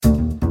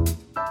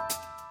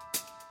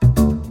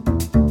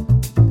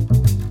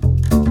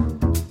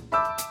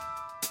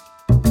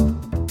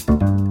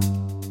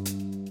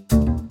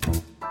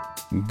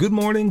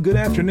Good morning, good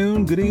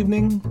afternoon, good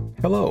evening,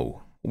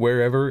 hello,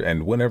 wherever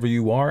and whenever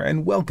you are,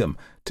 and welcome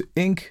to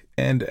Ink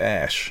and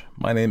Ash.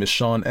 My name is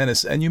Sean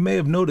Ennis, and you may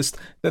have noticed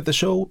that the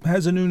show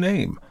has a new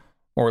name.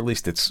 Or at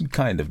least it's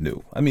kind of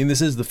new. I mean,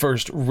 this is the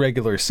first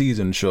regular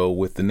season show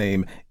with the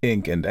name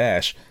Ink and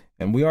Ash,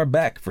 and we are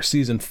back for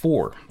Season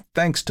 4.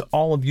 Thanks to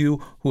all of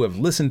you who have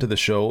listened to the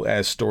show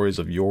as stories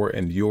of yore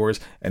and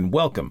yours, and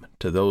welcome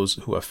to those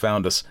who have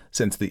found us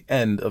since the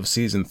end of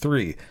Season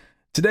 3.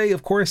 Today,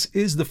 of course,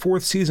 is the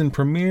 4th season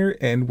premiere,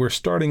 and we're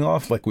starting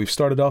off like we've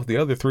started off the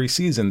other 3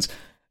 seasons,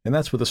 and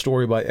that's with a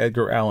story by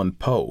Edgar Allan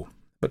Poe.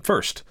 But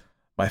first,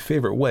 my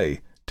favorite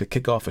way to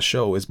kick off a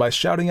show is by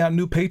shouting out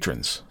new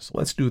patrons, so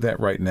let's do that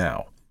right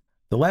now.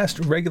 The last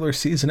regular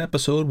season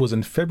episode was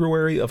in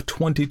February of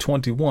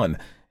 2021,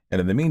 and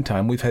in the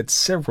meantime, we've had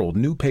several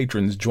new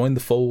patrons join the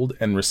fold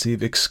and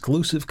receive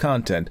exclusive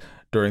content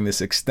during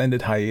this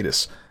extended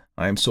hiatus.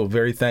 I am so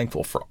very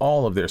thankful for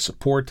all of their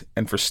support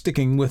and for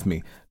sticking with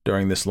me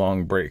during this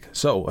long break.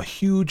 So a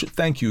huge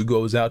thank you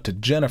goes out to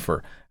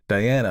Jennifer,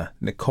 Diana,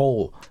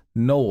 Nicole,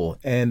 Noel,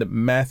 and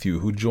Matthew,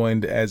 who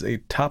joined as a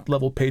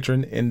top-level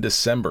patron in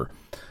December.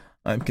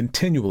 I'm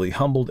continually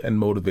humbled and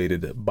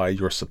motivated by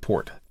your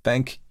support.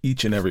 Thank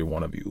each and every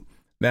one of you.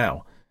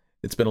 Now,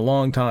 it's been a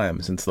long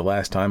time since the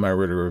last time I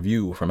read a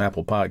review from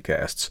Apple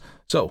Podcasts,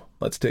 so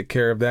let's take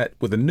care of that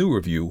with a new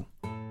review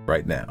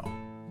right now.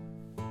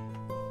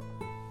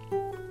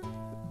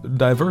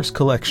 Diverse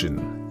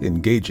Collection,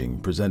 Engaging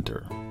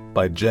Presenter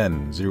by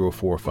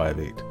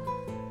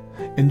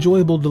Jen0458.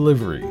 Enjoyable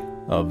delivery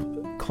of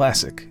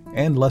classic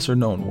and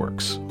lesser-known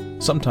works.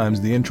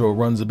 Sometimes the intro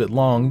runs a bit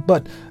long,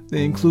 but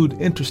they include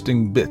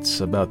interesting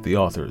bits about the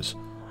authors.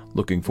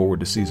 Looking forward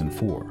to Season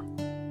 4.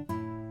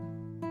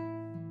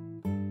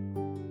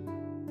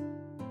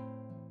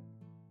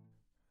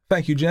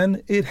 Thank you,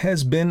 Jen. It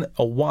has been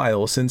a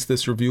while since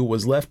this review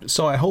was left,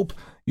 so I hope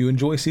you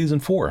enjoy Season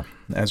 4.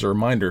 As a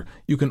reminder,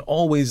 you can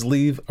always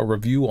leave a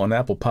review on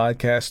Apple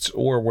Podcasts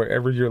or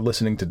wherever you're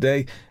listening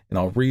today, and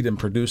I'll read and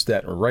produce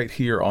that right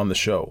here on the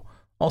show.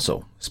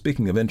 Also,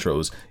 speaking of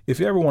intros, if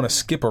you ever want to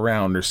skip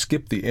around or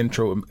skip the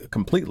intro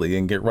completely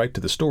and get right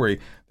to the story,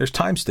 there's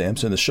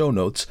timestamps in the show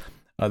notes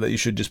that you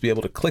should just be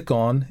able to click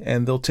on,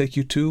 and they'll take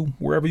you to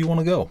wherever you want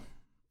to go.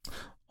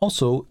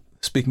 Also,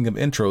 speaking of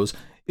intros,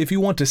 if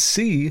you want to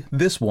see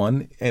this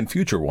one and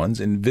future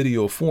ones in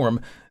video form,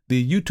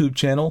 the YouTube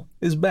channel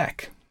is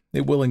back.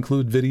 It will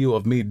include video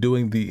of me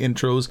doing the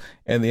intros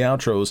and the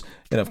outros,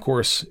 and of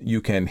course,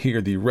 you can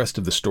hear the rest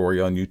of the story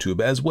on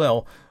YouTube as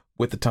well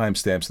with the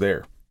timestamps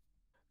there.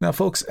 Now,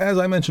 folks, as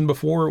I mentioned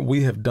before,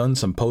 we have done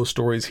some Poe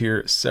stories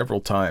here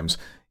several times.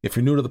 If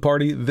you're new to the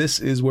party, this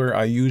is where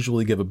I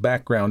usually give a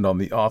background on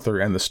the author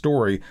and the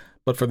story,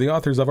 but for the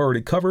authors I've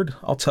already covered,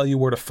 I'll tell you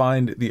where to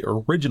find the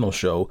original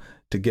show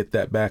to get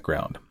that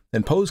background.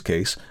 In Poe's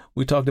case,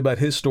 we talked about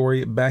his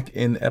story back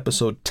in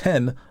episode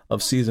 10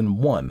 of Season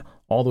 1,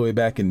 all the way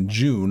back in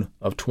June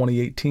of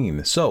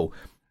 2018. So,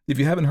 if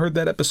you haven't heard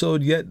that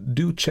episode yet,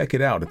 do check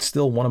it out. It's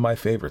still one of my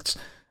favorites.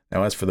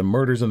 Now, as for the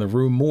Murders in the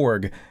Rue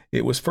Morgue,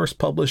 it was first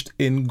published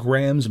in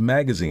Graham's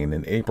Magazine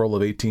in April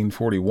of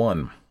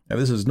 1841. Now,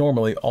 this is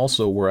normally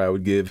also where I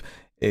would give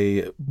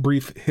a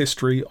brief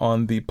history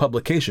on the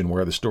publication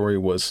where the story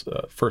was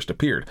first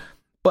appeared.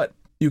 But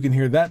you can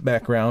hear that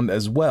background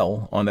as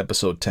well on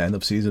episode 10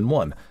 of Season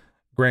 1.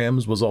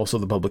 Graham's was also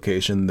the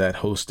publication that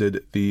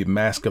hosted the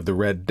Mask of the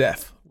Red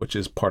Death, which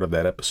is part of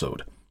that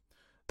episode.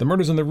 The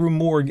Murders in the Rue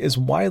Morgue is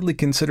widely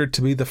considered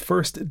to be the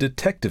first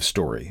detective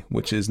story,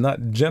 which is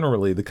not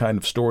generally the kind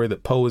of story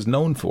that Poe is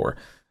known for,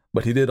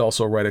 but he did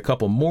also write a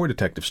couple more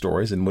detective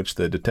stories in which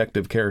the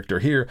detective character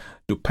here,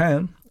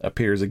 Dupin,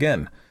 appears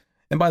again.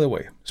 And by the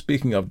way,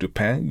 speaking of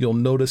Dupin, you'll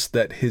notice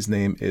that his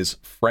name is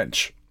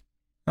French.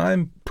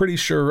 I'm pretty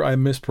sure I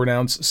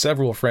mispronounce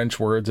several French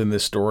words in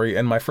this story,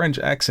 and my French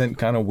accent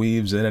kind of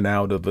weaves in and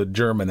out of a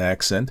German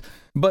accent,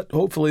 but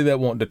hopefully that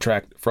won't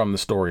detract from the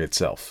story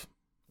itself.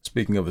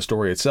 Speaking of the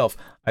story itself,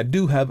 I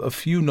do have a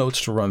few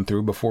notes to run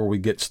through before we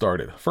get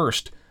started.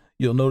 First,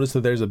 you'll notice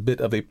that there's a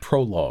bit of a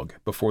prologue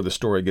before the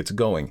story gets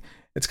going.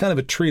 It's kind of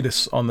a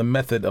treatise on the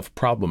method of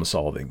problem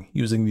solving,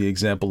 using the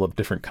example of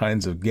different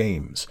kinds of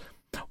games.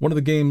 One of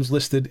the games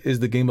listed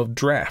is the game of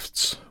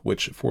drafts,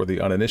 which, for the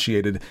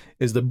uninitiated,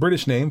 is the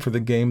British name for the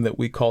game that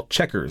we call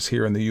checkers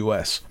here in the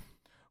U.S.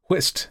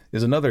 Whist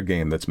is another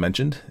game that's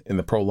mentioned in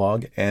the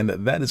prologue, and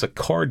that is a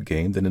card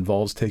game that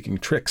involves taking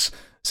tricks,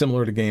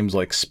 similar to games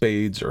like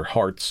spades or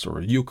hearts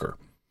or euchre.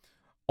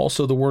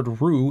 Also, the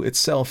word rue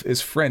itself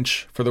is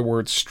French for the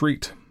word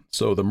street,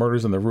 so the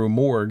Murders in the Rue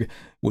Morgue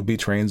would be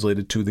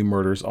translated to the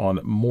Murders on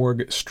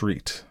Morgue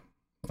Street.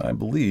 I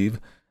believe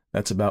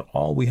that's about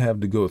all we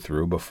have to go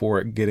through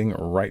before getting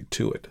right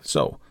to it.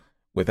 So,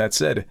 with that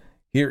said,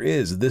 here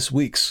is this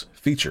week's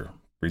feature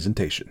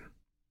presentation.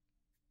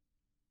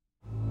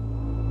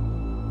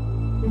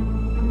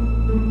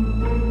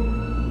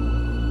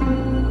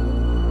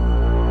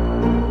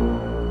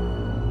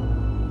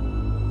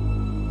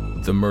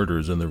 The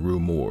Murders in the Rue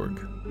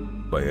Morgue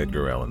by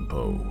Edgar Allan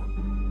Poe.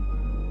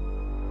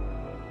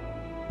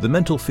 The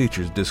mental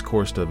features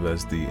discoursed of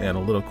as the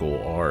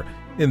analytical are,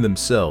 in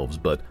themselves,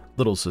 but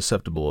little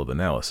susceptible of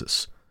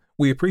analysis.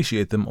 We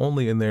appreciate them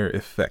only in their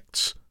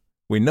effects.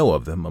 We know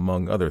of them,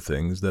 among other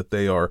things, that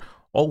they are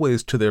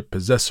always to their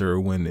possessor,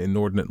 when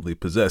inordinately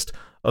possessed,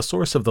 a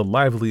source of the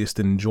liveliest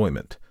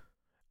enjoyment.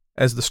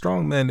 As the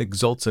strong man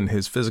exults in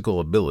his physical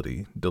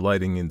ability,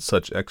 delighting in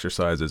such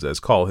exercises as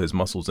call his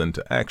muscles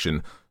into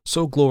action,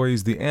 so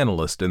glories the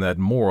analyst in that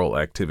moral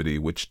activity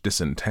which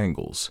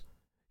disentangles.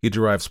 He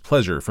derives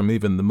pleasure from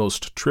even the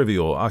most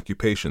trivial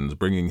occupations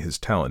bringing his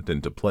talent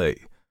into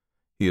play.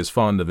 He is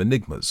fond of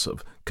enigmas,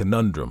 of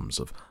conundrums,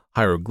 of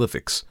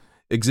hieroglyphics,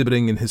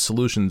 exhibiting in his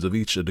solutions of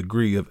each a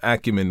degree of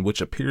acumen which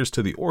appears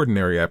to the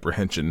ordinary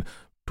apprehension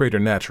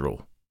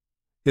preternatural.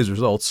 His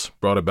results,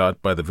 brought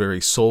about by the very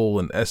soul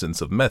and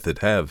essence of method,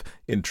 have,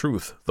 in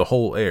truth, the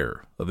whole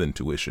air of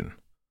intuition.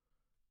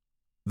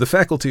 The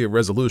faculty of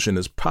resolution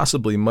is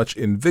possibly much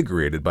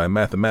invigorated by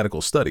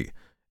mathematical study,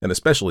 and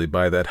especially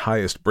by that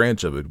highest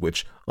branch of it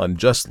which,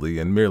 unjustly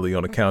and merely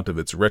on account of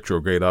its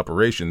retrograde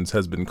operations,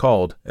 has been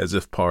called, as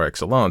if par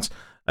excellence,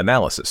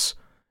 analysis.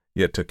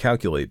 Yet to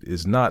calculate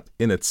is not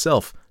in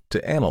itself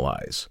to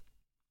analyze.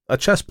 A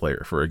chess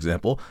player, for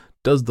example,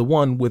 does the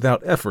one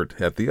without effort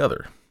at the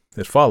other.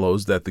 It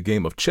follows that the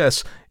game of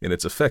chess, in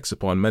its effects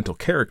upon mental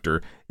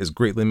character, is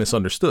greatly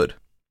misunderstood.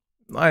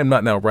 I am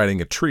not now writing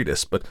a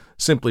treatise, but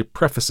simply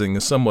prefacing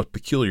a somewhat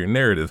peculiar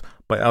narrative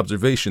by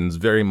observations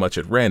very much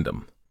at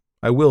random.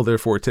 I will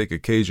therefore take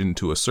occasion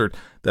to assert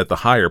that the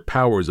higher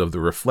powers of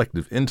the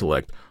reflective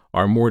intellect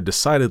are more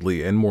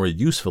decidedly and more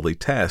usefully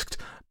tasked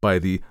by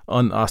the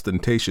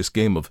unostentatious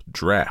game of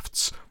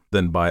draughts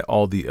than by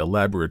all the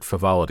elaborate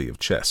frivolity of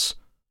chess.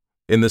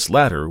 In this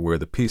latter, where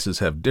the pieces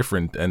have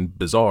different and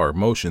bizarre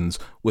motions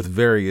with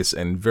various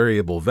and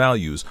variable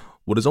values,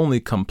 what is only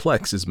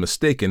complex is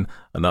mistaken,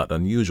 a not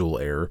unusual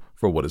error,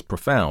 for what is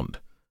profound.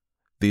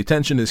 The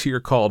attention is here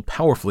called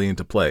powerfully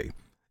into play.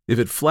 If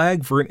it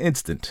flag for an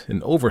instant,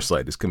 an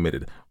oversight is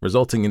committed,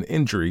 resulting in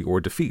injury or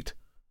defeat.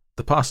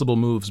 The possible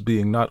moves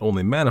being not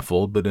only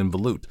manifold but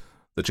involute,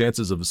 the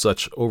chances of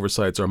such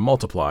oversights are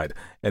multiplied,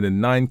 and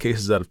in 9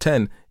 cases out of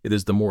 10, it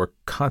is the more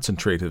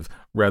concentrative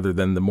rather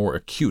than the more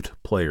acute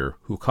player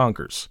who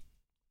conquers.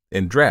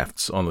 In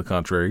drafts, on the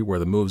contrary, where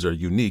the moves are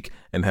unique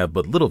and have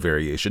but little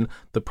variation,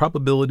 the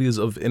probabilities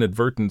of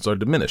inadvertence are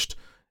diminished,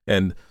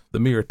 and, the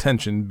mere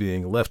attention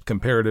being left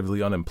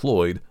comparatively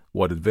unemployed,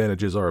 what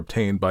advantages are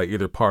obtained by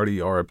either party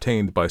are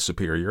obtained by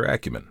superior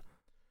acumen.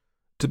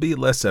 To be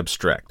less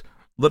abstract,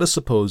 let us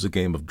suppose a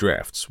game of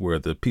draughts, where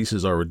the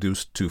pieces are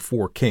reduced to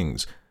 4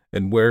 kings,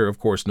 and where, of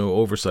course, no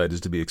oversight is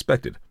to be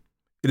expected.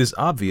 It is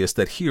obvious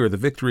that here the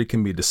victory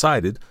can be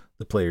decided,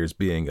 the players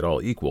being at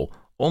all equal,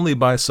 only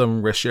by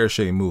some recherche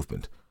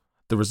movement,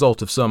 the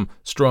result of some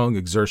strong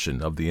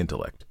exertion of the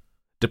intellect.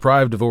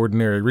 Deprived of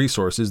ordinary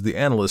resources, the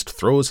analyst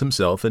throws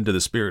himself into the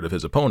spirit of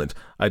his opponent,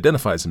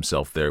 identifies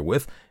himself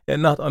therewith,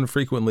 and not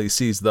unfrequently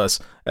sees thus,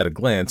 at a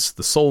glance,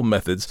 the sole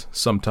methods,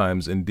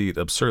 sometimes indeed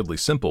absurdly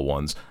simple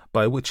ones,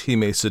 by which he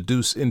may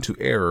seduce into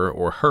error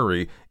or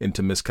hurry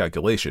into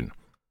miscalculation.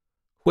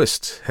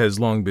 Whist has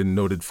long been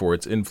noted for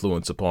its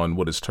influence upon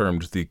what is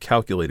termed the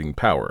calculating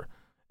power,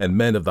 and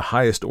men of the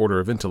highest order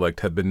of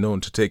intellect have been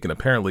known to take an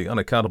apparently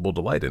unaccountable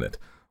delight in it,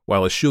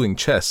 while eschewing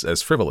chess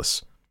as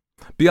frivolous.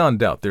 Beyond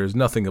doubt, there is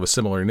nothing of a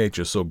similar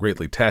nature so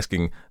greatly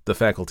tasking the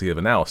faculty of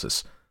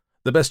analysis.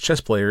 The best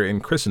chess player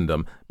in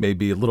Christendom may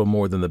be little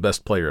more than the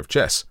best player of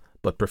chess,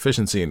 but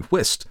proficiency in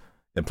whist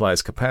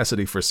implies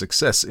capacity for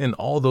success in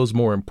all those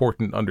more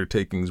important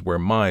undertakings where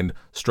mind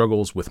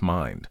struggles with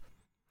mind.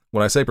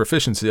 When I say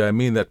proficiency, I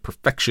mean that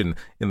perfection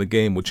in the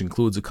game which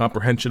includes a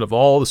comprehension of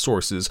all the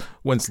sources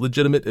whence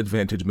legitimate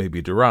advantage may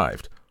be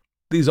derived.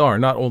 These are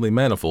not only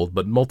manifold,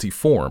 but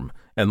multiform,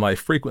 and lie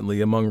frequently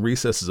among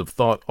recesses of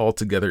thought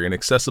altogether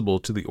inaccessible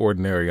to the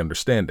ordinary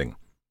understanding.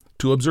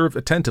 To observe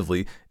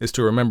attentively is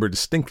to remember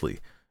distinctly,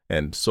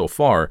 and, so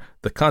far,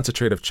 the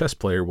concentrative chess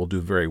player will do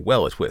very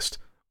well at whist,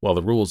 while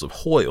the rules of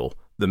Hoyle,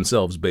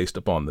 themselves based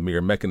upon the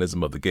mere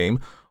mechanism of the game,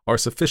 are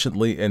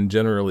sufficiently and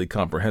generally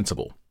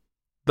comprehensible.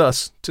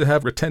 Thus, to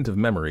have retentive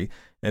memory,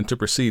 and to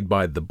proceed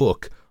by the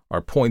book,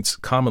 are points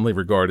commonly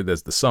regarded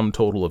as the sum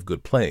total of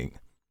good playing.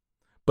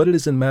 But it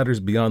is in matters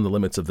beyond the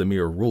limits of the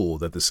mere rule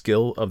that the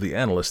skill of the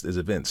analyst is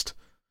evinced.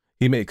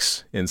 He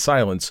makes, in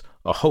silence,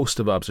 a host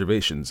of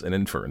observations and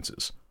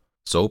inferences.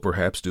 So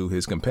perhaps do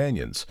his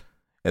companions,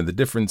 and the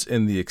difference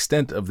in the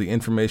extent of the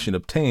information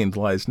obtained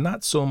lies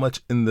not so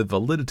much in the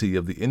validity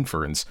of the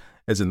inference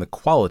as in the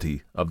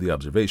quality of the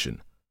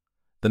observation.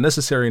 The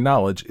necessary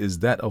knowledge is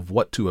that of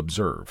what to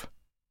observe.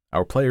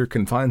 Our player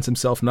confines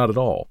himself not at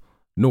all,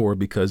 nor,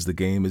 because the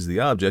game is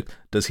the object,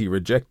 does he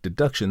reject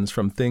deductions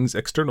from things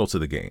external to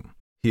the game.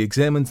 He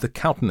examines the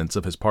countenance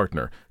of his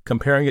partner,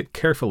 comparing it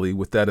carefully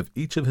with that of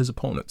each of his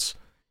opponents.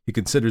 He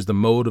considers the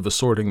mode of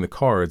assorting the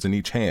cards in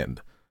each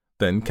hand,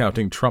 then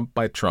counting trump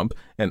by trump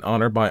and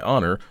honor by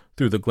honor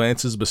through the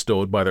glances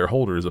bestowed by their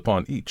holders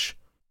upon each.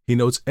 He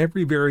notes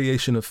every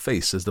variation of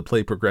face as the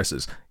play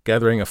progresses,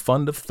 gathering a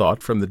fund of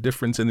thought from the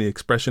difference in the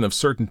expression of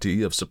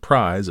certainty, of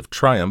surprise, of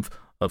triumph,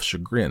 of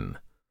chagrin.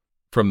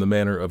 From the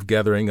manner of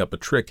gathering up a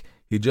trick,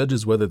 he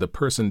judges whether the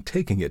person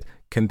taking it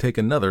can take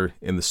another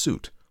in the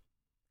suit.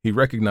 He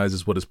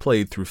recognizes what is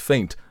played through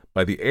feint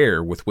by the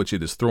air with which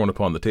it is thrown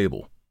upon the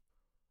table.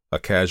 A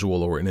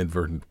casual or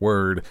inadvertent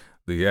word,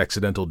 the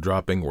accidental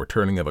dropping or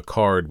turning of a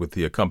card with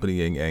the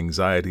accompanying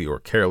anxiety or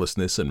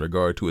carelessness in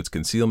regard to its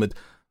concealment,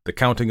 the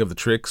counting of the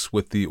tricks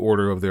with the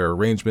order of their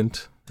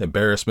arrangement,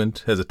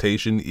 embarrassment,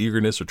 hesitation,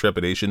 eagerness, or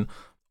trepidation,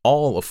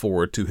 all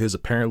afford to his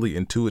apparently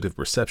intuitive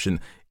perception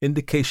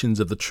indications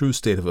of the true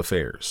state of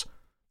affairs.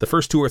 The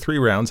first 2 or 3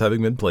 rounds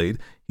having been played,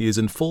 he is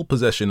in full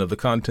possession of the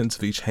contents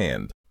of each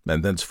hand,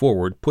 and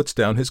thenceforward puts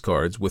down his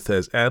cards with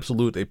as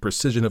absolute a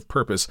precision of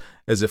purpose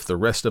as if the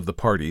rest of the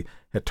party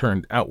had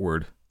turned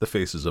outward the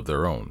faces of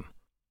their own.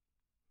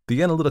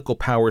 The analytical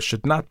powers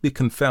should not be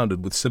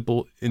confounded with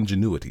simple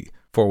ingenuity,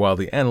 for while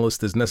the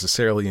analyst is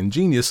necessarily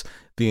ingenious,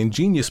 the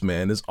ingenious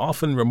man is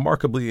often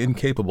remarkably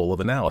incapable of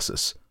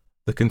analysis.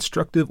 The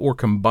constructive or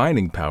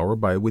combining power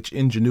by which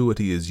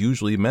ingenuity is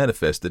usually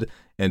manifested,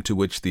 and to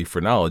which the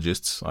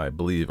phrenologists, I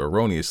believe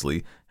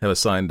erroneously, have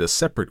assigned a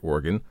separate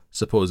organ,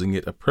 supposing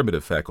it a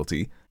primitive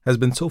faculty, has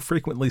been so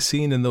frequently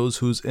seen in those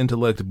whose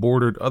intellect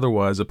bordered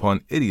otherwise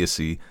upon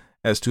idiocy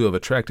as to have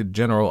attracted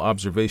general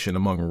observation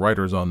among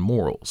writers on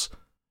morals.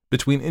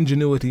 Between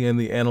ingenuity and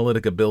the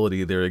analytic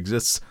ability there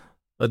exists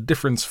a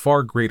difference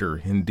far greater,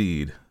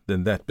 indeed,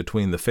 than that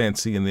between the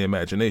fancy and the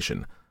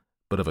imagination,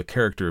 but of a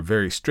character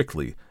very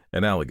strictly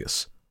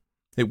analogous.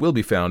 It will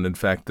be found, in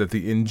fact, that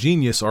the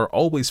ingenious are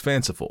always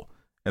fanciful,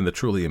 and the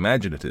truly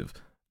imaginative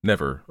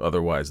never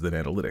otherwise than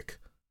analytic.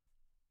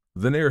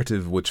 The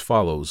narrative which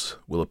follows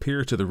will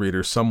appear to the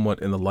reader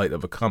somewhat in the light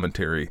of a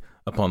commentary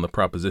upon the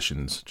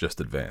propositions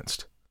just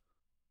advanced.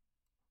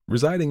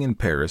 Residing in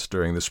Paris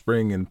during the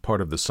spring and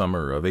part of the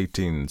summer of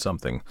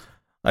 18-something,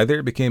 I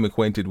there became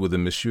acquainted with a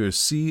Monsieur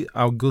C.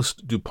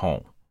 Auguste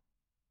Dupont.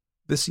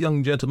 This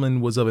young gentleman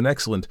was of an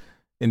excellent,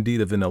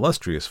 indeed of an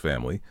illustrious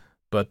family,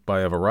 but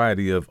by a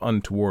variety of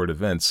untoward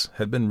events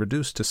had been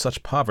reduced to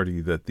such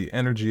poverty that the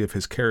energy of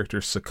his character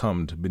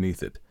succumbed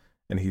beneath it,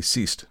 and he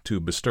ceased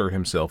to bestir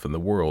himself in the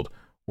world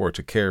or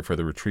to care for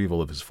the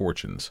retrieval of his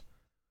fortunes.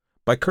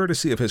 By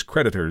courtesy of his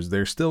creditors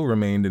there still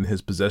remained in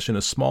his possession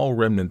a small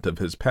remnant of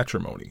his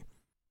patrimony,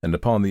 and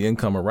upon the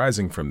income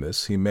arising from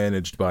this he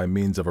managed by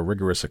means of a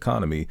rigorous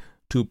economy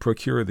to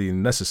procure the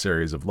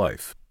necessaries of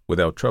life,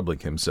 without troubling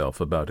himself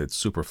about its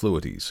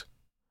superfluities.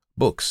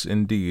 Books,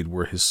 indeed,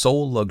 were his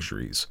sole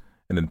luxuries,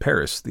 and in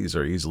Paris these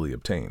are easily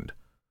obtained.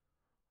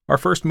 Our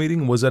first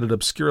meeting was at an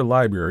obscure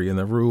library in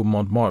the Rue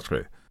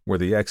Montmartre, where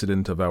the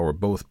accident of our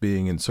both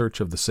being in search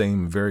of the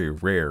same very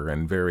rare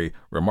and very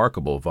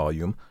remarkable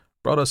volume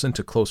brought us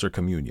into closer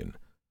communion.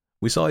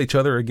 We saw each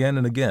other again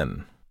and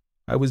again.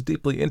 I was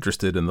deeply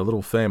interested in the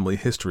little family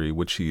history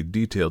which he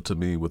detailed to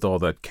me with all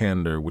that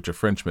candor which a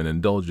Frenchman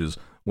indulges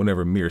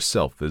whenever mere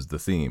self is the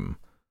theme.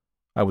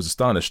 I was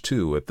astonished,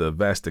 too, at the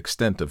vast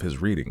extent of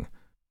his reading,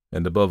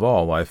 and above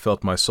all I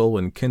felt my soul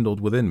enkindled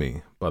within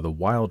me by the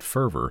wild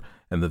fervor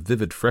and the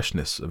vivid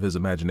freshness of his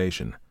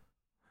imagination.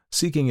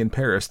 Seeking in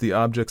Paris the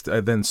objects I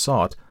then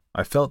sought,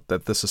 I felt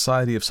that the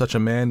society of such a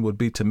man would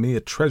be to me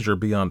a treasure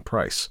beyond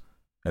price,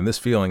 and this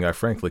feeling I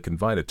frankly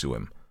confided to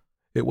him.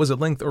 It was at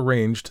length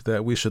arranged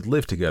that we should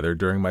live together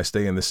during my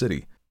stay in the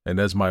city, and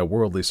as my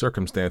worldly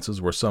circumstances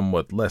were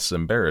somewhat less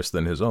embarrassed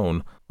than his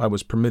own, I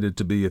was permitted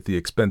to be at the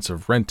expense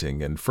of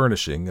renting and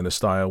furnishing in a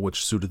style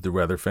which suited the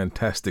rather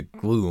fantastic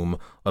gloom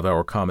of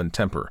our common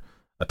temper,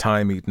 a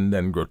time-eaten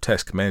and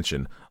grotesque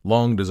mansion,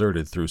 long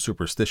deserted through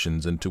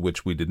superstitions into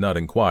which we did not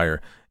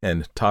inquire,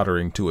 and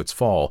tottering to its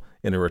fall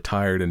in a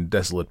retired and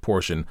desolate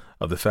portion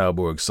of the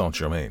Faubourg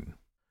Saint-Germain.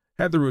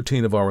 Had the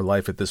routine of our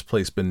life at this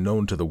place been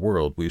known to the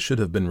world, we should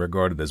have been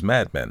regarded as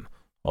madmen,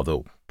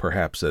 although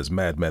perhaps as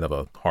madmen of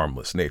a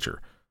harmless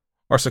nature.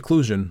 Our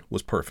seclusion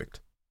was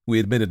perfect. We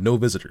admitted no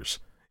visitors.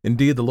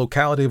 Indeed, the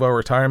locality of our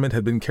retirement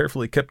had been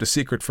carefully kept a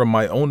secret from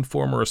my own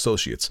former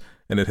associates,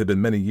 and it had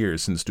been many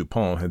years since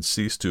Dupont had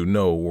ceased to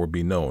know or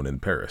be known in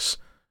Paris.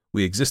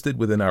 We existed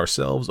within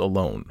ourselves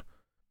alone.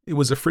 It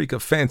was a freak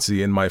of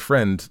fancy in my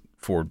friend,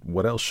 for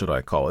what else should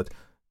I call it,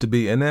 to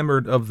be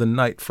enamored of the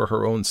night for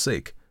her own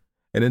sake,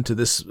 and into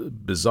this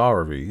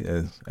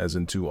bizarrerie, as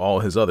into all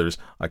his others,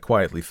 I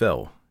quietly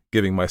fell,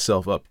 giving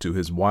myself up to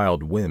his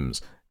wild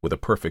whims with a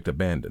perfect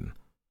abandon.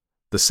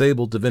 The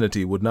sable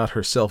divinity would not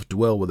herself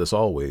dwell with us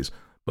always,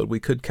 but we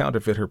could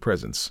counterfeit her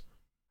presence.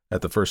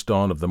 At the first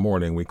dawn of the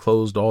morning we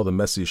closed all the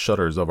messy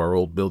shutters of our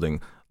old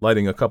building,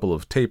 lighting a couple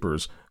of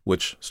tapers,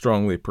 which,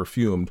 strongly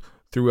perfumed,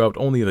 threw out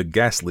only the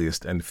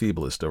ghastliest and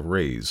feeblest of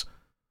rays.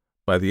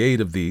 By the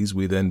aid of these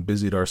we then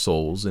busied our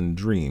souls in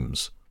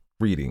dreams,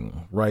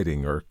 reading,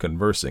 writing, or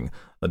conversing,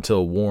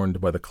 until warned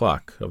by the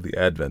clock of the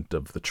advent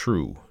of the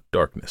true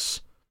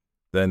darkness.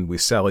 Then we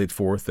sallied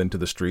forth into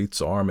the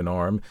streets arm in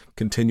arm,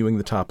 continuing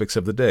the topics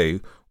of the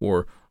day,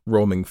 or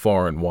roaming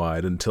far and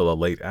wide until a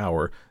late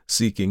hour,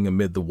 seeking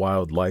amid the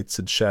wild lights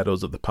and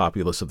shadows of the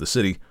populace of the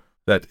city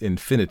that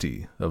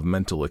infinity of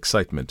mental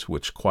excitement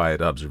which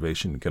quiet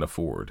observation can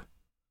afford.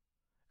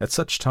 At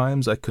such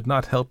times I could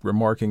not help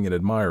remarking and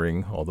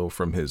admiring, although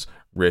from his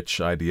rich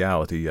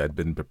ideality I'd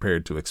been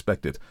prepared to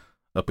expect it,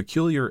 a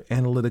peculiar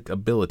analytic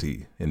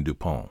ability in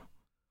Dupin.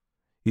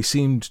 He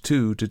seemed,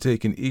 too, to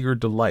take an eager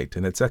delight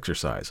in its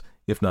exercise,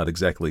 if not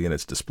exactly in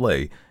its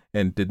display,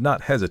 and did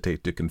not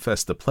hesitate to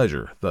confess the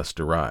pleasure thus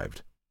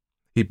derived.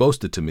 He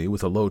boasted to me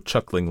with a low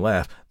chuckling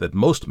laugh that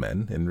most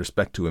men, in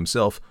respect to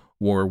himself,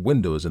 wore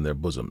windows in their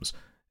bosoms,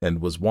 and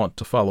was wont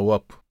to follow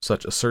up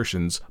such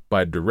assertions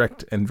by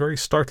direct and very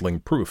startling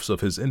proofs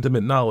of his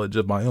intimate knowledge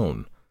of my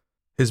own.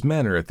 His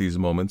manner at these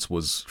moments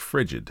was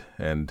frigid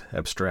and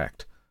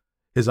abstract.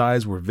 His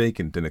eyes were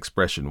vacant in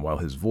expression, while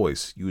his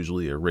voice,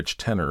 usually a rich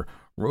tenor,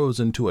 rose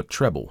into a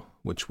treble,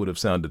 which would have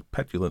sounded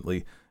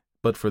petulantly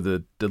but for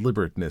the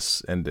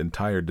deliberateness and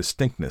entire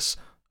distinctness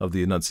of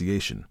the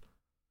enunciation.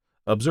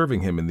 Observing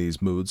him in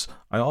these moods,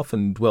 I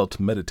often dwelt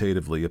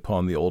meditatively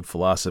upon the old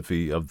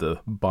philosophy of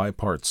the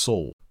bipart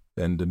soul,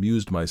 and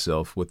amused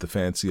myself with the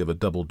fancy of a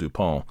double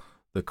Dupin,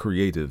 the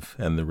creative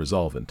and the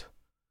resolvent.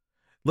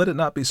 Let it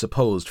not be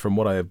supposed from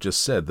what I have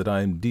just said that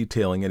I am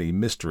detailing any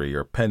mystery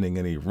or penning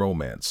any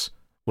romance.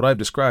 What I have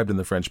described in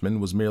the Frenchman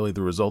was merely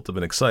the result of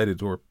an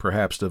excited, or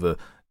perhaps of a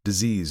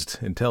diseased,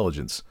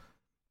 intelligence.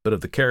 But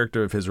of the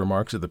character of his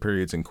remarks at the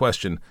periods in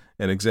question,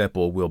 an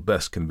example will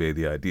best convey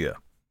the idea.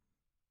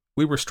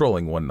 We were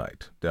strolling one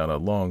night down a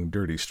long,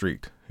 dirty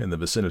street in the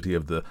vicinity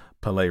of the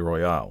Palais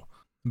Royal.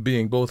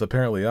 Being both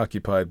apparently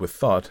occupied with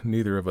thought,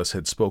 neither of us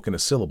had spoken a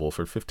syllable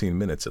for 15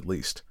 minutes at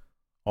least.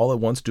 All at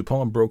once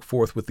Dupin broke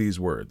forth with these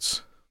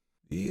words.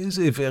 "He is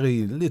a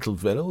very little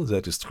fellow,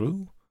 that is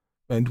true,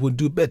 and would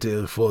do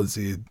better for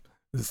the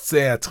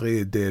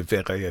Théâtre des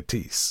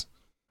Variétés."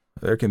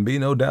 "There can be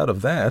no doubt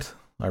of that,"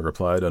 I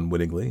replied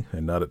unwittingly,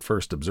 and not at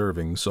first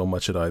observing, so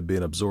much had I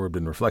been absorbed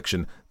in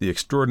reflection, the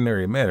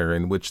extraordinary manner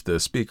in which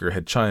the speaker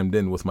had chimed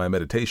in with my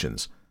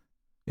meditations.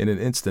 In an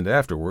instant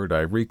afterward I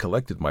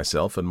recollected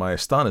myself, and my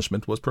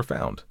astonishment was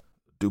profound.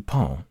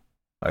 "Dupin,"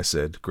 I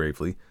said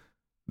gravely,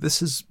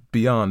 "this is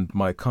beyond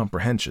my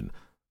comprehension.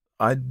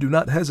 I do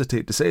not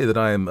hesitate to say that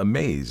I am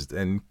amazed,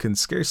 and can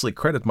scarcely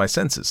credit my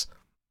senses.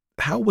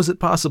 How was it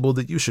possible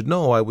that you should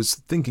know I was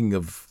thinking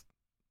of—"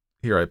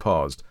 Here I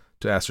paused,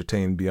 to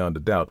ascertain beyond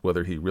a doubt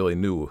whether he really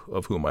knew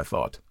of whom I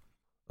thought.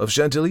 "Of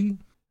Chantilly?"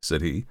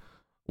 said he.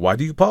 "Why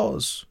do you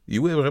pause?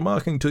 You were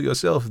remarking to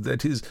yourself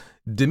that his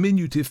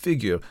diminutive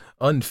figure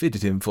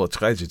unfitted him for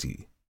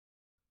tragedy."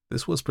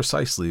 This was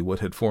precisely what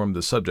had formed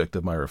the subject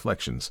of my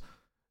reflections.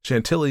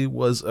 Chantilly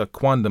was a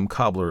quondam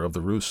cobbler of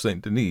the Rue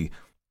Saint-Denis,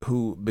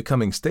 who,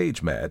 becoming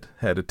stage-mad,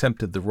 had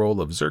attempted the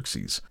role of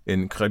Xerxes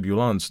in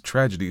Crebillon's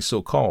tragedy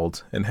so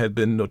called, and had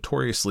been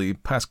notoriously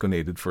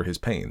pasquinaded for his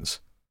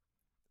pains.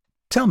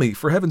 "Tell me,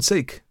 for heaven's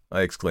sake,"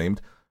 I exclaimed,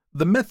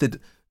 "the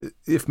method,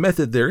 if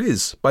method there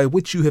is, by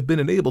which you have been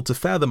enabled to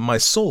fathom my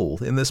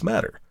soul in this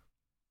matter."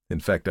 In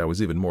fact, I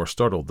was even more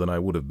startled than I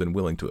would have been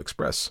willing to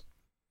express.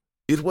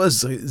 "It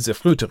was the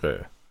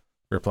fruiterer,"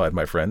 replied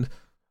my friend,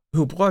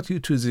 "who brought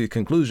you to the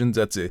conclusion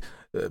that the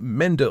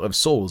mender of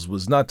souls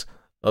was not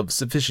of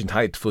sufficient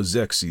height for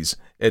Xerxes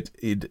et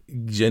id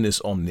genus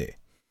omne."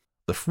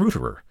 "The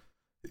fruiterer?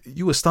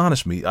 You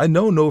astonish me. I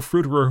know no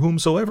fruiterer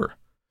whomsoever."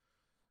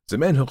 "The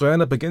man who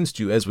ran up against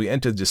you as we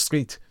entered the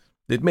street.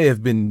 It may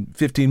have been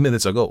 15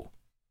 minutes ago."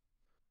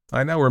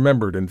 I now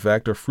remembered, in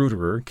fact, a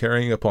fruiterer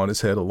carrying upon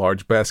his head a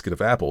large basket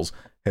of apples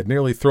had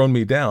nearly thrown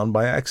me down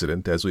by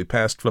accident as we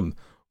passed from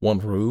one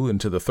rue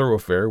into the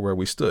thoroughfare where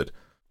we stood,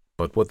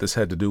 but what this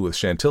had to do with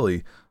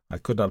Chantilly I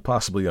could not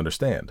possibly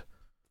understand.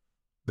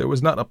 There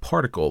was not a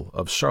particle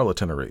of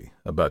charlatanerie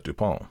about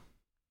Dupin.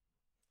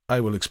 "I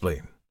will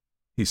explain,"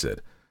 he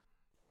said,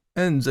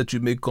 "and that you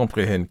may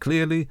comprehend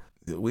clearly,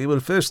 we will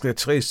first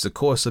retrace the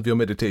course of your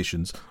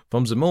meditations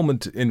from the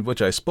moment in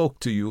which I spoke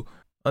to you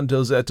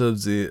until that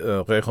of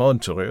the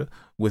rencontre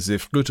with the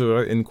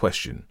fruiterer in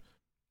question.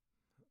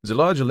 The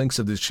larger links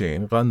of this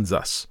chain run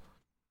thus: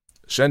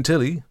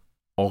 Chantilly,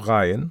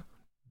 Orion,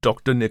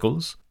 Dr.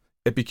 Nichols,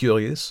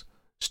 Epicurus,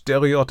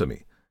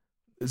 stereotomy,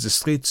 the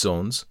street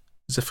zones,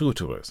 the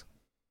fruiterers.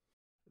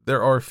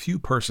 There are few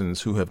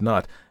persons who have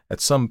not, at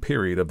some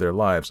period of their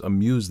lives,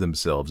 amused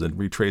themselves in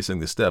retracing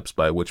the steps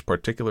by which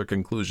particular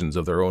conclusions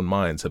of their own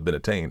minds have been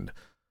attained.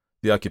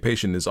 The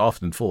occupation is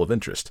often full of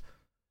interest,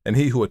 and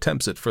he who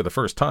attempts it for the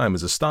first time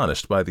is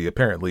astonished by the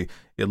apparently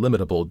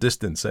illimitable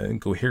distance and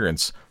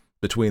incoherence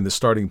between the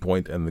starting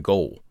point and the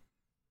goal.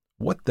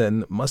 What,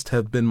 then, must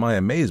have been my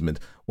amazement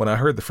when I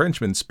heard the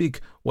Frenchman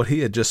speak what he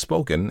had just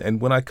spoken,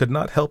 and when I could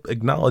not help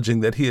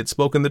acknowledging that he had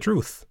spoken the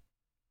truth.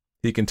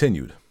 He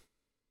continued,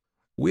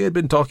 "We had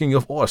been talking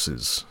of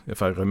horses,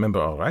 if I remember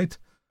aright,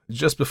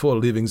 just before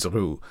leaving the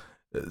rue.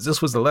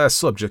 This was the last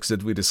subject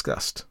that we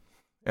discussed.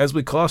 As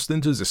we crossed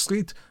into the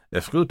street,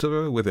 a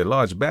fruiterer with a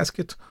large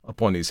basket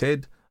upon his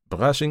head,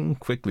 brushing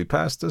quickly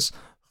past us,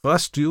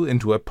 thrust you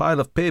into a pile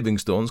of paving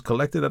stones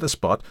collected at a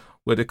spot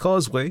where the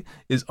causeway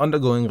is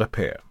undergoing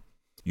repair.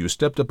 You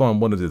stepped upon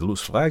one of the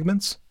loose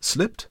fragments,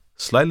 slipped,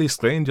 slightly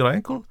strained your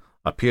ankle,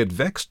 appeared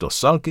vexed or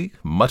sulky,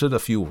 muttered a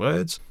few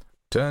words,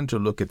 turned to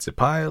look at the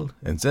pile,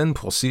 and then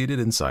proceeded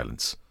in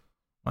silence.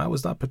 I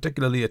was not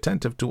particularly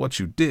attentive to what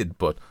you did,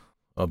 but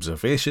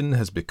observation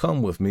has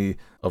become with me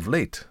of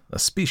late a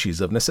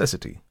species of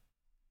necessity.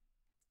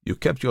 You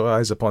kept your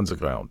eyes upon the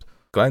ground,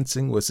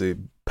 glancing with a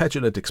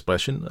petulant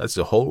expression at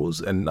the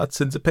holes and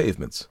nuts in the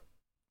pavements,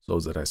 so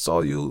that I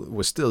saw you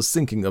were still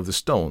thinking of the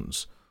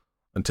stones,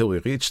 until we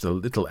reached a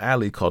little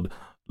alley called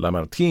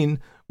Lamartine,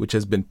 which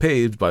has been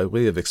paved by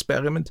way of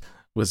experiment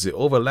with the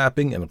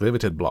overlapping and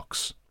riveted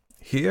blocks.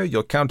 Here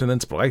your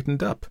countenance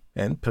brightened up,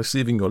 and,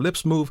 perceiving your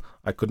lips move,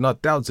 I could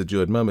not doubt that you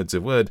had murmured the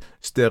word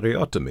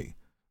stereotomy,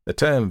 a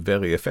term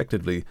very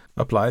effectively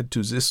applied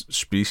to this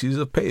species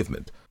of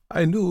pavement.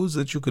 I knew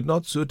that you could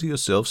not say to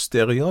yourself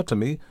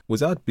stereotomy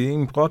without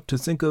being brought to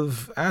think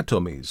of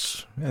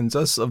atomies, and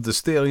thus of the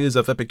stereas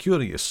of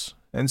Epicurus.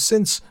 And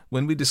since,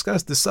 when we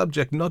discussed the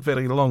subject not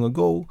very long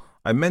ago,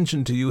 I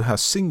mentioned to you how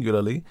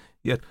singularly,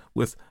 yet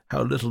with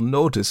how little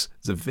notice,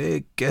 the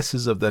vague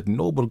guesses of that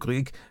noble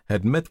Greek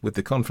had met with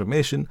the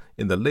confirmation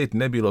in the late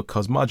nebular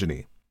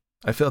cosmogony,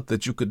 I felt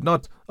that you could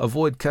not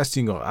avoid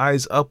casting your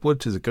eyes upward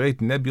to the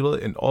great nebula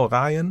in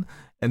Orion,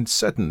 and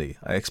certainly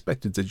I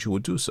expected that you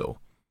would do so.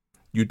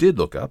 You did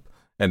look up,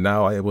 and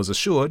now I was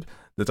assured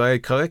that I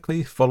had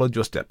correctly followed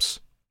your steps.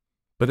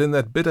 But in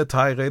that bitter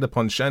tirade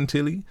upon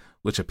Chantilly,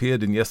 which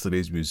appeared in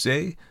yesterday's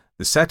Musée,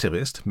 the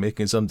satirist,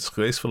 making some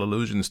disgraceful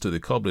allusions to the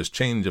cobbler's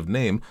change of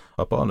name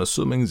upon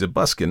assuming the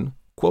buskin,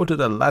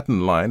 quoted a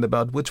Latin line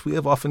about which we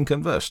have often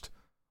conversed.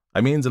 I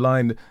mean the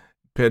line,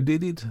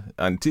 Perdidit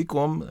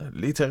antiquum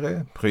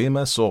litere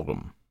prima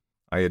sorum.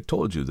 I had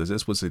told you that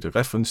this was a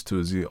reference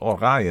to the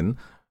Orion,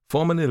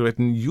 formerly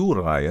written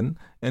Urion,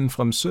 and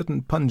from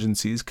certain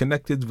pungencies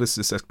connected with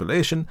this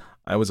explanation,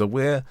 I was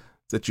aware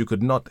that you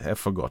could not have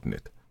forgotten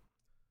it.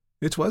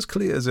 It was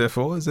clear,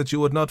 therefore, that you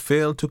would not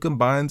fail to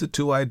combine the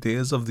two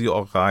ideas of the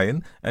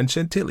Orion and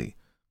Chantilly.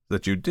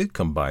 That you did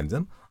combine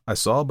them, I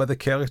saw by the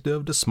character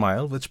of the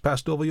smile which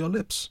passed over your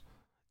lips.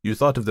 You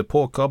thought of the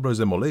poor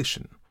cobbler's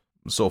immolation.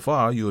 So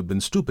far you had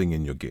been stooping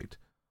in your gait,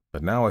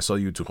 but now I saw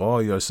you draw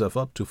yourself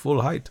up to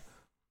full height.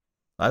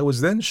 I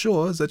was then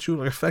sure that you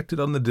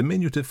reflected on the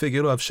diminutive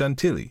figure of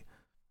Chantilly.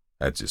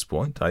 At this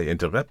point I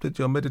interrupted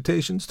your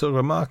meditations to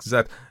remark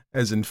that,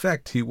 as in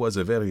fact he was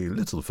a very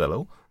little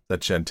fellow,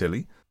 that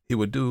Chantilly, he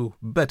would do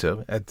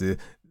better at the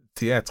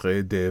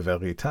Théâtre des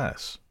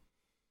Vérités.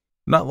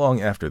 Not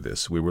long after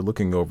this, we were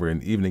looking over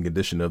an evening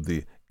edition of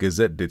the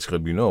Gazette des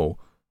Tribunaux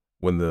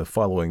when the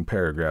following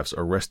paragraphs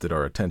arrested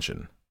our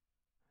attention.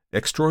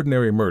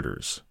 Extraordinary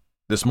murders.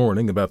 This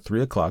morning, about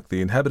 3 o'clock,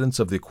 the inhabitants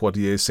of the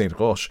Quartier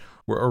Saint-Roch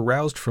were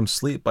aroused from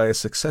sleep by a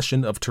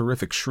succession of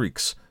terrific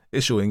shrieks,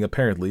 issuing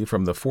apparently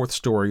from the 4th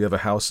story of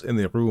a house in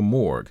the Rue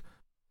Morgue,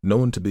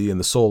 known to be in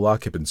the sole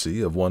occupancy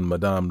of one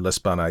Madame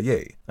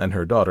L'Espanaye and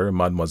her daughter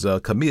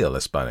Mademoiselle Camille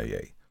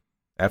L'Espanaye.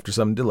 After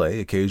some delay,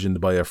 occasioned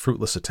by a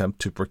fruitless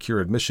attempt to procure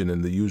admission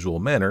in the usual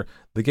manner,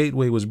 the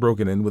gateway was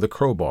broken in with a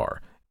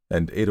crowbar,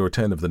 and 8 or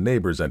 10 of the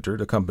neighbors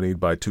entered, accompanied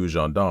by 2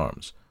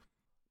 gendarmes.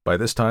 By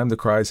this time the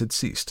cries had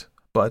ceased,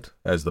 but,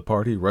 as the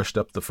party rushed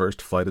up the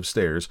first flight of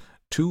stairs,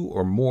 2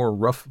 or more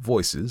rough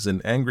voices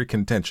in angry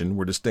contention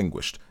were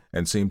distinguished,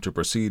 and seemed to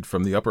proceed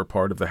from the upper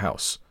part of the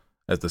house.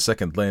 As the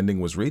second landing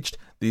was reached,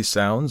 these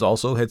sounds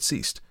also had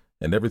ceased,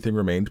 and everything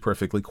remained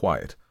perfectly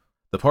quiet.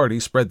 The party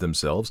spread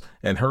themselves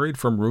and hurried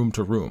from room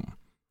to room.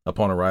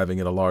 Upon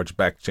arriving at a large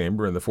back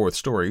chamber in the 4th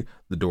story,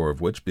 the door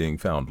of which, being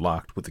found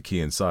locked with the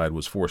key inside,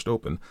 was forced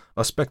open,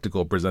 a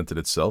spectacle presented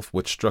itself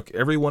which struck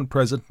every one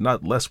present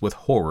not less with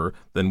horror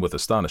than with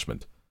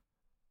astonishment.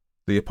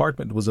 The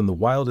apartment was in the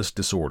wildest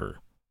disorder,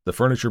 the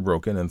furniture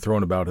broken and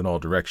thrown about in all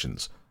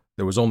directions.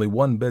 There was only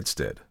one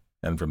bedstead,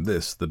 and from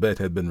this the bed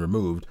had been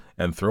removed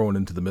and thrown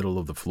into the middle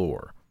of the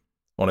floor.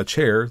 On a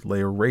chair lay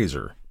a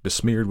razor,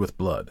 besmeared with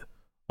blood.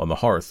 On the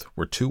hearth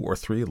were 2 or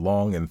 3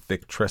 long and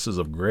thick tresses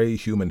of gray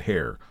human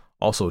hair,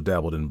 also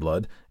dabbled in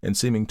blood, and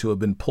seeming to have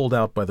been pulled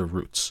out by the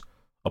roots.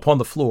 Upon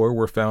the floor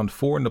were found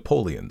 4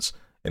 Napoleons,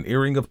 an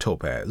earring of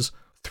topaz,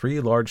 3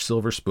 large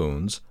silver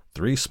spoons,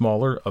 3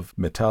 smaller of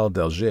métal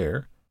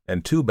d'Alger,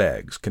 and 2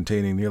 bags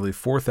containing nearly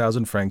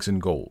 4,000 francs in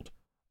gold.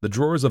 The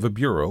drawers of a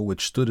bureau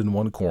which stood in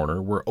one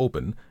corner were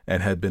open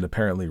and had been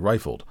apparently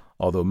rifled,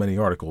 although many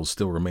articles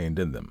still remained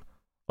in them.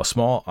 A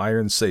small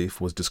iron safe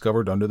was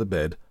discovered under the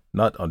bed,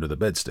 not under the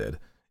bedstead.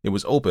 It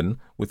was open,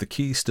 with the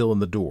key still in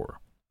the door.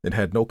 It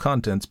had no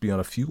contents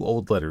beyond a few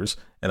old letters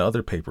and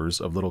other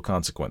papers of little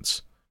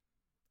consequence.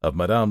 Of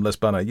Madame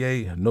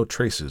L'Espanaye no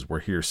traces were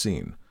here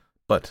seen,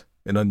 but,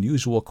 an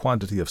unusual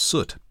quantity of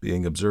soot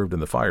being observed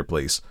in the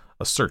fireplace,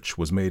 a search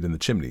was made in the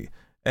chimney,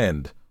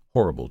 and,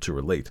 horrible to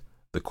relate,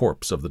 the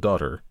corpse of the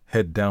daughter,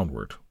 head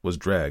downward, was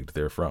dragged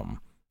therefrom,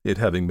 it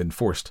having been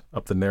forced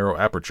up the narrow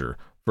aperture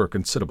for a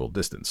considerable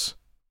distance.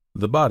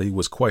 The body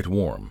was quite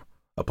warm.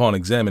 Upon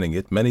examining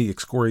it, many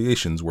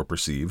excoriations were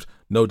perceived,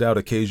 no doubt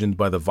occasioned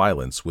by the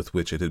violence with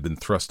which it had been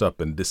thrust up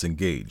and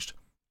disengaged.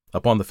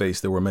 Upon the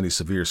face there were many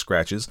severe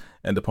scratches,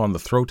 and upon the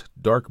throat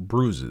dark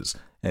bruises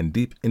and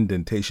deep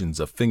indentations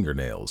of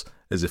fingernails,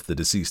 as if the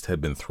deceased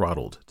had been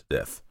throttled to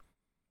death.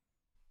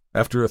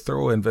 After a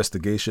thorough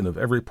investigation of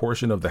every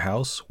portion of the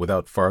house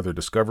without farther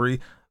discovery,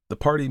 the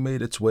party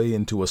made its way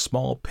into a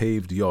small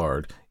paved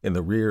yard in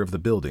the rear of the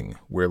building,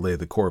 where lay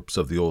the corpse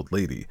of the old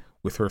lady,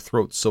 with her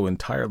throat so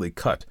entirely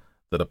cut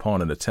that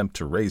upon an attempt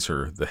to raise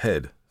her, the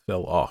head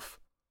fell off.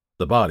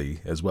 The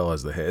body, as well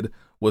as the head,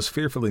 was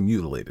fearfully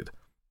mutilated,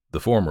 the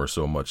former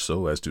so much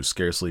so as to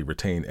scarcely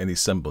retain any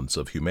semblance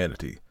of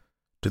humanity.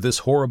 To this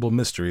horrible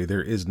mystery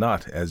there is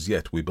not, as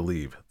yet, we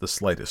believe, the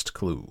slightest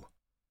clue.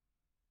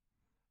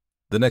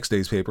 The next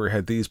day's paper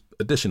had these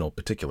additional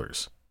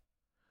particulars.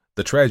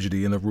 The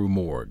tragedy in the Rue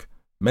Morgue.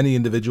 Many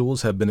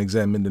individuals have been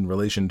examined in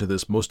relation to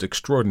this most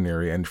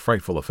extraordinary and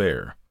frightful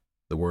affair.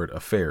 The word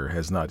affair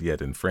has not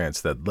yet in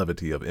France that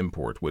levity of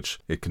import which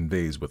it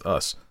conveys with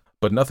us,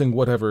 but nothing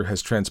whatever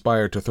has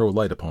transpired to throw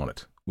light upon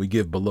it. We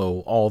give below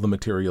all the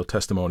material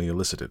testimony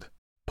elicited.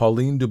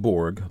 Pauline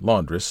Dubourg,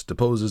 laundress,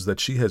 deposes that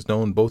she has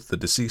known both the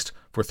deceased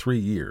for 3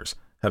 years,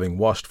 having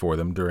washed for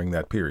them during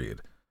that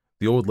period.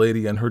 The old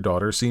lady and her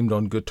daughter seemed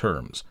on good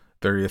terms,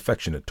 very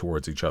affectionate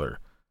towards each other.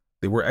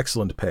 They were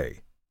excellent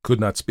pay, could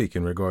not speak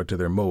in regard to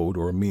their mode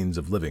or means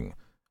of living,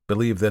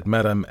 believed that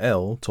Madame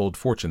L. told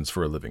fortunes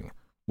for a living,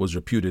 was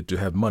reputed to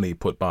have money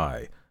put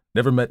by,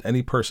 never met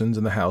any persons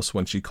in the house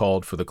when she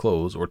called for the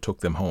clothes or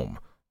took them home,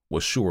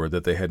 was sure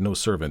that they had no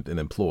servant in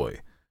employ.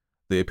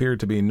 There appeared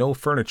to be no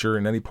furniture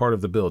in any part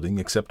of the building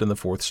except in the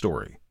 4th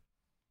story.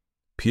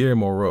 Pierre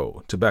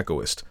Moreau,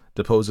 tobaccoist,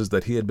 deposes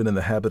that he had been in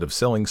the habit of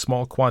selling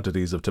small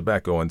quantities of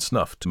tobacco and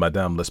snuff to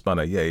Madame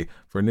L'Espanaye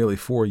for nearly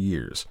 4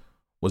 years,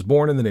 was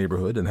born in the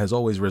neighborhood and has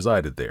always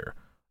resided there.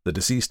 The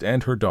deceased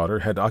and her daughter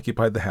had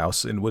occupied the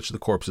house in which the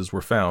corpses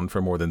were found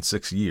for more than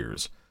 6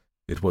 years.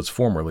 It was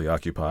formerly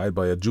occupied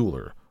by a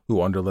jeweler, who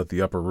underlet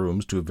the upper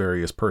rooms to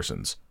various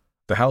persons.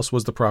 The house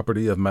was the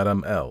property of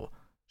Madame L.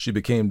 She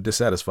became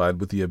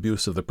dissatisfied with the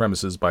abuse of the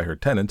premises by her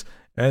tenant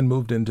and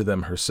moved into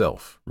them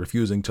herself,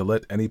 refusing to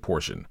let any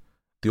portion.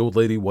 The old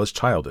lady was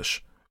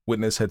childish.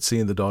 Witness had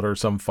seen the daughter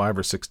some 5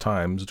 or 6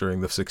 times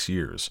during the 6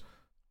 years.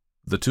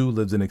 The two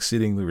lived an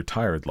exceedingly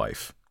retired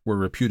life, were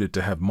reputed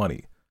to have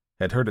money,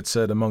 had heard it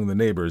said among the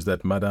neighbors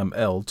that Madame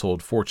L.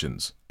 told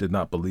fortunes, did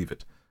not believe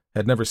it,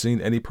 had never seen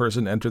any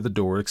person enter the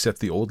door except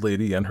the old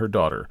lady and her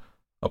daughter,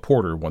 a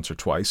porter once or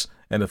twice,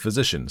 and a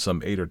physician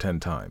some 8 or 10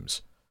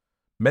 times.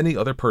 Many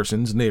other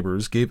persons,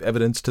 neighbors, gave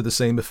evidence to the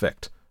same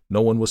effect.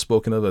 No one was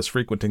spoken of as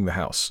frequenting the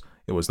house.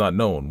 It was not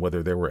known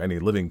whether there were any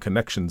living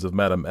connections of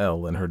Madame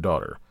L. and her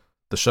daughter.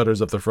 The shutters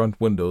of the front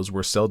windows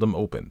were seldom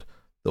opened.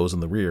 Those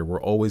in the rear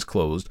were always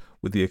closed,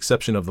 with the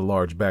exception of the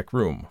large back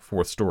room,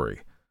 4th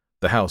story.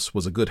 The house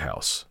was a good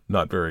house,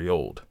 not very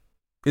old.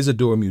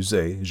 Isidore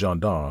Musset,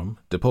 gendarme,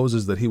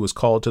 deposes that he was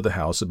called to the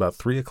house about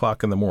 3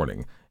 o'clock in the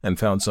morning and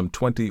found some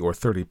 20 or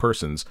 30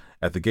 persons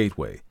at the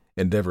gateway,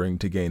 endeavoring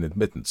to gain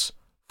admittance,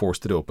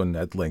 forced it open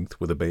at length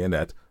with a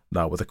bayonet,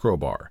 not with a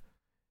crowbar.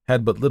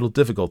 Had but little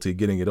difficulty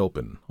getting it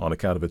open, on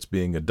account of its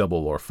being a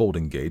double or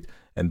folding gate,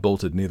 and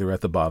bolted neither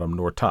at the bottom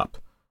nor top.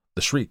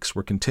 The shrieks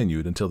were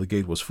continued until the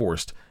gate was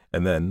forced,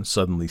 and then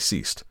suddenly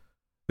ceased.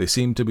 They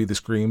seemed to be the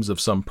screams of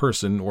some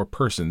person or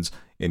persons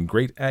in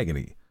great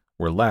agony,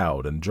 were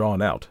loud and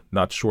drawn out,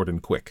 not short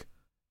and quick.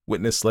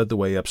 Witness led the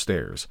way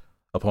upstairs.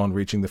 Upon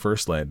reaching the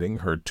first landing,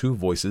 heard 2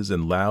 voices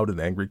in loud and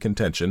angry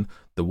contention,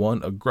 the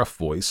one a gruff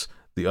voice,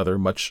 the other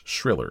much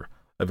shriller,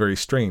 a very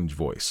strange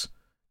voice.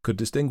 Could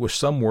distinguish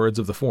some words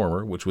of the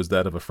former, which was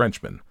that of a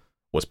Frenchman.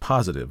 Was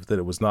positive that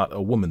it was not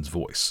a woman's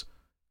voice.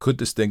 Could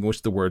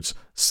distinguish the words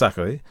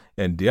sacré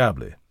and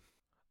diable.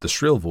 The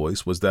shrill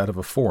voice was that of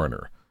a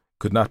foreigner.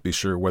 Could not be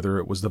sure whether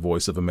it was the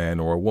voice of a man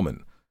or a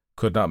woman.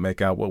 Could not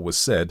make out what was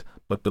said,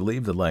 but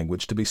believed the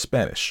language to be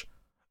Spanish.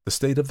 The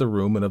state of the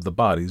room and of the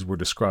bodies were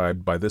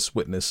described by this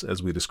witness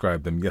as we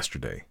described them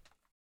yesterday.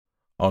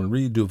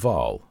 Henri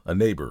Duval, a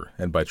neighbor,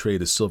 and by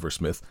trade a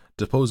silversmith,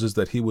 deposes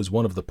that he was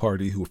one of the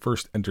party who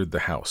first entered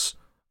the house,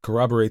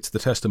 corroborates the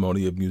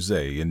testimony of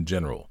Musset in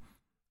general.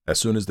 As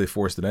soon as they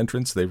forced an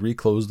entrance, they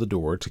reclosed the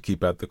door to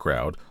keep out the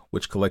crowd,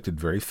 which collected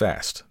very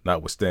fast,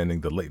 notwithstanding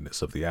the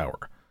lateness of the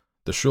hour.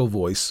 The shrill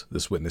voice,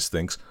 this witness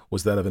thinks,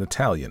 was that of an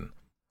Italian.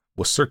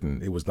 Was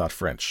certain it was not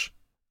French.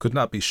 Could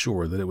not be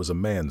sure that it was a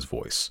man's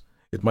voice.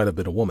 It might have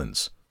been a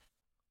woman's.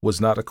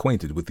 Was not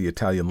acquainted with the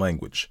Italian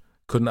language.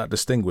 Could not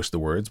distinguish the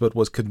words, but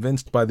was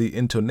convinced by the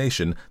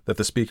intonation that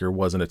the speaker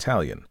was an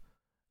Italian.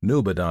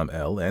 Knew Madame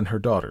L. and her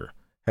daughter.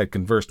 Had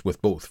conversed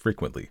with both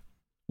frequently.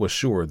 Was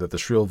sure that the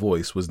shrill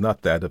voice was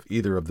not that of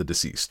either of the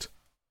deceased.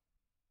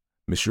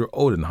 M.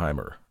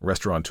 Odenheimer,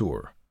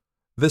 restaurateur.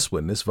 This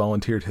witness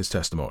volunteered his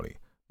testimony.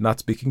 Not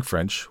speaking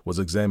French, was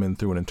examined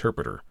through an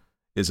interpreter.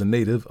 Is a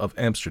native of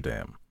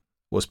Amsterdam.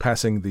 Was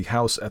passing the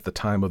house at the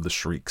time of the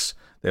shrieks.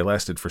 They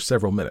lasted for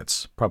several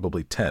minutes,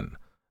 probably 10.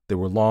 They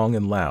were long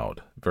and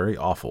loud, very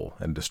awful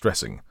and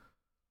distressing.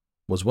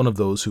 Was one of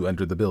those who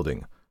entered the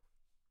building.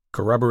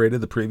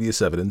 Corroborated the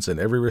previous evidence in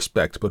every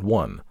respect but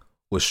one.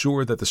 Was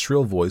sure that the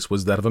shrill voice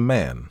was that of a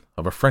man,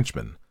 of a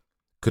Frenchman.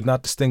 Could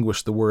not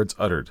distinguish the words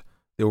uttered.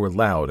 They were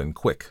loud and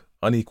quick,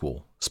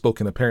 unequal,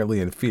 spoken apparently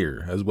in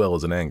fear as well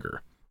as in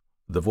anger.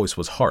 The voice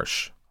was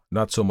harsh,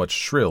 not so much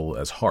shrill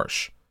as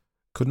harsh.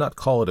 Could not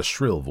call it a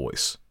shrill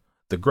voice.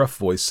 The gruff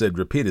voice said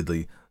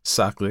repeatedly,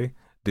 Sacre,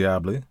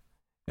 diable,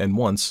 and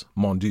once,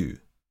 Mon Dieu.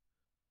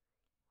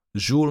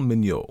 Jules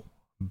Mignot,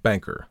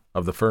 banker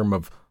of the firm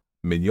of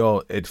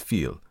Mignot et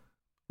Fils,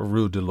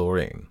 Rue de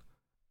Lorraine,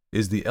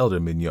 is the elder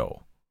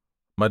Mignot.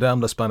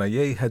 Madame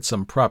L'Espanaye had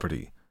some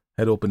property,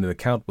 had opened an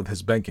account with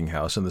his banking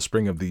house in the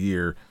spring of the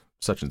year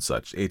such and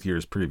such, 8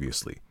 years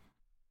previously,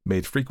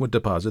 made frequent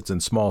deposits in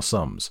small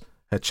sums,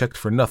 had checked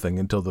for nothing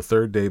until the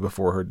 3rd day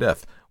before her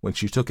death, when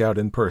she took out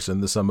in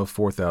person the sum of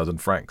 4,000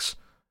 francs.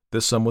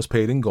 This sum was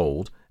paid in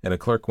gold, and a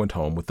clerk went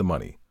home with the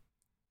money.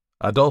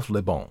 Adolphe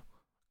Lebon,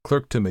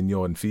 clerk to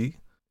Mignot and Fils,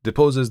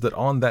 deposes that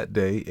on that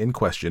day in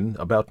question,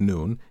 about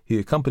noon, he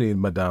accompanied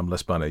Madame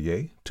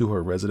L'Espanaye to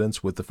her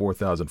residence with the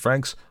 4,000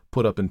 francs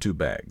put up in 2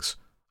 bags.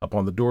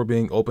 Upon the door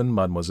being opened,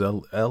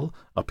 Mademoiselle L.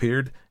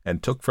 appeared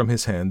and took from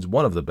his hands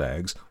one of the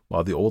bags,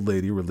 while the old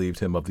lady relieved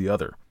him of the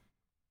other.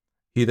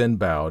 He then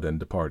bowed and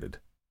departed.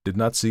 Did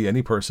not see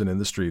any person in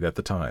the street at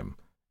the time.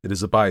 It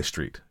is a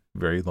by-street,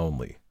 very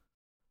lonely.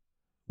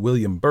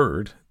 William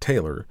Bird,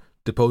 tailor,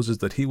 deposes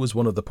that he was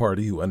one of the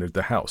party who entered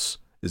the house,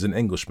 is an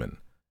Englishman,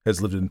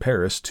 has lived in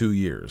Paris 2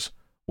 years,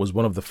 was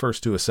one of the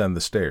first to ascend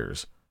the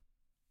stairs.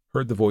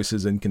 Heard the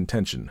voices in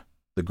contention.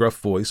 The gruff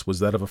voice was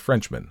that of a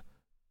Frenchman.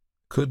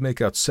 Could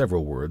make out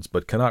several words,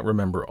 but cannot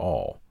remember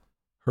all.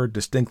 Heard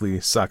distinctly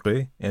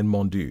Sacre and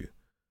Mon Dieu.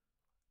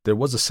 There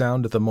was a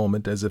sound at the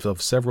moment as if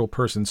of several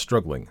persons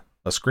struggling,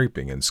 a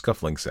scraping and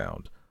scuffling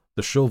sound.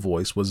 The shrill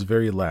voice was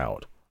very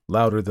loud,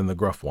 louder than the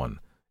gruff one.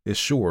 Is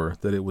sure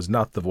that it was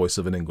not the voice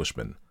of an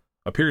Englishman.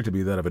 Appeared to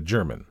be that of a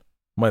German.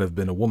 Might have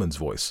been a woman's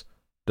voice.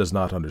 Does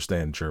not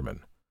understand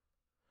German.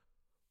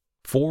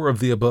 4 of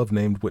the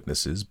above-named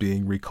witnesses,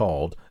 being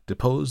recalled,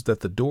 deposed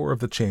that the door of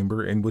the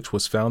chamber in which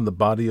was found the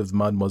body of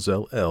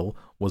Mademoiselle L.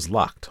 was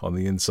locked on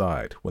the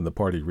inside when the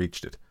party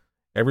reached it.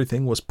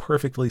 Everything was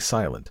perfectly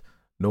silent,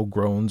 no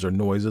groans or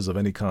noises of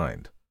any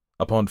kind.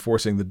 Upon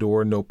forcing the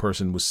door, no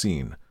person was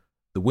seen.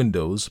 The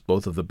windows,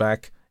 both of the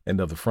back and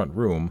of the front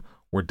room,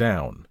 were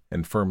down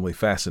and firmly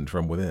fastened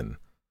from within.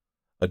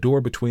 A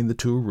door between the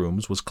 2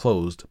 rooms was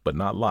closed but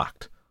not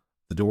locked.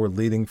 The door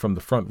leading from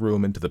the front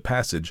room into the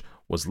passage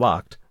was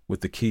locked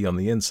with the key on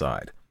the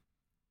inside.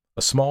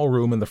 A small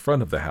room in the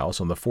front of the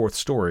house on the 4th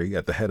story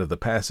at the head of the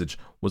passage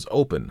was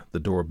open, the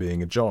door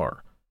being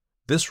ajar.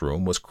 This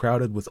room was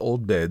crowded with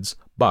old beds,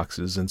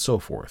 boxes, and so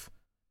forth.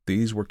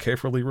 These were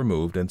carefully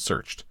removed and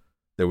searched.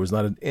 There was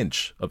not an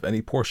inch of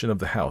any portion of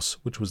the house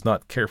which was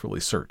not carefully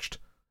searched.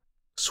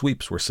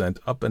 Sweeps were sent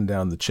up and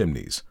down the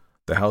chimneys.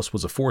 The house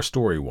was a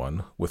 4-story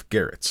one, with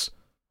garrets.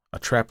 A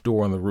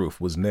trap-door on the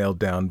roof was nailed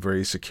down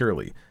very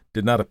securely,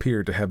 did not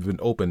appear to have been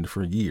opened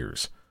for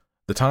years.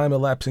 The time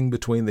elapsing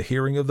between the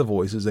hearing of the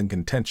voices in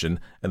contention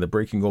and the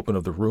breaking open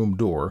of the room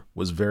door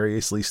was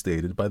variously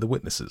stated by the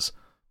witnesses.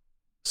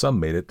 Some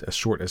made it as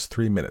short as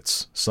 3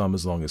 minutes, some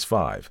as long as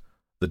 5.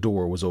 The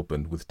door was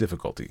opened with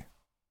difficulty.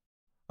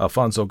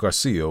 Alfonso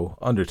Garcio,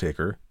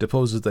 undertaker,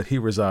 deposes that he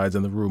resides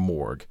in the Rue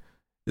Morgue,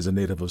 is a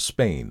native of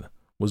Spain,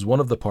 was one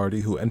of the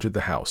party who entered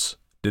the house,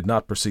 did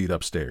not proceed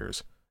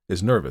upstairs,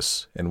 is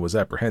nervous, and was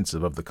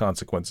apprehensive of the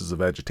consequences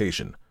of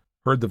agitation,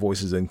 heard the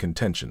voices in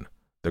contention.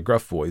 The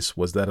gruff voice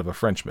was that of a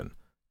Frenchman,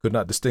 could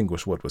not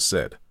distinguish what was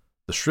said.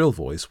 The shrill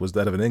voice was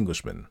that of an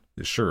Englishman,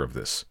 is sure of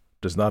this,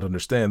 does not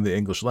understand the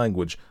English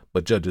language,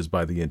 but judges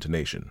by the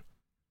intonation.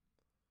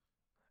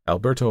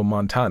 Alberto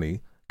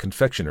Montani,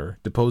 confectioner,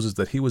 deposes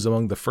that he was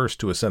among the first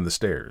to ascend the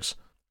stairs,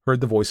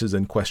 heard the voices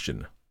in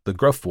question. The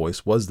gruff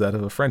voice was that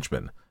of a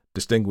Frenchman,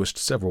 distinguished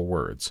several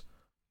words.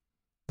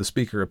 The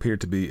speaker appeared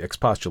to be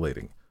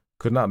expostulating,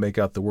 could not make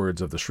out the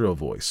words of the shrill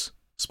voice,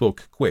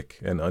 spoke quick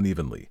and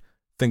unevenly,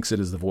 thinks it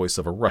is the voice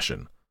of a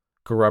Russian,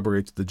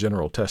 corroborates the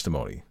general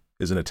testimony,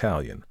 is an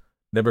Italian,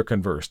 never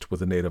conversed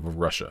with a native of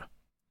Russia.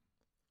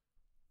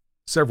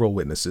 Several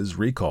witnesses,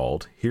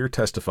 recalled, here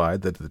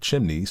testified that the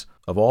chimneys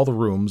of all the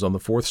rooms on the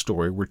 4th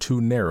story were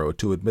too narrow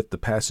to admit the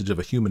passage of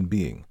a human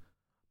being.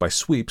 By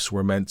sweeps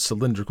were meant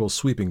cylindrical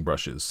sweeping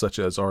brushes, such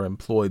as are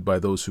employed by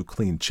those who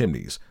clean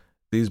chimneys.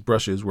 These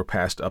brushes were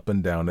passed up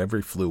and down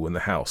every flue in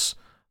the house.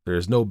 There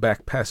is no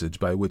back passage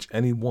by which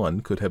any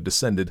one could have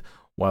descended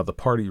while the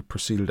party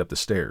proceeded up the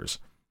stairs.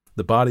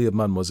 The body of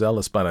Mademoiselle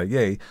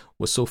L'Espanaye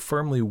was so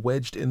firmly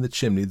wedged in the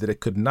chimney that it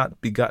could not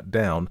be got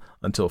down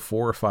until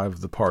 4 or 5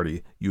 of the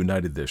party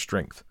united their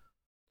strength.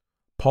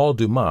 Paul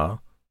Dumas,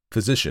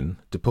 physician,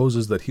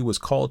 deposes that he was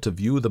called to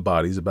view the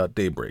bodies about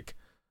daybreak.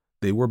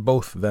 They were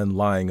both then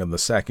lying on the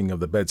sacking of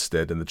the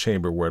bedstead in the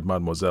chamber where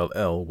Mademoiselle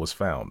L. was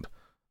found.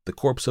 The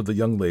corpse of the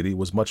young lady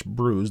was much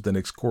bruised and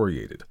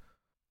excoriated.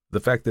 The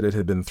fact that it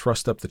had been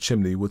thrust up the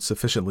chimney would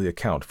sufficiently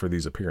account for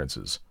these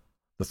appearances.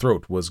 The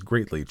throat was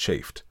greatly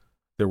chafed.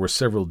 There were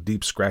several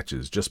deep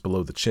scratches just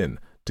below the chin,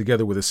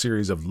 together with a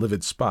series of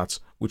livid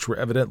spots which were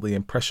evidently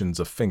impressions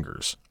of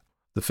fingers.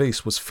 The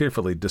face was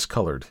fearfully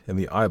discolored, and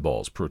the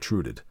eyeballs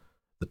protruded.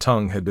 The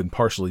tongue had been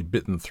partially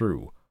bitten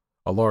through.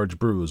 A large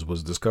bruise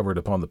was discovered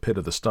upon the pit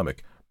of the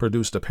stomach,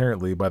 produced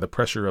apparently by the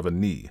pressure of a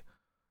knee.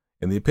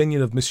 In the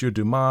opinion of M.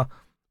 Dumas,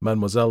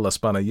 Mademoiselle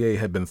L'Espanaye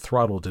had been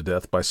throttled to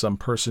death by some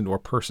person or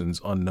persons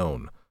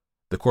unknown.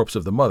 The corpse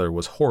of the mother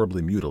was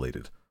horribly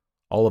mutilated.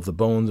 All of the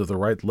bones of the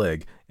right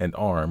leg and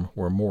arm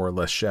were more or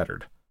less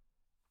shattered.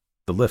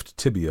 The left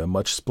tibia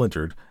much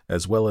splintered,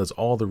 as well as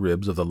all the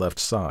ribs of the left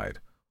side.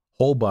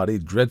 Whole body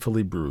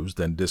dreadfully bruised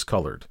and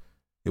discolored.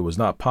 It was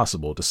not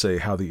possible to say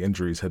how the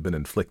injuries had been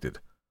inflicted.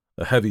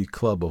 A heavy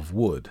club of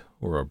wood,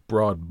 or a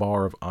broad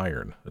bar of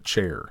iron, a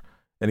chair,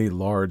 any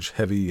large,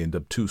 heavy, and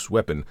obtuse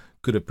weapon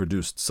could have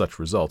produced such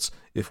results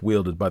if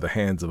wielded by the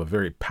hands of a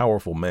very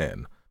powerful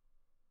man.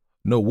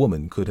 No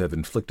woman could have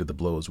inflicted the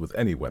blows with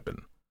any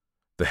weapon.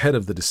 The head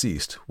of the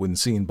deceased, when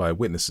seen by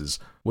witnesses,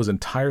 was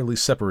entirely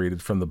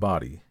separated from the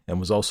body and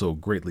was also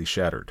greatly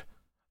shattered.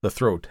 The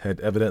throat had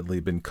evidently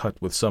been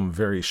cut with some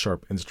very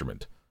sharp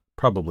instrument,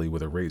 probably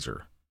with a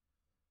razor.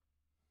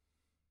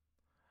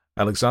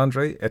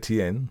 Alexandre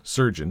Etienne,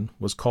 surgeon,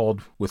 was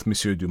called with M.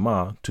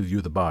 Dumas to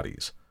view the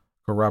bodies,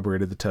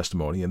 corroborated the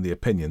testimony and the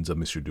opinions of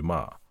M.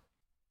 Dumas.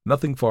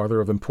 Nothing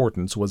farther of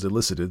importance was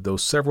elicited, though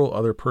several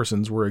other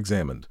persons were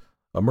examined.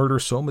 A murder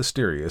so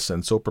mysterious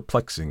and so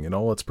perplexing in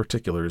all its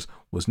particulars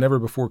was never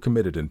before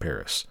committed in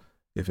Paris,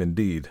 if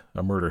indeed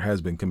a murder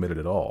has been committed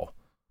at all.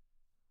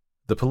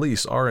 The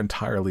police are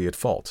entirely at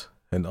fault,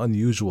 an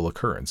unusual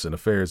occurrence in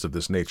affairs of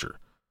this nature.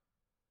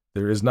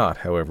 There is not,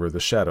 however, the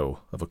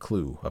shadow of a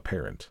clue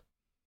apparent.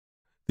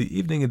 The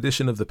evening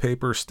edition of the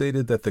paper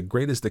stated that the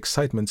greatest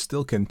excitement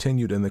still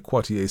continued in the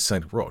Quartier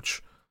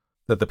Saint-Roch,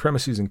 that the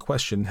premises in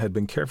question had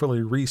been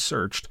carefully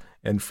researched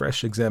and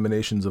fresh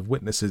examinations of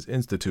witnesses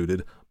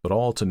instituted, but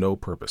all to no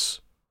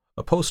purpose.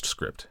 A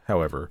postscript,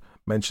 however,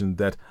 mentioned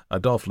that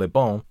Adolphe Le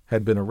Bon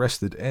had been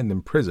arrested and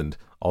imprisoned,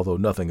 although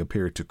nothing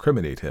appeared to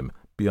criminate him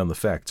beyond the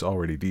facts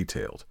already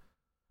detailed.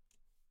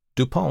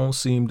 Dupin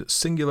seemed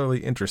singularly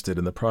interested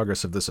in the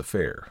progress of this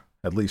affair,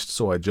 at least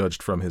so I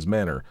judged from his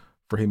manner,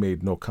 for he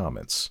made no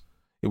comments.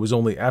 It was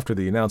only after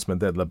the announcement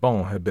that Le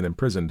Bon had been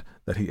imprisoned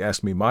that he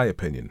asked me my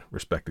opinion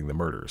respecting the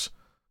murders.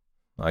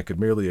 I could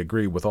merely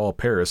agree with all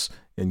Paris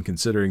in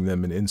considering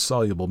them an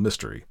insoluble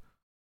mystery.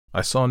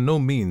 I saw no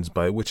means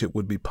by which it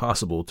would be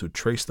possible to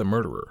trace the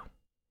murderer.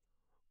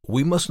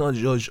 "We must not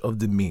judge of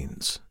the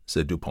means,"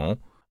 said Dupin,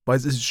 "by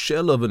this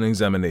shell of an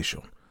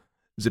examination.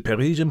 The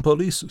Parisian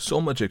police, so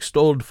much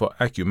extolled for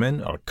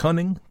acumen, are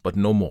cunning, but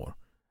no more.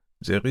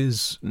 There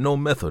is no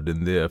method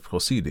in their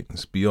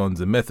proceedings beyond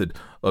the method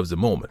of the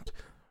moment.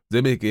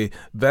 They make a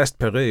vast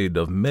parade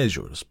of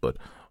measures, but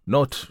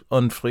not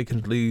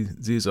unfrequently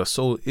these are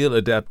so ill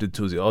adapted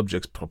to the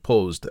objects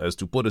proposed as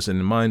to put us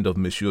in mind of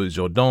M.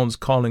 Jourdan's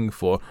calling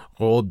for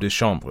robe de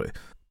chambre,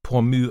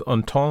 pour mieux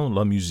entendre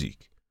la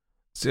musique.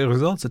 The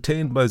results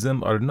attained by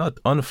them are not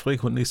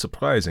unfrequently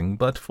surprising,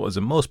 but for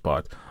the most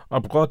part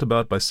are brought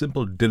about by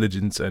simple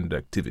diligence and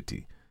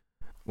activity.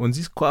 When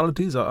these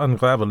qualities are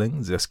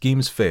unraveling, their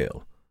schemes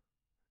fail.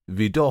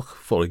 Vidocq,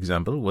 for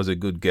example, was a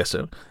good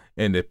guesser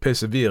and a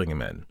persevering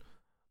man,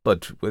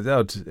 but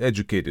without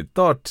educated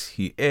thought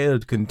he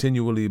erred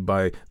continually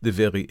by the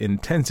very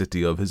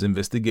intensity of his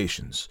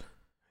investigations.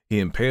 He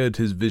impaired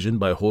his vision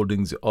by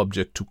holding the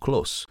object too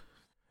close.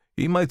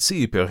 He might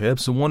see,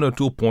 perhaps, one or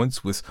two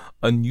points with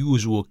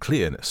unusual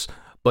clearness,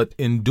 but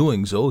in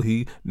doing so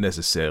he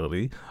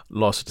necessarily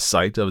lost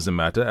sight of the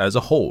matter as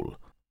a whole.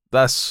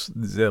 Thus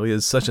there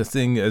is such a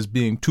thing as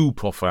being too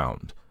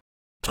profound.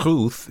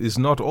 Truth is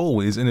not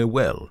always in a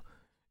well.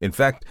 In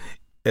fact,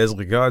 as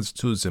regards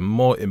to the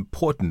more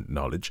important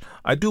knowledge,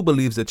 I do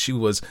believe that she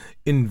was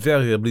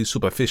invariably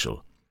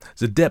superficial.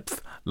 The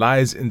depth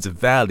lies in the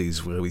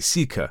valleys where we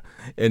seek her,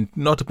 and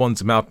not upon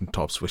the mountain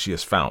tops where she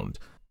is found.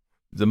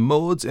 The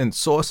modes and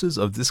sources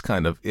of this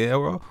kind of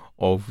error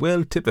are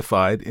well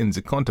typified in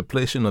the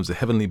contemplation of the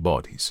heavenly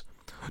bodies.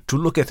 To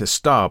look at a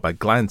star by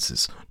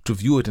glances, to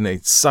view it in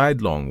a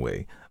sidelong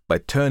way, by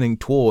turning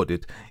toward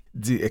it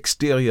the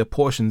exterior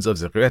portions of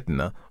the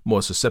retina,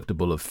 more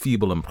susceptible of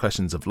feeble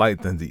impressions of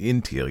light than the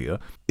interior,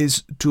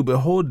 is to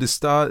behold the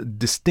star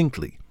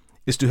distinctly,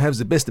 is to have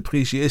the best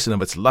appreciation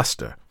of its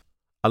luster,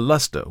 a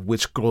luster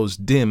which grows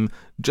dim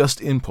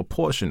just in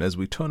proportion as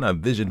we turn our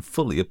vision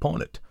fully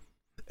upon it.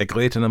 A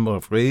greater number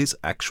of rays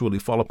actually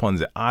fall upon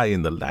the eye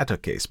in the latter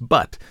case,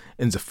 but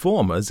in the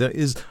former there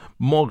is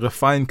more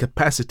refined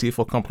capacity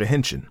for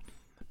comprehension.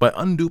 By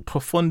undue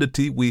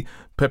profundity we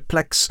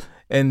perplex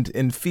and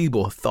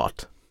enfeeble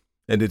thought,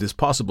 and it is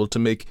possible to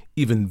make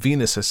even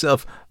Venus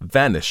herself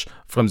vanish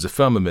from the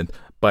firmament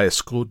by a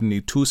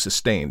scrutiny too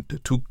sustained,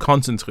 too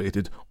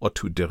concentrated, or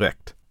too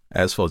direct.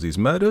 As for these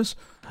murders,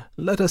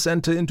 let us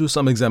enter into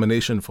some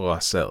examination for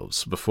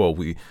ourselves before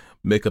we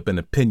make up an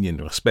opinion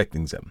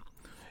respecting them.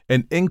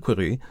 An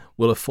inquiry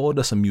will afford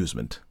us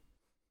amusement.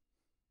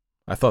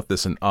 I thought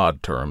this an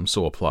odd term,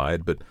 so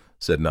applied, but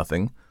said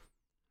nothing.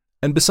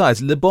 And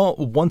besides, Le Bon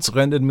once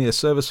rendered me a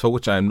service for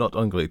which I am not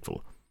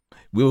ungrateful.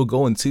 We will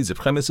go and see the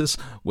premises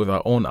with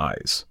our own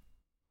eyes.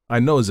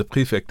 I know the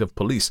prefect of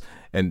police,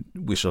 and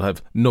we shall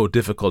have no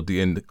difficulty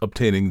in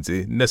obtaining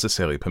the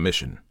necessary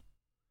permission.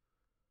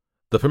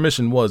 The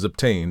permission was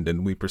obtained,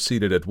 and we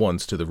proceeded at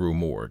once to the Rue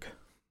Morgue.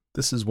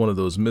 This is one of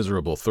those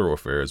miserable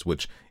thoroughfares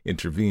which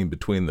intervene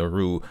between the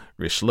Rue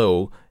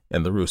Richelieu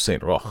and the Rue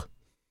Saint-Roch.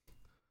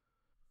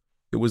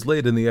 It was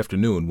late in the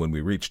afternoon when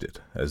we reached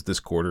it, as this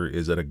quarter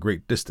is at a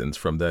great distance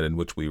from that in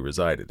which we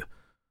resided.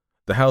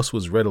 The house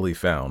was readily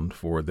found,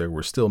 for there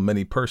were still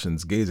many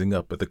persons gazing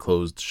up at the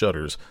closed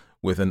shutters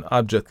with an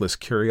objectless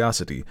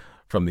curiosity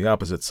from the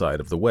opposite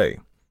side of the way.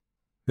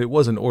 It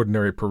was an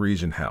ordinary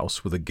Parisian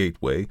house, with a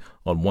gateway,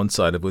 on one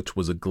side of which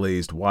was a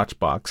glazed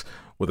watch-box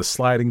with a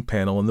sliding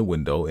panel in the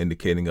window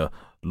indicating a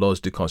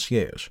loge de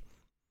concierge.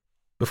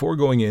 Before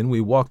going in,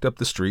 we walked up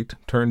the street,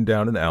 turned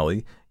down an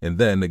alley, and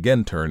then,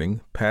 again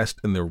turning, passed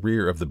in the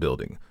rear of the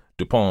building,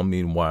 Dupin,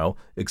 meanwhile,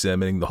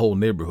 examining the whole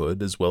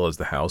neighborhood as well as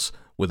the house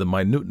with a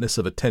minuteness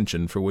of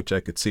attention for which I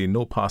could see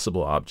no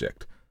possible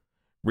object.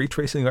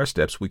 Retracing our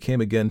steps, we came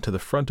again to the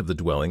front of the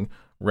dwelling,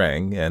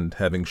 rang, and,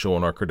 having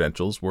shown our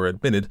credentials, were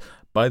admitted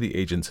by the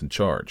agents in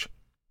charge.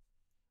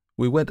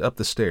 We went up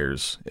the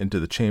stairs, into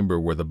the chamber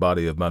where the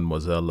body of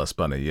Mademoiselle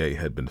L'Espanaye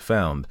had been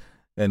found,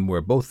 and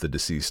where both the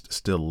deceased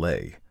still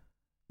lay.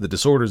 The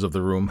disorders of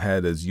the room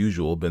had, as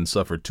usual, been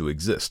suffered to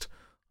exist.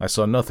 I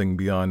saw nothing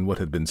beyond what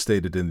had been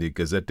stated in the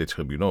Gazette des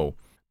Tribunaux.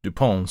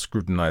 Dupin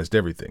scrutinized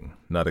everything,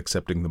 not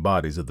excepting the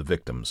bodies of the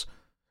victims.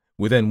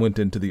 We then went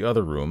into the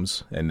other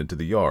rooms and into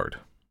the yard,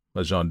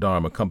 a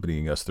gendarme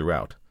accompanying us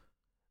throughout.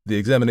 The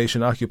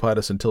examination occupied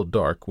us until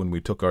dark, when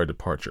we took our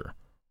departure.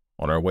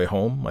 On our way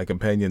home, my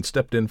companion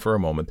stepped in for a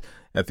moment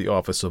at the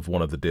office of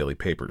one of the daily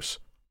papers.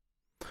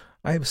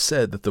 I have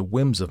said that the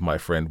whims of my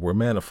friend were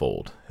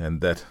manifold,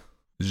 and that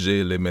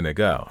je les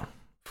ménage.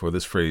 For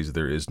this phrase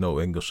there is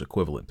no English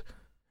equivalent.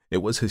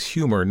 It was his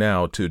humor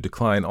now to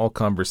decline all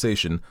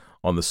conversation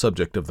on the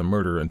subject of the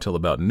murder until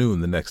about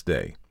noon the next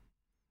day.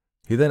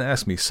 He then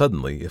asked me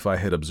suddenly if I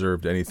had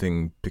observed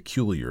anything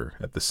peculiar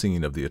at the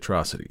scene of the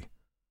atrocity.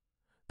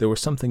 There was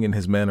something in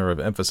his manner of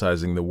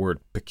emphasizing the word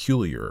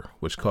peculiar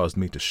which caused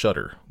me to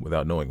shudder,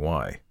 without knowing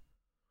why.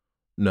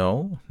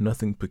 "No,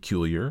 nothing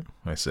peculiar,"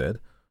 I said.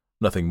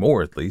 "Nothing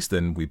more, at least,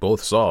 than we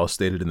both saw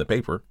stated in the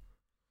paper."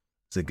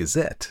 "The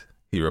Gazette,"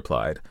 he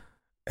replied,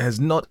 "has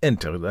not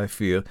entered, I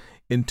fear,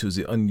 into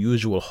the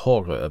unusual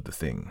horror of the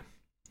thing.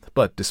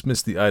 But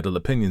dismiss the idle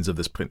opinions of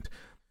this print.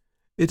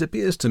 It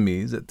appears to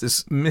me that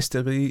this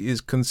mystery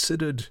is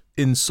considered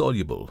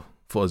insoluble,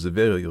 for the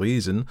very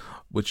reason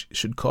which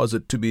should cause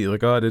it to be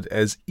regarded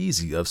as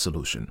easy of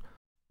solution.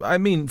 I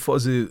mean for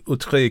the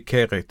outré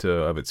character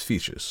of its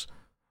features.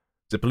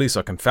 The police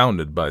are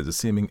confounded by the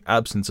seeming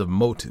absence of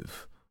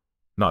motive,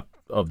 not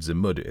of the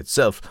murder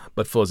itself,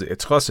 but for the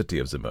atrocity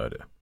of the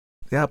murder.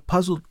 They are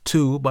puzzled,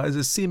 too, by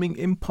the seeming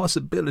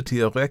impossibility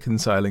of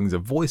reconciling the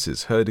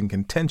voices heard in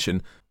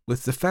contention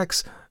with the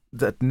facts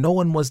that no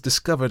one was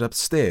discovered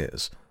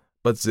upstairs,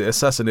 but the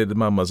assassinated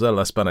Mademoiselle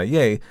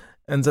L'Espanaye,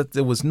 and that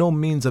there was no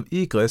means of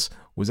egress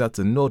without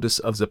the notice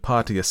of the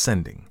party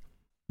ascending.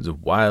 The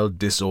wild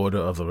disorder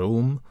of the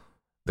room,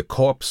 the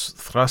corpse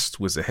thrust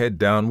with the head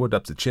downward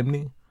up the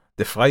chimney,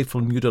 the frightful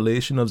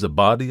mutilation of the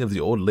body of the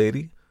old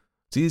lady,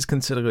 these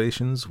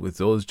considerations, with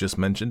those just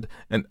mentioned,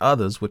 and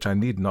others which I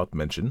need not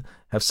mention,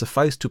 have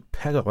sufficed to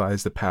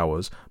paralyze the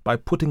powers by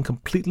putting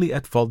completely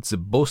at fault the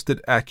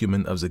boasted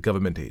acumen of the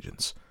government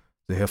agents.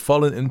 They have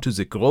fallen into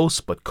the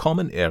gross but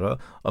common error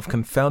of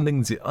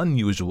confounding the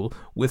unusual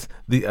with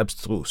the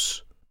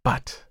abstruse.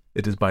 But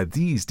it is by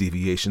these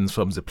deviations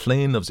from the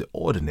plane of the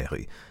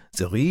ordinary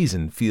the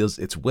reason feels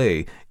its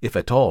way, if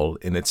at all,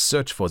 in its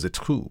search for the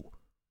true.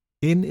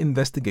 In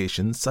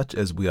investigations such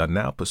as we are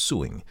now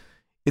pursuing,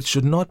 it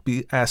should not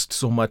be asked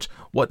so much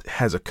what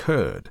has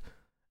occurred,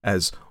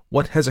 as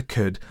what has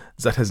occurred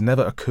that has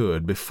never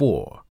occurred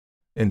before.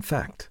 In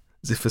fact,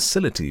 the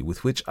facility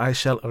with which I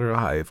shall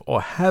arrive,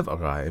 or have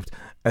arrived,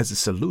 as the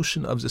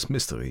solution of this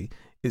mystery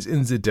is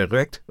in the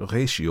direct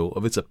ratio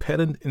of its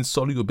apparent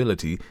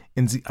insolubility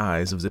in the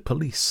eyes of the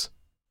police.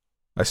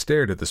 I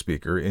stared at the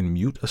speaker in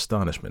mute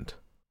astonishment.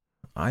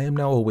 "I am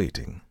now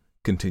awaiting,"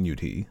 continued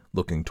he,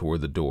 looking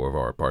toward the door of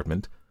our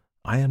apartment,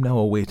 "I am now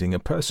awaiting a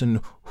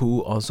person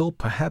who, although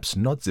perhaps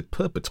not the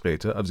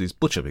perpetrator of these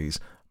butcheries,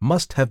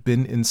 must have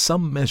been in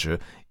some measure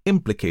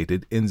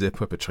implicated in their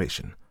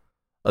perpetration.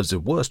 Of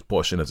the worst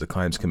portion of the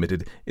crimes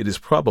committed, it is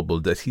probable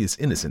that he is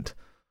innocent.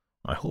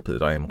 I hope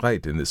that I am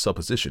right in this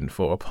supposition,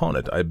 for upon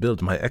it I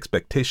build my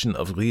expectation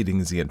of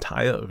reading the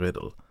entire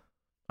riddle.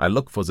 I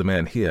look for the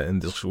man here in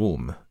this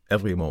room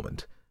every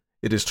moment.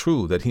 It is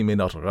true that he may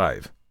not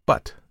arrive,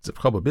 but the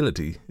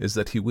probability is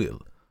that he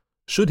will.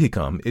 Should he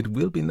come, it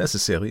will be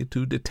necessary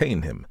to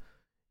detain him.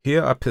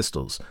 Here are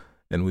pistols,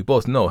 and we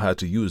both know how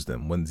to use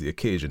them when the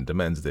occasion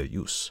demands their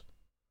use."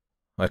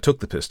 I took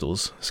the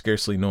pistols,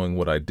 scarcely knowing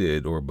what I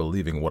did or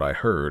believing what I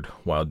heard,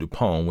 while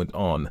Dupin went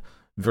on,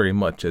 very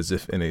much as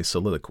if in a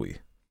soliloquy.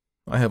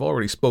 I have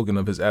already spoken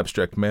of his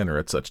abstract manner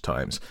at such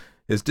times.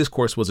 His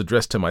discourse was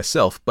addressed to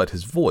myself, but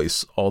his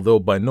voice, although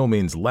by no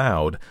means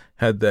loud,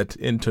 had that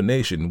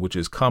intonation which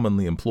is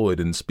commonly employed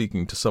in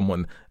speaking to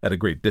someone at a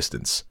great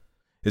distance.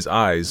 His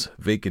eyes,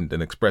 vacant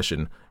in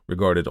expression,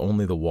 regarded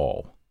only the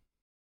wall.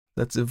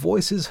 "That the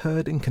voices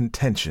heard in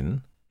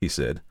contention," he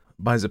said,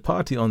 by the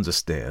party on the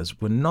stairs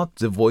were not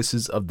the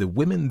voices of the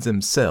women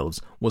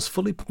themselves was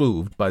fully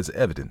proved by the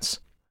evidence.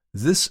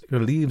 This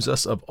relieves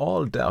us of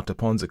all doubt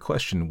upon the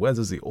question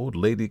whether the old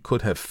lady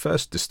could have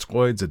first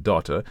destroyed the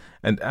daughter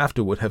and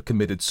afterward have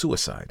committed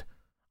suicide.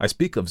 I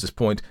speak of this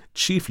point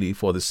chiefly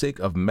for the sake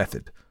of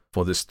method,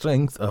 for the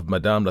strength of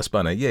Madame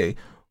L'Espanaye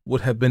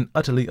would have been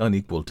utterly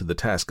unequal to the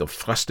task of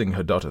thrusting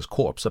her daughter's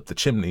corpse up the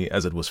chimney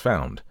as it was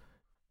found,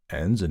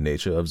 and the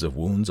nature of the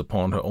wounds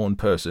upon her own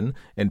person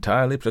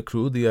entirely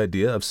preclude the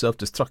idea of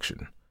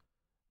self-destruction.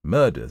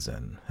 Murder,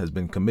 then, has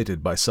been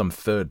committed by some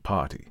third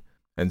party,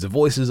 and the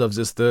voices of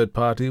this third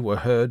party were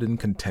heard in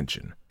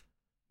contention.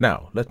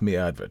 Now, let me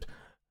advert,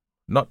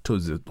 not to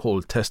the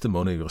whole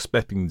testimony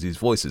respecting these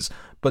voices,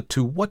 but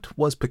to what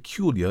was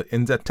peculiar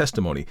in that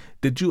testimony.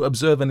 Did you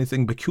observe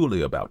anything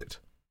peculiar about it?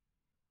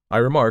 I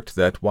remarked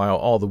that while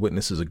all the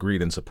witnesses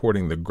agreed in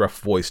supporting the gruff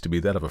voice to be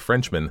that of a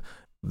Frenchman,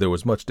 there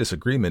was much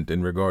disagreement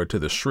in regard to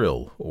the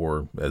shrill,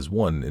 or, as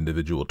one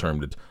individual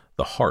termed it,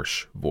 the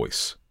harsh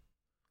voice.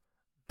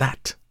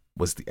 "That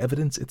was the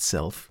evidence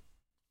itself,"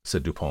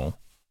 said Dupont.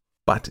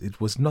 "But it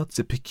was not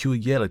the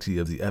peculiarity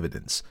of the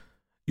evidence.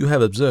 You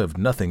have observed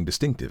nothing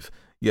distinctive,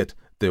 yet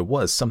there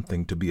was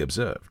something to be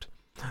observed.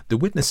 The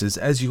witnesses,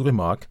 as you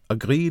remark,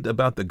 agreed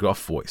about the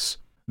gruff voice.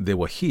 They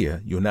were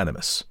here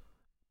unanimous.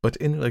 But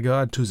in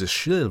regard to the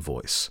shrill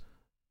voice,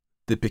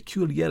 the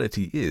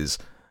peculiarity is,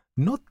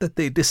 not that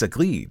they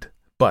disagreed,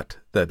 but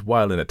that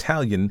while an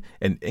Italian,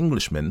 an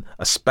Englishman,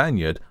 a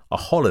Spaniard, a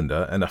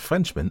Hollander, and a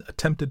Frenchman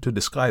attempted to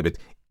describe it,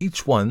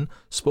 each one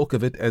spoke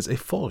of it as a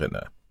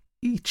foreigner.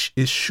 Each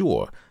is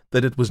sure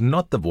that it was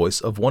not the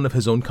voice of one of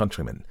his own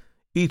countrymen.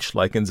 Each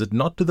likens it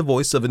not to the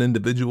voice of an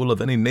individual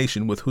of any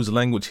nation with whose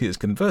language he is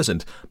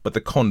conversant, but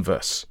the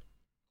converse.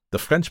 The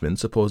Frenchman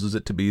supposes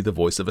it to be the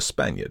voice of a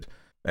Spaniard,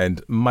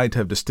 and might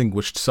have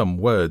distinguished some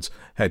words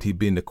had he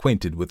been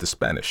acquainted with the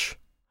Spanish.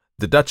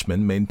 The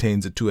Dutchman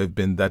maintains it to have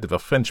been that of a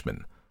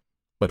Frenchman,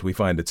 but we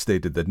find it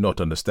stated that not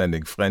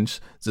understanding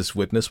French, this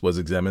witness was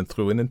examined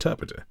through an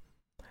interpreter.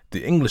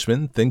 The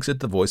Englishman thinks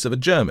it the voice of a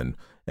German,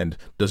 and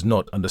does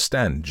not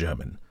understand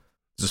German.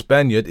 The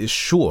Spaniard is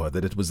sure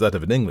that it was that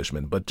of an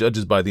Englishman, but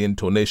judges by the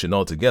intonation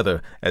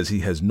altogether, as he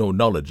has no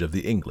knowledge of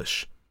the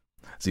English.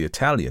 The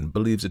Italian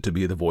believes it to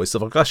be the voice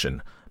of a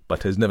Russian,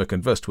 but has never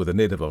conversed with a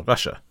native of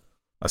Russia.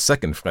 A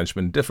second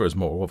Frenchman differs,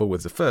 moreover,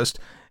 with the first,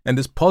 and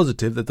is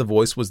positive that the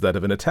voice was that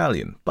of an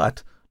Italian,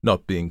 but,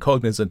 not being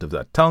cognizant of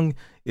that tongue,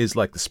 is,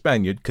 like the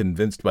Spaniard,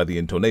 convinced by the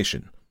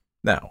intonation.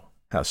 Now,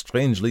 how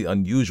strangely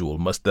unusual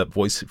must that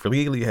voice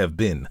really have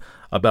been,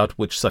 about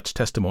which such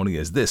testimony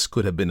as this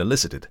could have been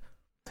elicited,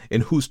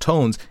 in whose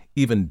tones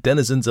even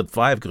denizens of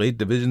 5 great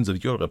divisions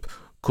of Europe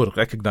could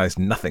recognize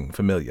nothing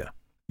familiar.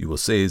 You will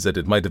say that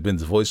it might have been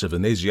the voice of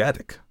an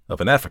Asiatic,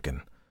 of an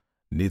African.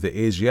 Neither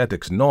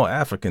Asiatics nor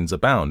Africans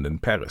abound in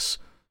Paris,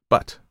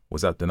 but,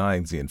 without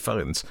denying the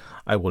inference,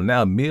 I will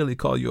now merely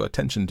call your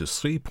attention to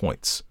 3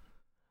 points.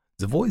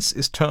 The voice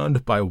is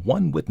termed by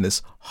one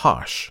witness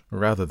harsh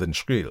rather than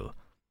shrill.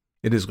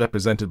 It is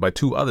represented by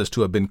 2 others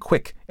to have been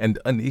quick and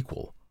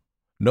unequal.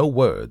 No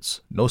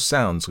words, no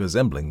sounds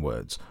resembling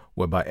words,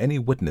 were by any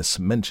witness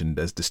mentioned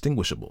as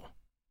distinguishable.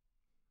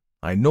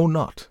 I know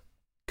not,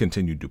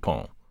 continued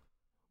Dupont,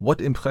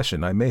 what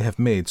impression I may have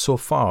made so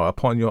far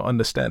upon your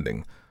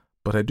understanding,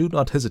 but I do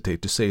not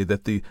hesitate to say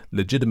that the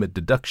legitimate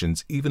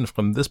deductions even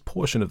from this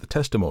portion of the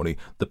testimony,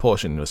 the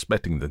portion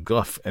respecting the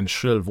gruff and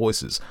shrill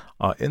voices,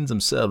 are in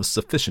themselves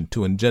sufficient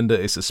to engender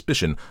a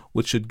suspicion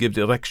which should give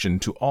direction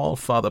to all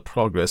farther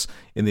progress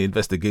in the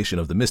investigation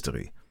of the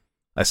mystery.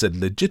 I said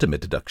legitimate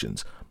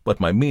deductions,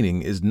 but my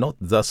meaning is not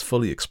thus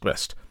fully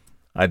expressed.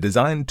 I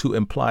designed to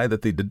imply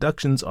that the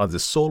deductions are the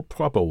sole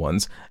proper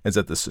ones, and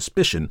that the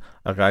suspicion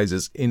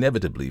arises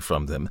inevitably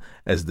from them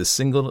as the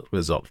single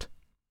result.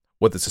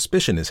 What the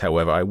suspicion is,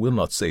 however, I will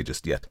not say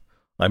just yet.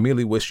 I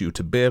merely wish you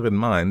to bear in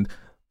mind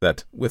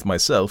that, with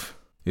myself,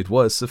 it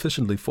was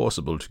sufficiently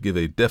forcible to give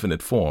a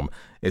definite form,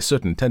 a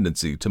certain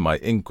tendency to my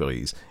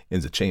inquiries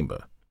in the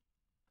chamber.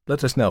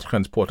 Let us now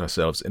transport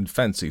ourselves in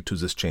fancy to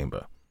this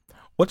chamber.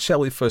 What shall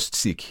we first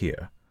seek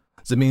here?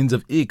 The means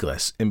of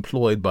egress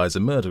employed by the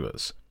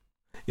murderers.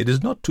 It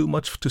is not too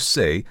much to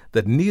say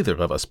that neither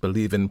of us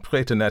believe in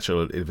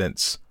preternatural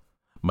events.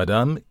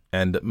 Madame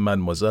and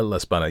Mademoiselle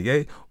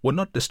L'Espanaye were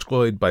not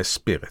destroyed by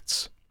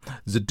spirits.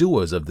 The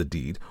doers of the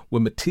deed were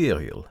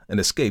material and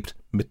escaped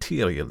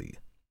materially.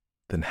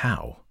 Then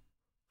how?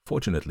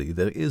 Fortunately,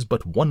 there is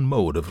but one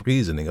mode of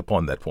reasoning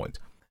upon that point,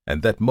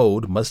 and that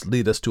mode must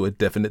lead us to a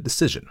definite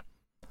decision.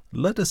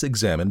 Let us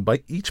examine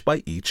by each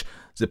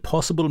the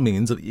possible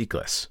means of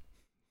egress.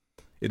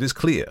 It is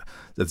clear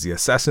that the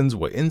assassins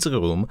were in the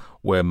room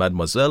where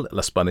Mademoiselle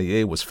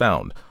L'Espanaye was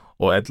found,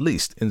 or at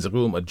least in the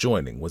room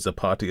adjoining where the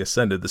party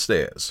ascended the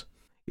stairs.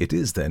 It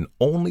is, then,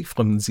 only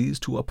from these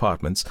 2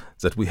 apartments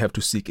that we have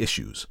to seek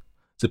issues.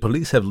 The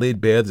police have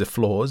laid bare the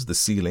floors, the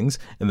ceilings,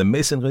 and the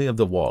masonry of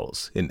the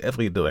walls, in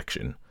every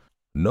direction.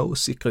 No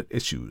secret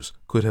issues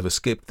could have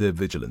escaped their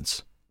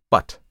vigilance.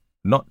 But,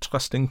 not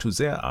trusting to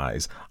their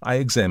eyes, I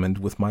examined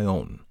with my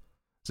own.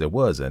 There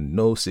was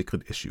no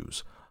secret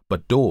issues,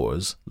 but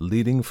doors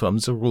leading from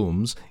the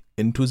rooms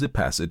into the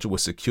passage were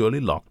securely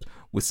locked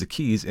with the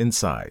keys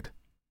inside.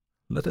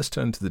 Let us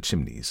turn to the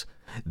chimneys.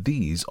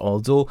 These,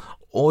 although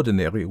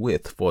ordinary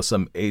width for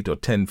some 8 or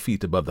 10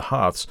 feet above the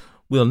hearths,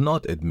 will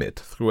not admit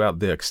throughout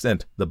their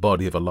extent the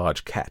body of a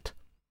large cat.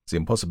 The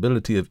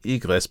impossibility of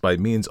egress by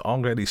means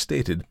already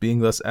stated being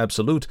thus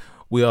absolute,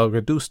 we are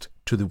reduced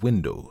to the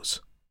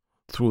windows.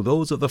 Through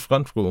those of the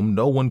front room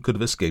no one could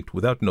have escaped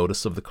without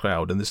notice of the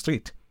crowd in the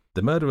street.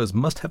 The murderers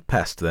must have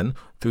passed, then,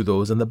 through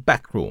those in the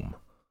back room.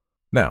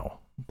 Now,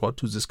 brought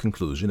to this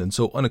conclusion in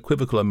so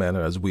unequivocal a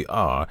manner as we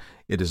are,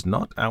 it is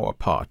not our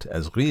part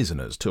as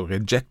reasoners to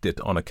reject it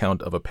on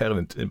account of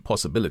apparent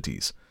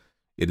impossibilities.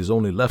 It is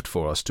only left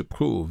for us to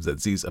prove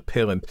that these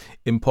apparent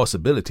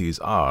impossibilities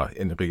are,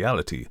 in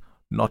reality,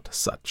 not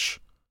such.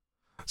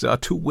 There are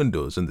 2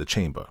 windows in the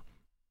chamber.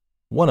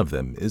 One of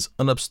them is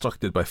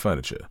unobstructed by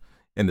furniture,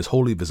 and is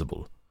wholly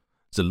visible.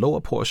 The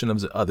lower portion of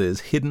the other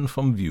is hidden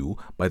from view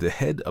by the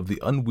head of the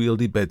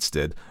unwieldy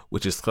bedstead,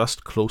 which is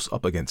thrust close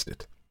up against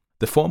it.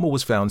 The former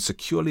was found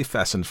securely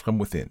fastened from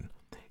within.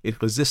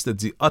 It resisted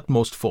the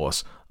utmost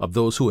force of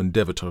those who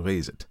endeavored to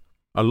raise it.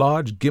 A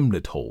large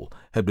gimlet hole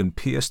had been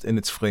pierced in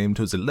its frame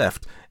to the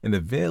left, and a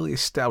very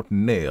stout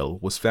nail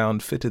was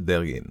found fitted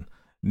therein,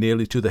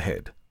 nearly to the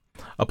head.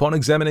 Upon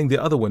examining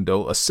the other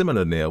window, a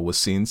similar nail was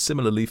seen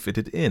similarly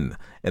fitted in,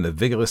 and a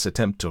vigorous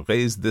attempt to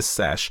raise this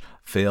sash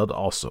failed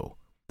also.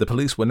 The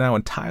police were now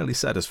entirely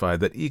satisfied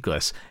that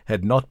egress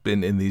had not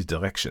been in these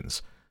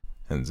directions,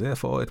 and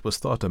therefore it was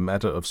thought a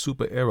matter of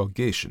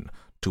supererogation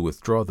to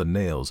withdraw the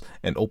nails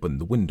and open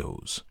the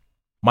windows.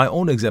 My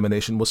own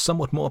examination was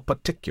somewhat more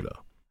particular,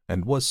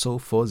 and was so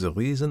for the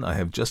reason I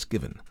have just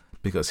given,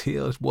 because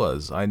here it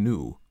was, I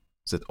knew,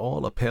 that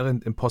all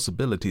apparent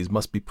impossibilities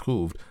must be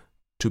proved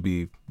to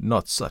be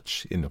not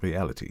such in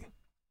reality.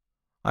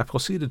 I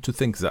proceeded to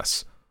think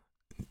thus,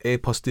 a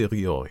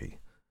posteriori.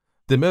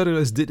 The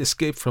murderers did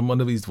escape from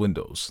one of these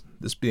windows.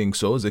 This being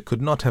so, they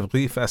could not have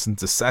refastened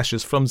the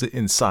sashes from the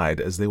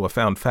inside as they were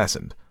found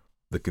fastened,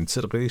 the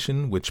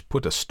consideration which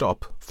put a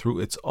stop through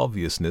its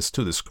obviousness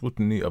to the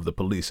scrutiny of the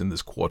police in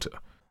this quarter.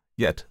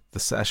 Yet the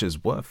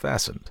sashes were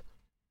fastened.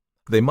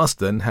 They must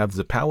then have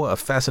the power of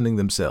fastening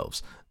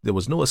themselves. There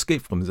was no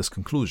escape from this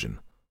conclusion.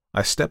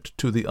 I stepped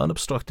to the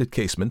unobstructed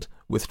casement,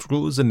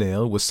 withdrew the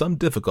nail with some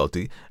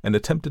difficulty, and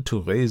attempted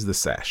to raise the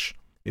sash.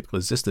 It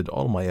resisted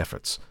all my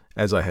efforts,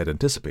 as I had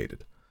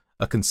anticipated.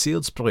 A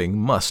concealed spring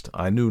must,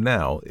 I knew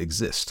now,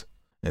 exist,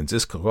 and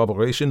this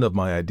corroboration of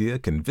my idea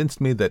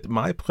convinced me that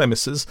my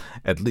premises,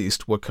 at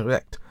least, were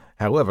correct.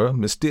 However,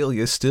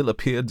 mysterious still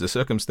appeared the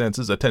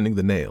circumstances attending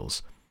the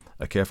nails.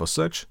 A careful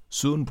search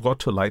soon brought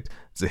to light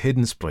the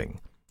hidden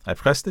spring. I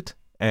pressed it,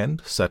 and,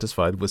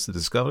 satisfied with the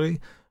discovery,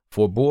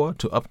 forbore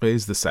to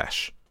upraise the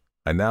sash.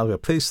 I now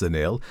replaced the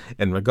nail,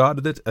 and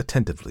regarded it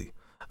attentively.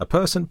 A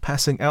person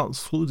passing out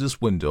through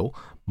this window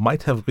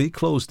might have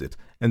reclosed it,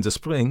 and the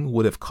spring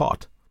would have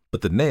caught,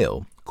 but the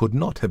nail could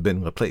not have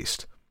been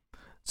replaced.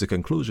 The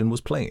conclusion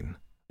was plain,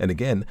 and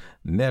again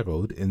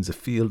narrowed in the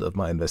field of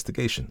my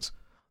investigations.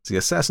 The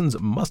assassins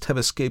must have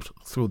escaped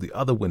through the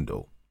other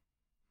window.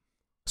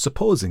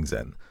 Supposing,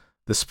 then,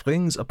 the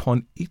springs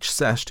upon each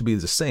sash to be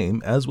the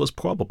same, as was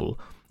probable,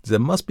 there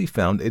must be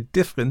found a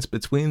difference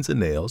between the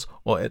nails,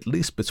 or at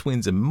least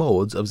between the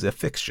modes of their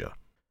fixture.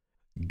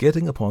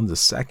 Getting upon the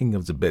sacking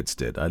of the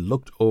bedstead, I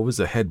looked over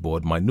the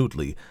headboard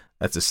minutely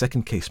at the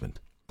second casement.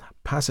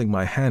 Passing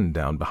my hand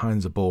down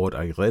behind the board,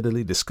 I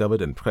readily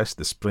discovered and pressed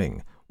the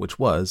spring, which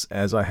was,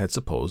 as I had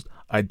supposed,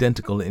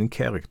 identical in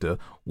character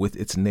with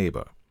its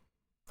neighbor.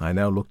 I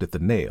now looked at the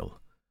nail.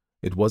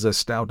 It was as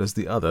stout as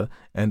the other,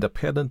 and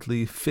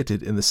apparently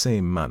fitted in the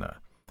same manner,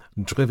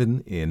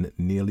 driven in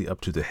nearly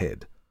up to the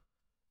head.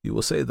 You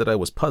will say that I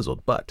was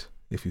puzzled, but,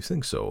 if you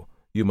think so,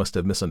 you must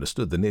have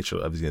misunderstood the nature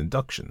of the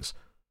inductions.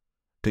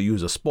 To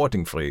use a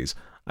sporting phrase,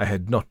 I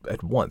had not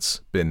at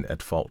once been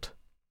at fault.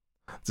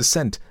 The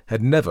scent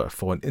had never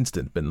for an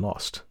instant been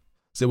lost.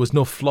 There was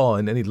no flaw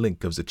in any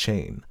link of the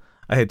chain.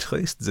 I had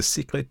traced the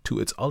secret to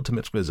its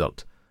ultimate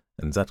result,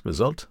 and that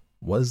result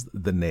was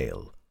the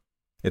nail.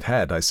 It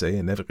had, I say,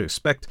 in every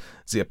respect,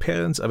 the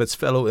appearance of its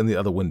fellow in the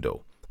other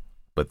window.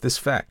 But this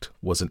fact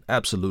was an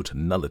absolute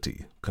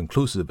nullity,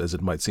 conclusive as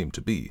it might seem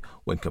to be,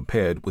 when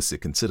compared with the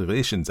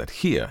considerations that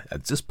here,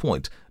 at this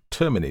point,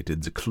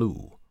 terminated the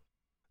clue.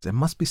 There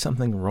must be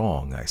something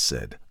wrong, I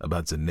said,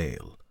 about the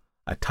nail.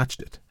 I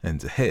touched it,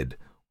 and the head,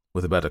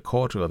 with about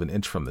 1/4 of an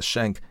inch from the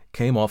shank,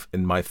 came off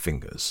in my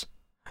fingers.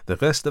 The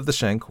rest of the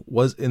shank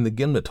was in the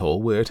gimlet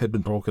hole where it had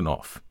been broken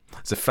off.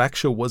 The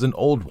fracture was an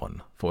old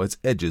one, for its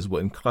edges were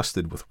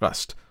encrusted with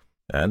rust,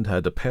 and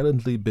had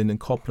apparently been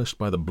accomplished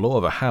by the blow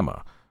of a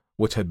hammer,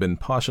 which had been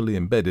partially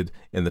embedded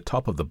in the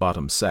top of the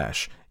bottom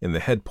sash, in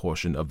the head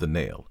portion of the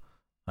nail.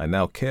 I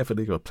now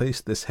carefully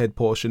replaced this head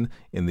portion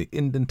in the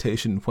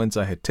indentation whence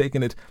I had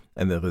taken it,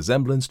 and the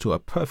resemblance to a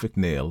perfect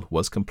nail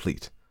was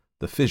complete.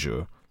 The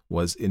fissure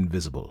was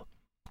invisible.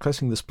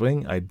 Pressing the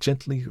spring, I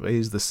gently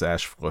raised the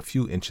sash for a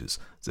few inches.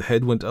 The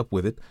head went up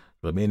with it,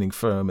 remaining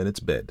firm in its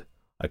bed.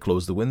 I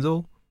closed the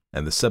window,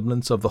 and the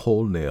semblance of the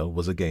whole nail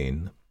was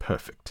again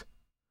perfect.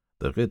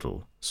 The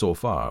riddle, so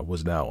far,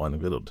 was now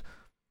unriddled.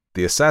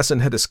 The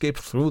assassin had escaped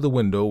through the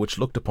window which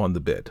looked upon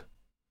the bed.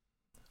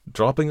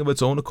 Dropping of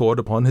its own accord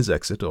upon his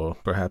exit, or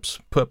perhaps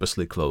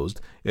purposely closed,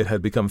 it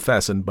had become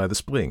fastened by the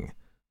spring,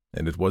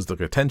 and it was the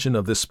retention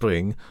of this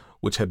spring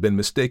which had been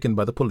mistaken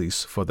by the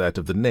police for that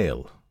of the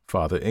nail,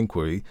 farther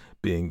inquiry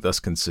being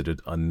thus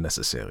considered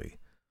unnecessary.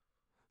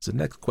 The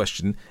next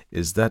question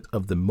is that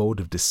of the mode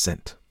of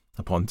descent.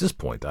 Upon this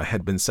point I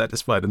had been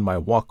satisfied in my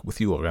walk with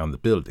you around the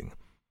building.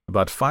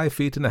 About 5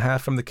 feet and a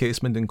half from the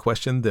casement in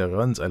question there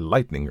runs a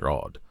lightning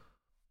rod.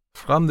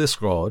 From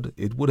this rod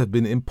it would have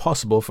been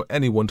impossible for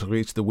anyone to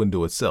reach the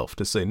window itself,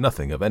 to say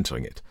nothing of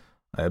entering it.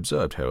 I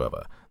observed,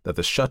 however, that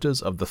the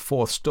shutters of the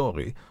 4th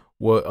story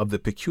were of the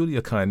peculiar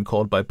kind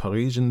called by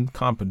Parisian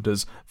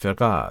carpenters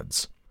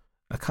ferrades,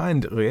 a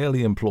kind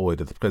rarely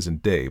employed at the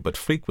present day, but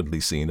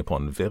frequently seen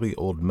upon very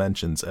old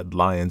mansions at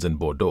Lyons and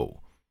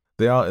Bordeaux.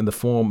 They are in the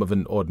form of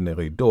an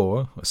ordinary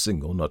door, a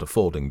single, not a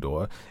folding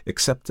door,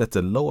 except that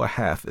the lower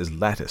half is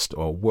latticed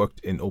or worked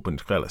in open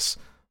trellis,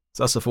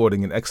 thus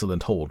affording an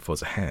excellent hold for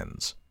the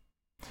hands.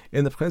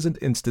 In the present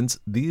instance,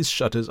 these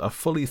shutters are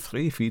fully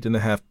 3 feet and a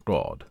half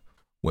broad.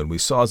 When we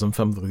saw them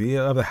from the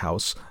rear of the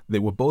house, they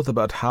were both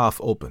about half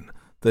open,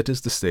 that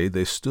is to say,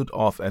 they stood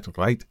off at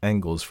right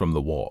angles from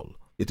the wall.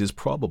 It is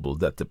probable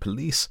that the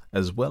police,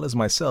 as well as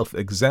myself,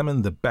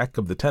 examined the back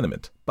of the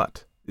tenement,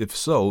 but, if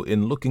so,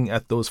 in looking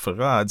at those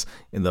ferrades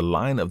in the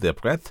line of their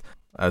breadth,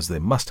 as they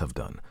must have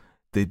done,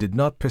 they did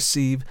not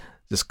perceive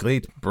this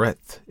great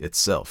breadth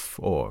itself,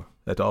 or,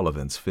 at all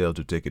events, failed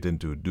to take it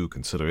into due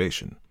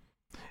consideration.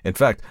 In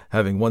fact,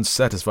 having once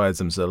satisfied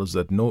themselves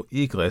that no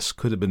egress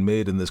could have been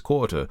made in this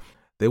quarter,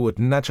 they would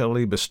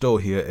naturally bestow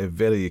here a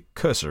very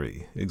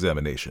cursory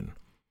examination.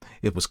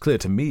 It was clear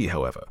to me,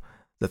 however,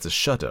 that the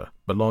shutter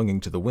belonging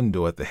to the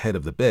window at the head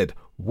of the bed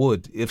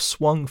would, if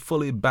swung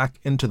fully back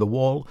into the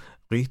wall,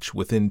 reach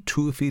within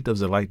 2 feet of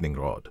the lightning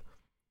rod.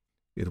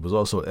 It was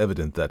also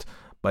evident that,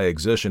 by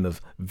exertion of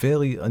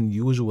very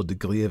unusual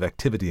degree of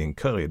activity and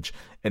courage,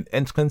 an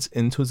entrance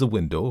into the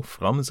window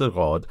from the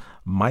rod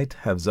might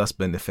have thus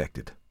been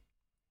effected.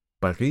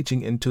 By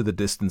reaching into the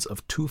distance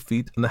of 2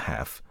 feet and a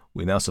half,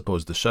 we now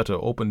suppose the shutter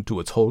open to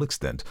its whole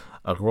extent,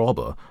 a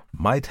robber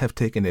might have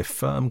taken a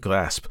firm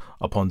grasp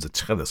upon the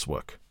trellis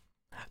work.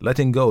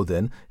 Letting go,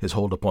 then, his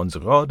hold upon the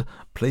rod,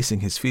 placing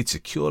his feet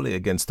securely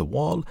against the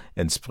wall,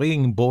 and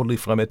springing boldly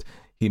from it,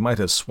 he might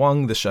have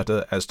swung the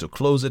shutter as to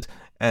close it,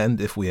 and,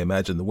 if we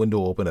imagine the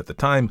window open at the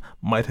time,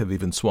 might have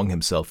even swung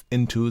himself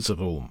into the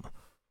room.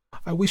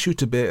 I wish you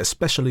to bear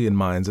especially in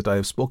mind that I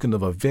have spoken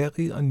of a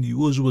very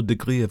unusual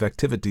degree of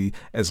activity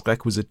as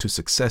requisite to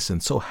success in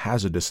so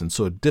hazardous and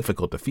so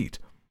difficult a feat.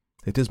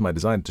 It is my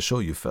design to show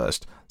you,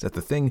 first, that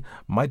the thing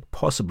might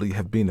possibly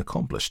have been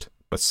accomplished,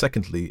 but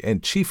secondly,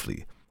 and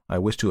chiefly, I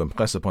wish to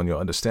impress upon your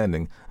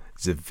understanding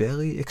the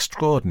very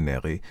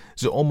extraordinary,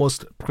 the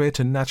almost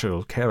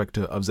preternatural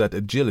character of that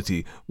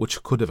agility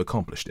which could have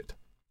accomplished it.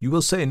 You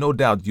will say, no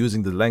doubt,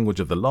 using the language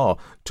of the law,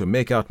 to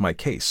make out my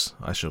case,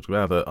 I should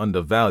rather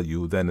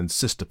undervalue than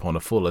insist upon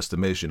a full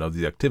estimation of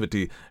the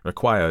activity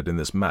required in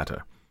this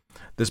matter.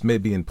 This may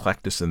be in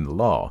practice in the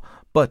law,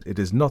 but it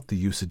is not the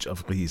usage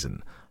of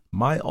reason.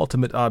 My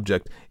ultimate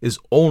object is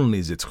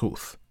only the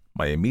truth.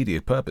 My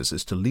immediate purpose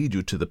is to lead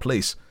you to the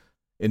place,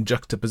 in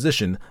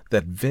juxtaposition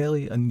that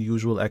very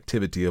unusual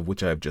activity of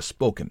which I have just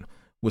spoken,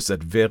 with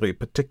that very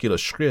particular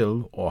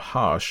shrill or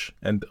harsh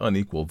and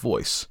unequal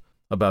voice,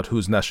 about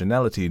whose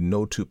nationality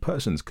no 2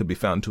 persons could be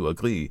found to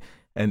agree,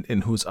 and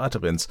in whose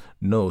utterance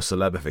no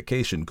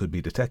syllabification could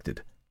be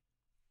detected.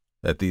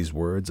 At these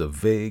words a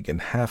vague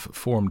and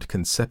half-formed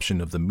conception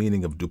of the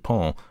meaning of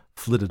Dupin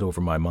flitted over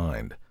my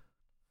mind.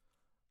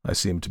 I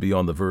seemed to be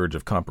on the verge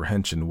of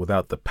comprehension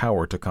without the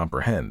power to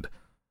comprehend,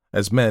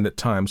 as men at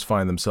times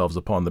find themselves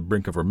upon the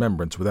brink of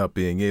remembrance without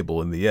being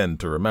able in the end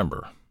to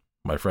remember.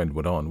 My friend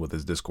went on with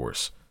his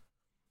discourse.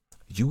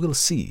 "You will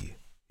see,"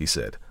 he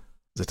said,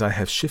 "that I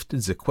have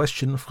shifted the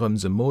question from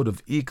the mode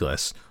of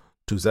egress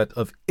to that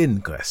of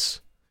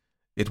ingress.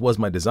 It was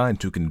my design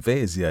to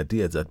convey the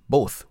idea that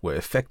both were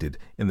effected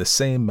in the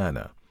same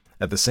manner,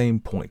 at the same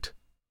point.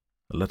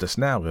 Let us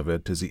now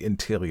revert to the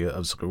interior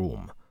of the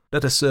room.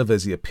 Let us survey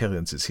the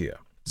appearances here.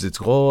 The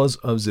drawers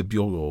of the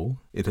bureau,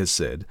 it is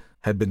said,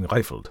 had been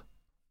rifled,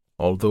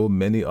 although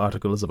many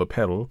articles of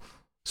apparel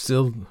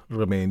still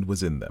remained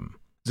within them.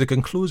 The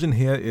conclusion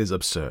here is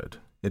absurd.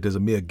 It is a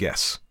mere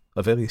guess,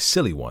 a very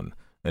silly one,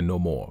 and no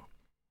more.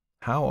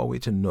 How are we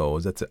to know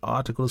that the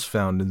articles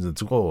found in the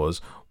drawers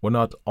were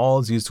not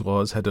all these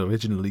drawers had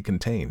originally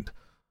contained?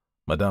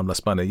 Madame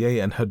L'Espanaye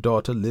and her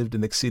daughter lived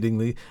an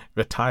exceedingly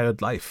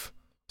retired life,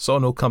 saw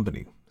no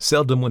company,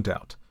 seldom went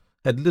out,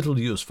 had little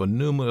use for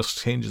numerous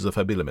changes of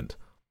habiliment.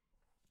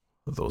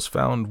 Those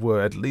found were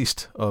at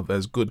least of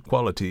as good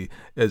quality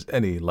as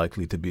any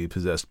likely to be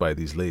possessed by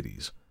these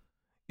ladies.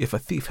 If a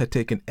thief had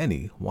taken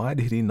any, why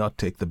did he not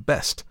take the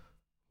best?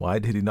 Why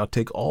did he not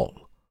take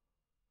all?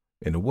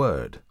 In a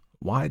word,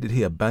 why did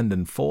he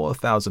abandon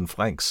 4,000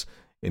 francs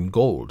in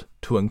gold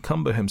to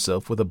encumber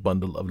himself with a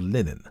bundle of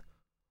linen.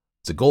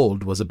 The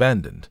gold was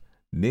abandoned.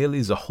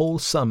 Nearly the whole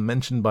sum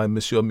mentioned by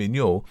Monsieur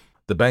Mignot,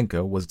 the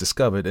banker, was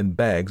discovered in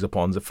bags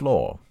upon the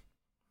floor.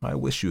 I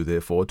wish you,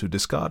 therefore, to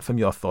discard from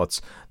your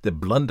thoughts the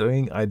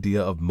blundering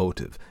idea of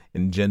motive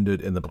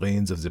engendered in the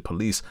brains of the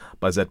police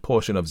by that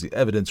portion of the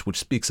evidence which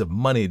speaks of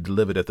money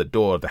delivered at the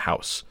door of the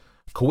house.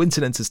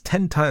 Coincidence is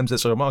 10 times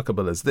as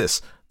remarkable as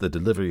this. The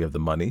delivery of the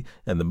money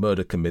and the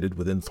murder committed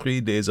within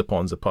 3 days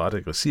upon the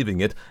party receiving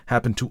it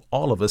happened to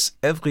all of us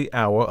every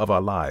hour of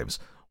our lives,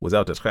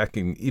 without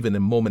attracting even a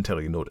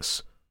momentary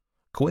notice.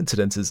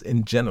 Coincidences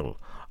in general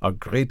are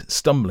great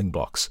stumbling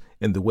blocks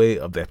in the way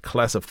of that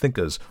class of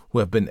thinkers who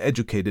have been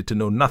educated to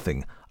know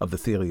nothing of the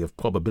theory of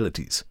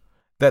probabilities,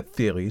 that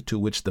theory to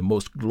which the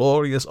most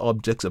glorious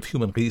objects of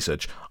human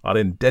research are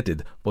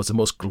indebted for the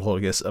most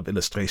glorious of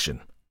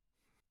illustration.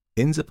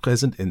 In the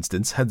present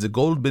instance, had the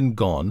gold been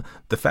gone,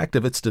 the fact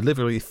of its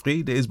delivery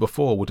 3 days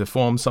before would have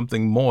formed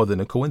something more than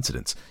a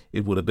coincidence.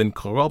 It would have been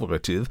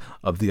corroborative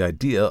of the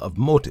idea of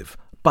motive.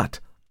 But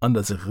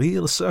under the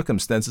real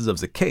circumstances of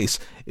the case,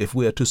 if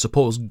we are to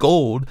suppose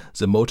gold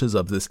the motives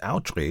of this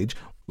outrage,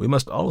 we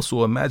must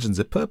also imagine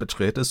the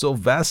perpetrator so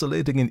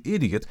vacillating an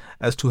idiot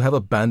as to have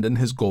abandoned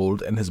his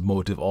gold and his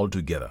motive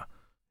altogether.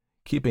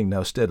 Keeping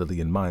now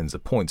steadily in mind the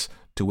points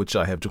to which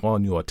I have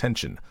drawn your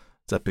attention,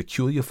 that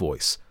peculiar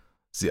voice,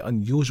 the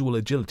unusual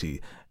agility,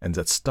 and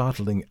that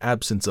startling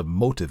absence of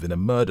motive in a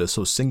murder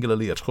so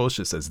singularly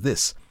atrocious as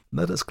this,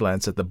 let us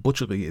glance at the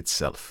butchery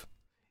itself.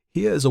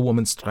 Here is a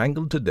woman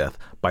strangled to death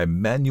by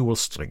manual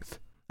strength,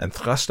 and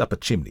thrust up a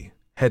chimney,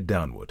 head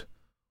downward.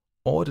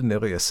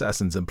 Ordinary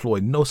assassins employ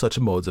no such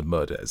modes of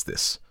murder as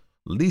this.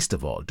 Least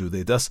of all do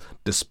they thus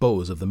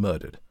dispose of the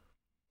murdered.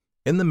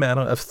 In the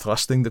manner of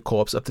thrusting the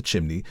corpse up the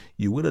chimney,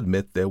 you will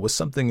admit there was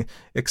something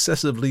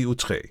excessively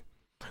outré,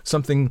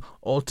 something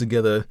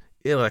altogether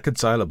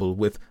irreconcilable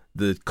with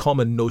the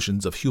common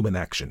notions of human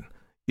action,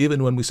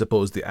 even when we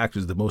suppose the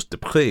actors the most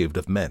depraved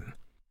of men.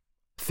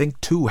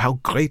 Think, too, how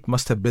great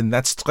must have been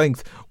that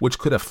strength which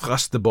could have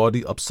thrust the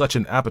body up such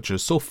an aperture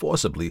so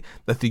forcibly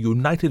that the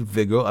united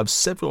vigor of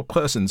several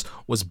persons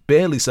was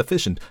barely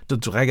sufficient to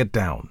drag it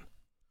down.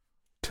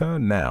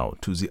 Turn now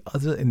to the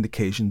other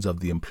indications of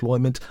the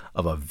employment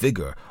of a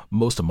vigor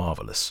most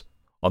marvelous.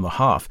 On the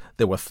hearth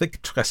there were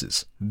thick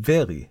tresses,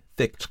 very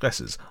thick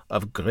tresses,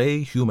 of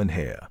grey human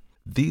hair.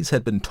 These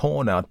had been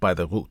torn out by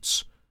the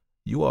roots.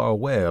 You are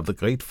aware of the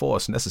great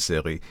force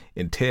necessary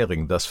in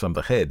tearing thus from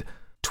the head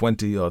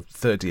 20 or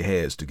 30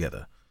 hairs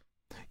together.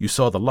 You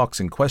saw the locks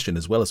in question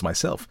as well as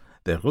myself.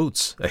 Their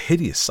roots, a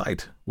hideous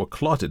sight, were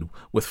clotted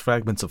with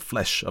fragments of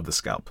flesh of the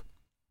scalp,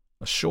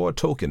 a sure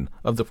token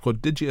of the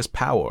prodigious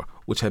power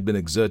which had been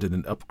exerted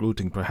in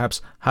uprooting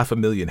perhaps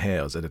 500,000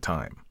 hairs at a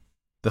time.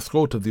 The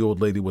throat of the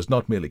old lady was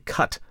not merely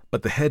cut,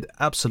 but the head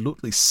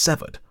absolutely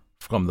severed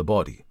from the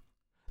body.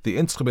 The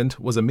instrument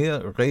was a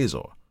mere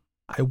razor.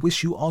 I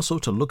wish you also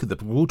to look at the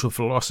brutal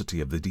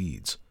ferocity of the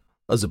deeds.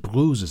 As the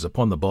bruises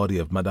upon the body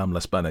of Madame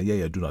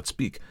L'Espanaye do not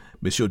speak,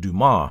 Monsieur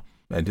Dumas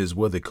and his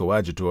worthy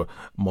coadjutor,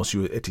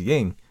 Monsieur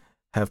Etienne,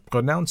 have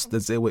pronounced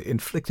that they were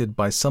inflicted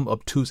by some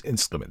obtuse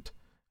instrument,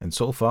 and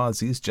so far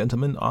these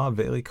gentlemen are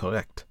very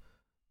correct.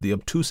 The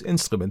obtuse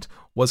instrument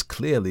was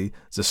clearly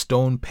the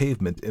stone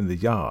pavement in the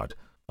yard,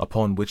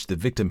 upon which the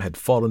victim had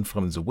fallen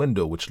from the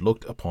window which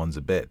looked upon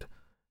the bed.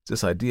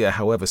 This idea,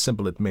 however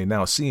simple it may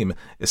now seem,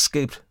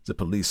 escaped the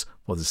police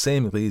for the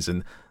same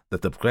reason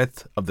that the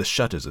breadth of the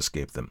shutters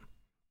escaped them,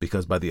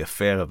 because by the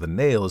affair of the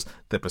nails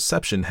their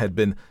perception had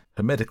been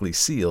hermetically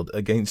sealed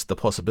against the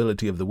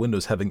possibility of the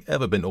windows having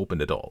ever been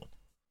opened at all.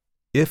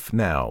 If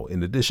now,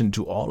 in addition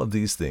to all of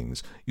these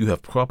things, you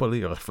have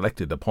properly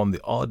reflected upon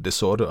the odd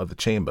disorder of the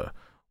chamber,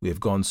 we have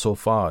gone so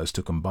far as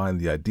to combine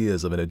the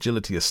ideas of an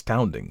agility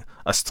astounding,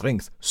 a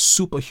strength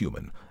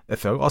superhuman, a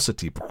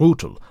ferocity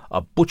brutal,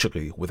 a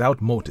butchery without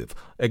motive,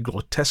 a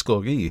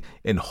grotesquerie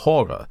in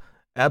horror,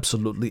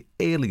 absolutely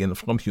alien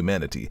from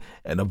humanity,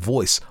 and a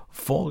voice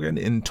foreign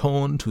in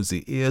tone to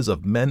the ears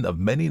of men of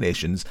many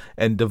nations,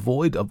 and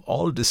devoid of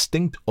all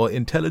distinct or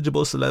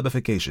intelligible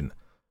syllabification.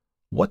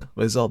 What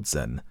result,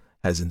 then,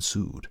 has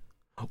ensued?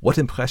 What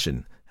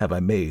impression have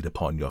I made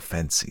upon your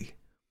fancy?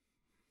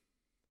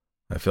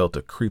 I felt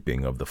a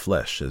creeping of the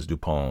flesh as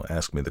Dupin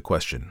asked me the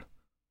question.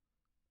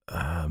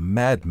 "A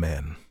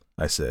madman,"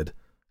 I said,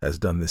 "has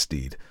done this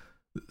deed.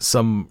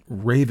 Some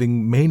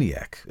raving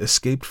maniac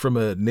escaped from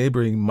a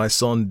neighboring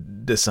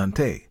maison de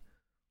santé."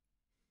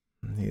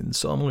 "In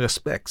some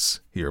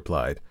respects," he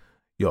replied,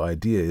 "your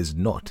idea is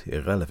not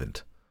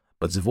irrelevant.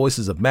 But the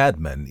voices of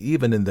madmen,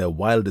 even in their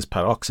wildest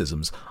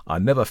paroxysms, are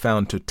never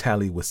found to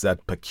tally with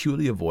that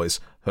peculiar voice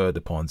heard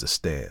upon the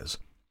stairs.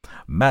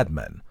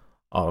 Madmen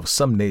are of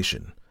some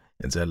nation,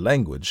 and their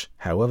language,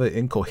 however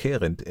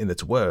incoherent in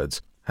its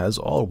words, has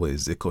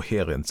always the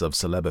coherence of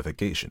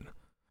syllabification.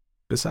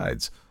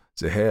 Besides,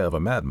 the hair of a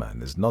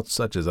madman is not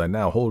such as I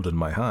now hold in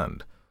my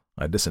hand.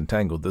 I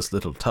disentangled this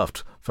little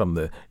tuft from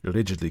the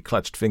rigidly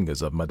clutched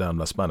fingers of Madame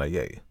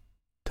L'Espanaye.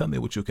 Tell me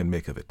what you can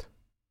make of it."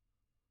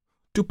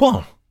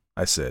 "Dupin,"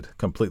 I said,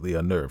 completely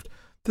unnerved,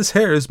 This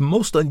hair is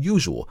most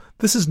unusual.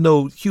 This is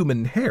no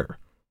human hair."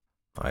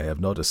 "I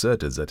have not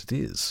asserted that it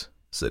is,"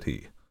 said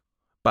he.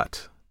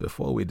 "But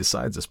before we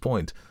decide this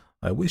point,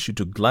 I wish you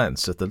to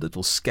glance at the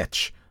little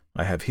sketch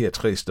I have here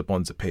traced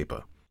upon the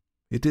paper.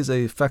 It is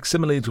a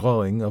facsimile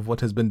drawing of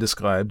what has been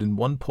described in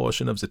one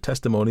portion of the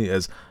testimony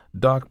as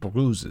dark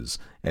bruises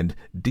and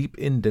deep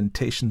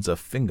indentations of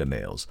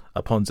fingernails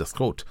upon the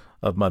throat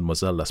of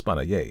Mademoiselle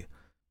L'Espanaye,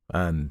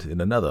 and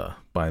in another,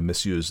 by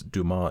Messieurs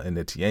Dumas and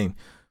Etienne,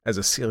 as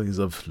a series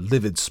of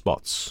livid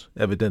spots,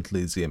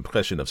 evidently the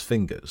impression of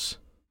fingers.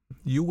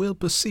 You will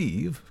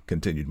perceive,"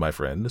 continued my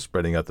friend,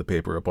 spreading out the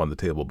paper upon the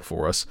table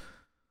before us,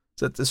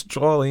 "that this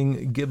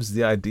drawing gives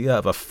the idea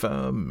of a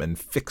firm and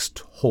fixed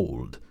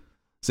hold.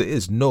 There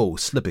is no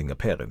slipping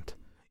apparent.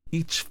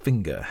 Each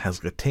finger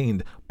has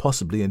retained,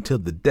 possibly until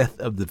the death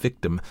of the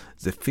victim,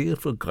 the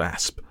fearful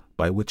grasp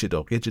by which it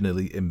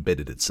originally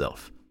embedded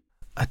itself.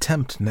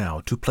 Attempt now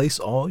to place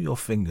all your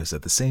fingers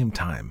at the same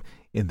time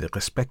in their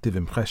respective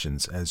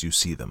impressions as you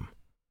see them."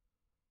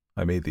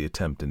 I made the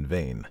attempt in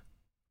vain.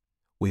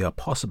 "We are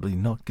possibly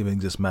not giving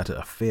this matter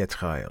a fair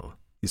trial,"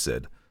 he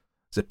said.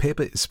 "The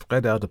paper is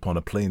spread out upon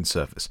a plain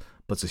surface,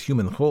 but the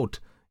human throat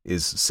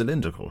is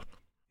cylindrical.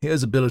 Here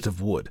is a billet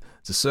of wood,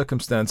 the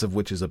circumstance of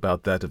which is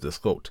about that of the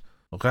throat.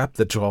 Wrap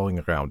the drawing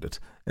around it,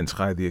 and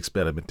try the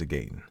experiment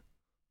again."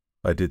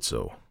 I did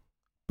so,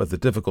 but the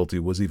difficulty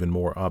was even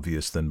more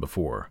obvious than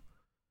before.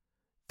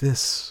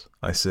 "This,"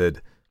 I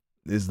said,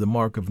 "is the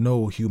mark of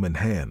no human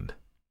hand."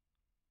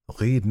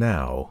 "Read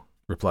now,"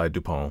 replied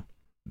Dupont,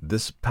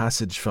 "this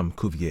passage from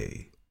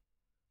Cuvier."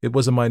 It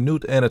was a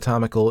minute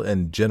anatomical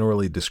and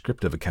generally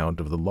descriptive account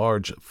of the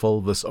large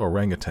fulvous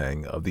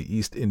orangutan of the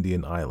East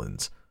Indian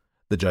Islands.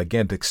 The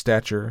gigantic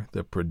stature,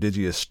 the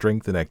prodigious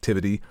strength and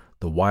activity,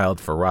 the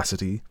wild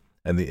ferocity,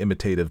 and the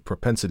imitative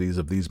propensities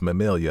of these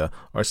mammalia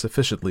are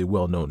sufficiently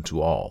well known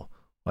to all.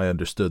 I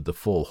understood the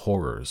full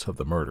horrors of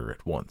the murder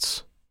at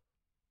once.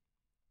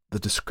 "The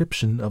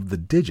description of the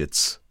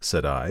digits,"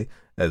 said I,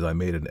 as I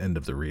made an end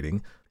of the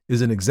reading,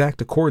 "is in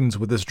exact accordance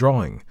with this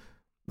drawing.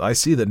 I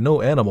see that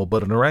no animal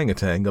but an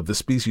orangutan of the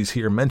species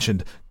here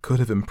mentioned could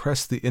have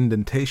impressed the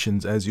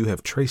indentations as you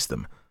have traced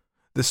them.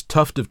 This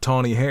tuft of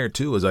tawny hair,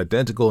 too, is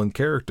identical in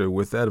character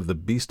with that of the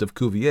beast of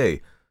Cuvier,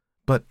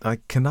 but I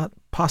cannot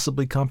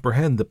possibly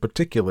comprehend the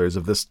particulars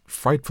of this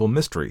frightful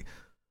mystery.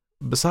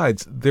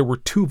 Besides, there were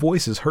 2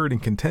 voices heard in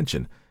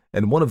contention,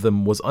 and one of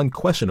them was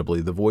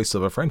unquestionably the voice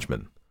of a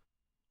Frenchman."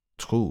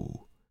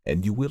 "True,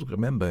 and you will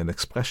remember an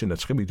expression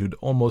attributed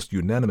almost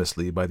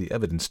unanimously by the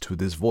evidence to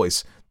this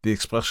voice, the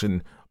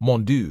expression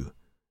mon Dieu.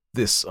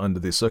 This, under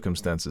the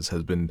circumstances,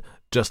 has been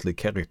justly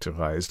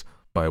characterized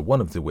by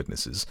one of the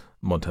witnesses,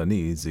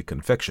 Montagny, the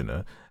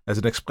confectioner, as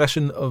an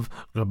expression of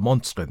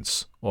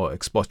remonstrance or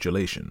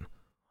expostulation.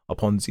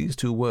 Upon these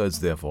 2 words,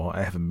 therefore,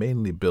 I have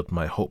mainly built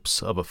my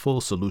hopes of a full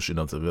solution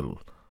of the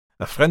riddle.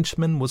 A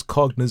Frenchman was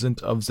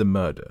cognizant of the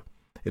murder.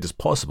 It is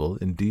possible,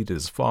 indeed it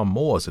is far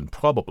more than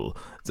probable,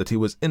 that he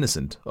was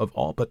innocent of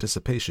all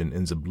participation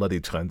in the bloody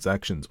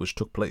transactions which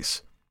took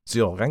place.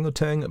 The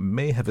orangutan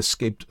may have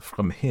escaped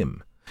from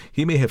him.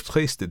 He may have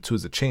traced it to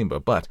the chamber,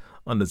 but,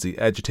 under the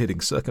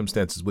agitating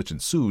circumstances which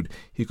ensued,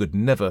 he could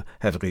never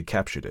have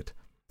recaptured it.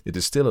 It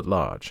is still at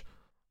large.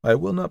 I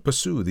will not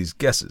pursue these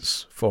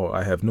guesses, for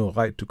I have no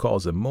right to call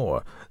them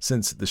more,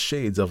 since the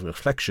shades of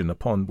reflection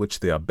upon which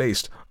they are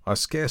based are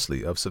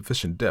scarcely of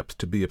sufficient depth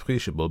to be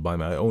appreciable by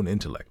my own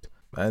intellect,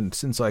 and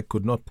since I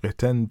could not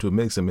pretend to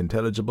make them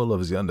intelligible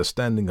of the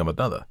understanding of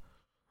another.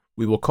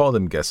 We will call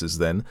them guesses,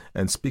 then,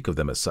 and speak of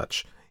them as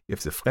such.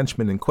 If the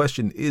Frenchman in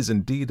question is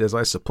indeed, as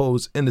I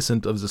suppose,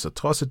 innocent of this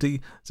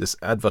atrocity, this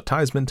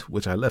advertisement,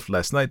 which I left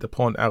last night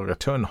upon our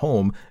return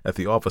home at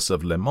the office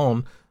of Le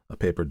Monde, a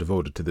paper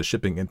devoted to the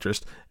shipping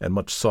interest and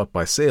much sought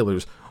by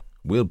sailors,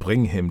 will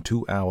bring him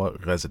to our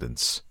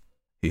residence."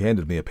 He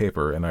handed me a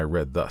paper, and I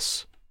read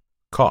thus: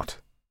 "Caught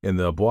in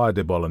the Bois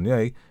de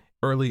Boulogne,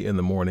 early in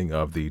the morning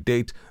of the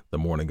date, the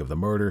morning of the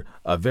murder,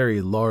 a very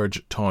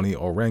large tawny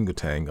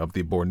orangutan of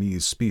the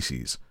Bornese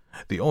species.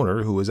 The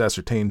owner, who is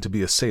ascertained to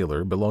be a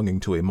sailor belonging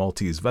to a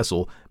Maltese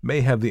vessel, may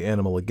have the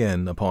animal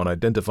again upon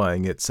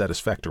identifying it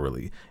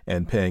satisfactorily,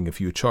 and paying a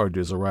few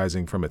charges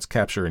arising from its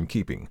capture and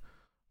keeping.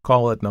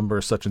 Call at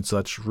number such and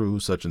such, rue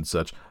such and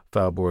such,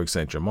 Faubourg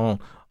Saint-Germain,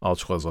 aux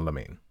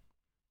Trois-Alamein."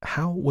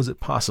 "How was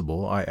it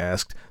possible," I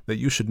asked, "that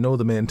you should know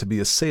the man to be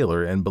a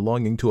sailor and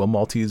belonging to a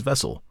Maltese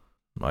vessel?"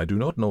 "I do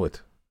not know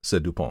it,"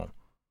 said Dupont.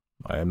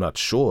 "I am not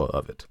sure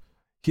of it.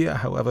 Here,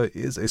 however,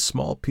 is a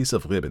small piece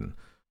of ribbon,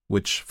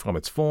 which, from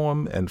its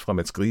form and from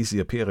its greasy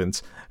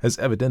appearance, has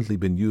evidently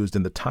been used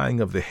in the tying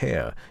of the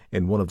hair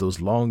in one of those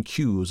long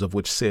queues of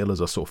which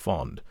sailors are so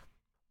fond.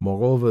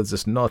 Moreover,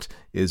 this knot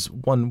is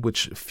one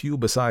which few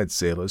besides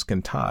sailors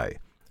can tie,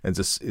 and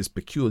this is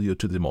peculiar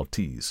to the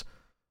Maltese.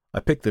 I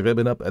picked the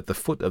ribbon up at the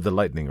foot of the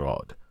lightning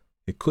rod.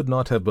 It could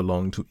not have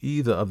belonged to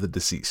either of the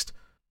deceased.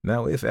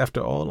 Now, if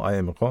after all I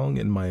am wrong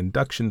in my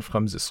induction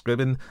from this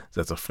ribbon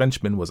that the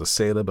Frenchman was a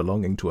sailor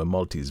belonging to a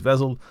Maltese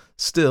vessel,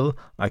 still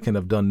I can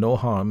have done no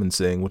harm in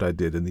saying what I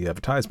did in the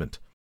advertisement.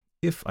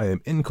 If I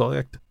am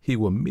incorrect, he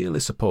will merely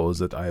suppose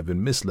that I have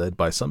been misled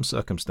by some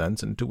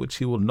circumstance into which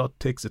he will not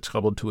take the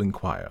trouble to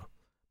inquire.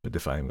 But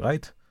if I am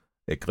right,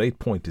 a great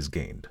point is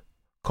gained.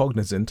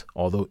 Cognizant,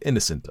 although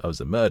innocent, of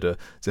the murder,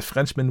 the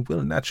Frenchman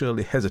will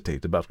naturally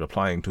hesitate about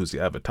replying to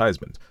the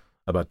advertisement,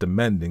 about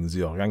demanding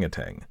the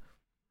orangutan.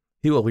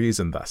 He will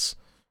reason thus: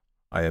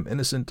 I am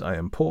innocent, I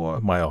am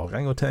poor, my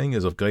orangutan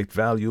is of great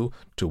value,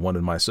 to one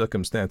in my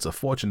circumstance a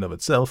fortune of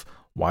itself,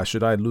 why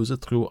should I lose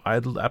it through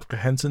idle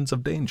apprehensions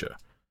of danger?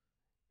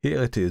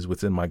 Here it is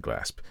within my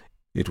grasp.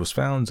 It was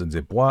found in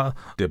the Bois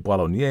de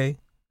Boilonnier,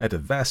 at a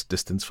vast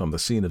distance from the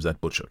scene of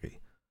that butchery.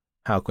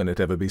 How can it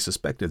ever be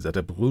suspected that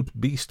a brute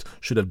beast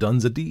should have done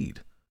the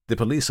deed? The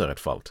police are at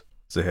fault.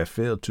 They have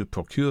failed to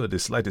procure the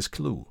slightest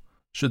clue.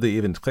 Should they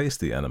even trace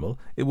the animal,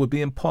 it would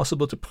be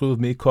impossible to prove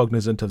me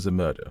cognizant of the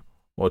murder,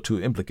 or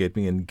to implicate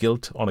me in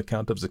guilt on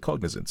account of the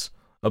cognizance.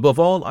 Above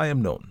all, I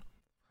am known.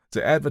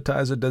 The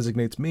advertiser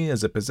designates me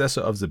as the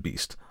possessor of the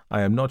beast.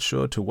 I am not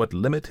sure to what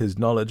limit his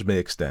knowledge may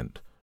extend.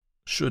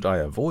 Should I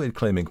avoid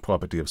claiming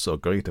property of so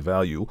great a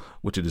value,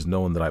 which it is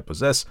known that I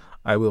possess,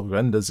 I will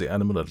render the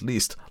animal at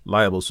least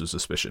liable to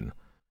suspicion.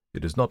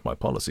 It is not my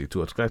policy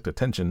to attract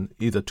attention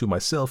either to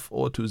myself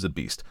or to the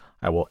beast.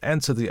 I will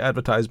answer the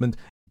advertisement,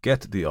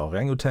 get the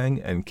orangutan,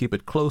 and keep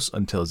it close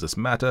until this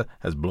matter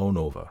has blown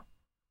over.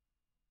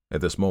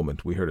 At this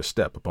moment we heard a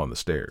step upon the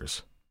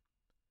stairs.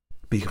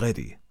 "Be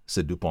ready,"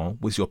 said Dupin,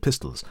 "with your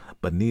pistols,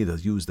 but neither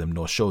use them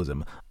nor show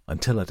them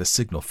until at a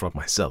signal from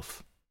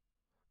myself."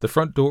 The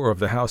front door of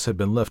the house had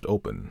been left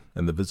open,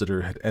 and the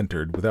visitor had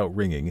entered without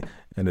ringing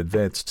and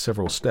advanced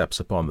several steps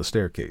upon the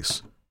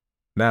staircase.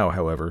 Now,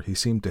 however, he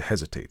seemed to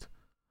hesitate.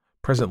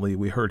 Presently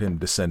we heard him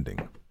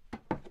descending.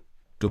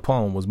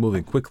 Dupin was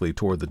moving quickly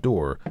toward the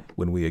door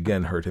when we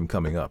again heard him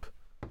coming up.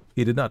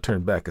 He did not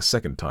turn back a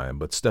second time,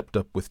 but stepped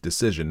up with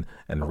decision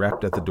and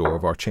rapped at the door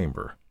of our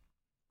chamber.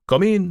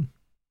 "Come in,"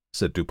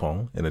 said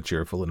Dupin in a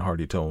cheerful and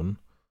hearty tone.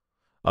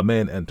 A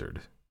man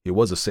entered. He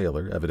was a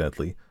sailor,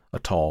 evidently, a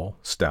tall,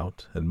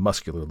 stout, and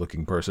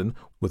muscular-looking person,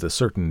 with a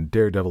certain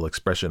daredevil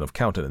expression of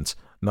countenance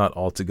not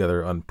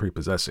altogether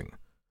unprepossessing.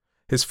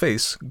 His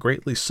face,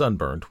 greatly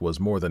sunburnt, was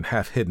more than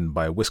half hidden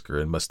by whisker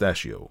and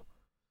mustachio.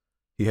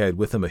 He had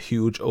with him a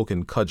huge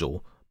oaken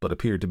cudgel, but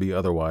appeared to be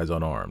otherwise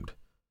unarmed.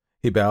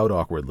 He bowed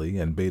awkwardly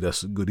and bade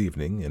us good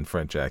evening in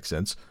French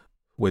accents,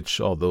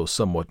 which, although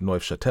somewhat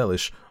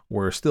Neufchatelish,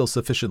 were still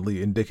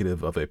sufficiently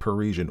indicative of a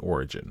Parisian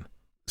origin.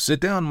 "Sit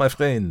down, my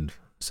friend,"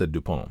 said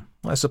Dupin.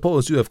 "I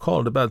suppose you have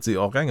called about the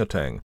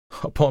orangutan.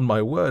 Upon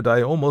my word,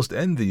 I almost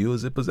envy you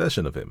the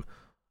possession of him.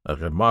 A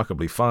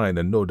remarkably fine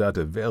and no doubt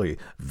a very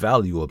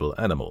valuable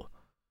animal.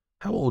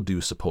 How old do you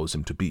suppose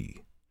him to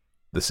be?"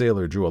 The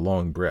sailor drew a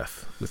long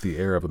breath, with the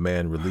air of a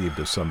man relieved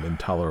of some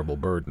intolerable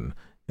burden,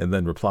 and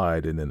then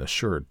replied in an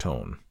assured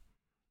tone,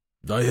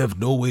 "I have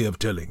no way of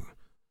telling,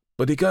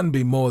 but he can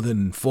be more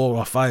than 4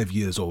 or 5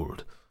 years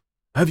old.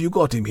 Have you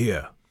got him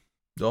here?"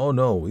 "Oh,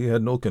 no, we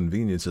had no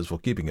conveniences for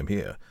keeping him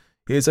here.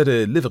 He is at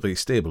a livery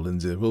stable in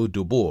the Rue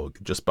du Bourg,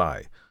 just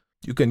by.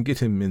 You can get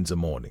him in the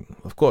morning.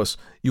 Of course,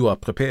 you are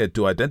prepared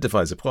to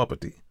identify the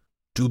property."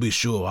 "To be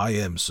sure I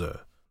am,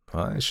 sir."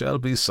 "I shall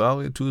be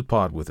sorry to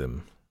part with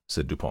him,"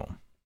 said Dupin.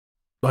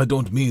 "I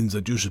don't mean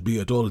that you should be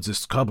at all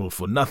this trouble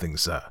for nothing,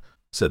 sir,"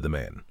 said the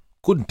man.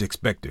 "Couldn't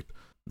expect it.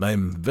 I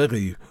am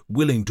very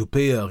willing to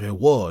pay a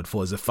reward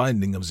for the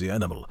finding of the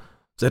animal.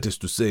 That is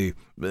to say,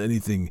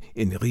 anything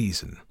in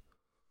reason."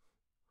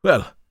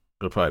 "Well,"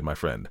 replied my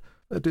friend,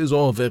 "that is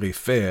all very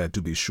fair,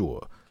 to be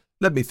sure.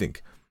 Let me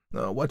think.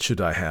 What should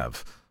I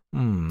have?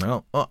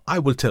 I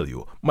will tell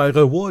you. My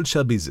reward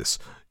shall be this.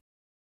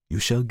 You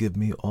shall give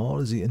me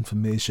all the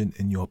information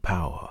in your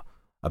power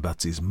about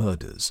these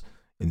murders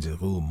in the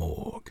Rue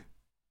Morgue."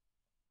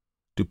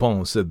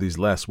 Dupin said these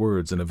last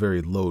words in a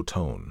very low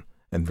tone,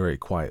 and very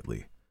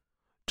quietly.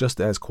 Just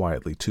as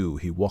quietly, too,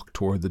 he walked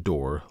toward the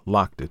door,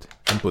 locked it,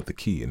 and put the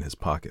key in his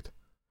pocket.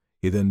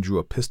 He then drew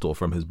a pistol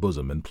from his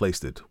bosom and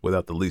placed it,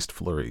 without the least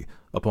flurry,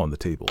 upon the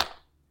table.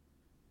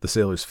 The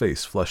sailor's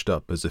face flushed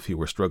up as if he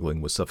were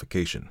struggling with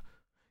suffocation.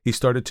 He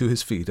started to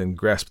his feet and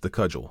grasped the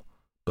cudgel,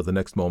 but the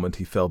next moment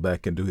he fell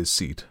back into his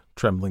seat,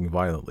 trembling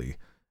violently,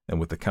 and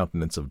with the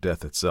countenance of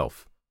death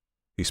itself.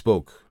 He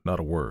spoke not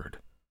a word.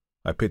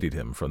 I pitied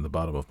him from the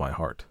bottom of my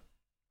heart.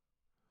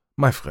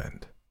 "My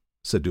friend,"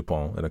 said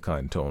Dupin in a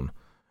kind tone,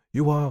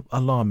 "you are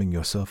alarming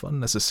yourself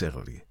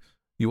unnecessarily.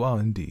 You are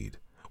indeed.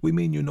 We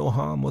mean you no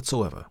harm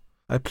whatsoever.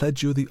 I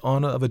pledge you the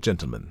honor of a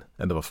gentleman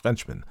and of a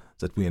Frenchman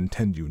that we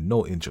intend you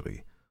no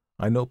injury.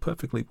 I know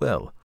perfectly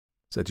well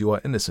that you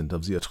are innocent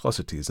of the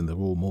atrocities in the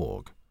Rue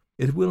Morgue.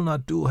 It will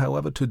not do,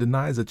 however, to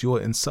deny that you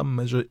are in some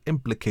measure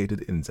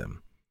implicated in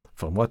them.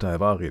 From what I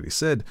have already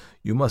said,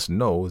 you must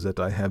know that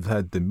I have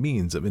had the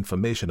means of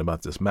information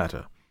about this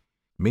matter,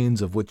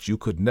 means of which you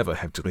could never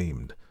have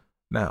dreamed.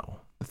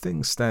 Now, the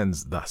thing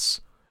stands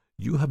thus.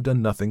 You have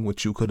done nothing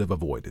which you could have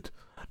avoided,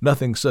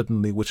 nothing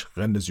certainly which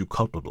renders you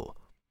culpable.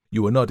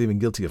 You are not even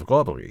guilty of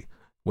robbery,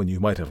 when you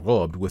might have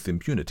robbed with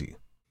impunity.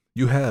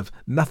 You have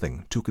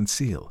nothing to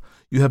conceal.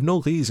 You have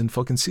no reason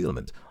for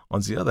concealment.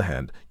 On the other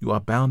hand, you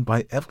are bound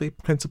by every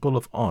principle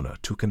of honor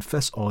to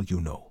confess all you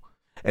know.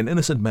 An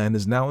innocent man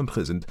is now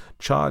imprisoned,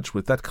 charged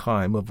with that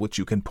crime of which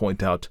you can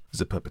point out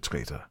the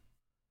perpetrator."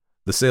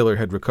 The sailor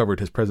had recovered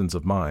his presence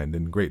of mind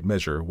in great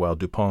measure while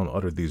Dupin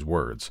uttered these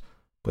words,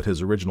 but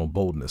his original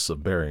boldness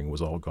of bearing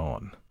was all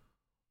gone.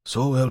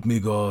 "So help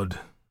me God,"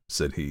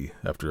 said he,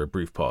 after a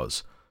brief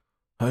pause,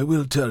 "I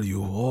will tell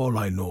you all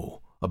I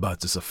know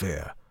about this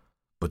affair,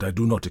 but I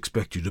do not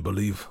expect you to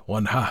believe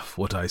one half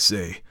what I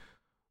say.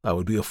 I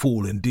would be a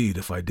fool indeed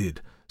if I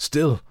did.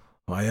 Still,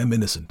 I am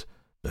innocent,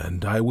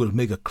 and I will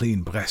make a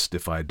clean breast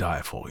if I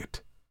die for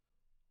it."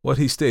 What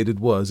he stated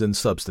was, in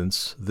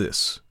substance,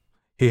 this.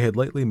 He had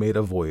lately made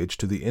a voyage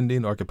to the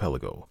Indian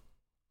archipelago.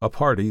 A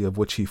party, of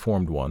which he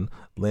formed one,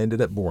 landed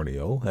at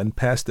Borneo and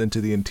passed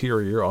into the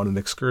interior on an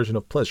excursion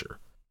of pleasure.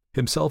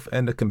 Himself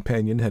and a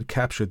companion had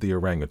captured the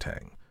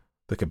orangutan.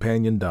 The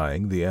companion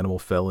dying, the animal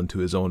fell into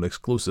his own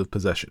exclusive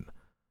possession.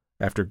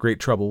 After great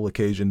trouble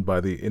occasioned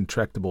by the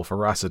intractable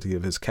ferocity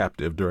of his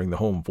captive during the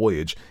home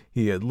voyage,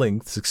 he at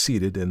length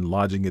succeeded in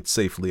lodging it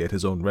safely at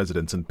his own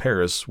residence in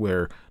Paris,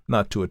 where,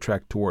 not to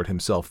attract toward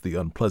himself the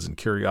unpleasant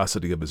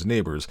curiosity of his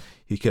neighbors,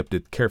 he kept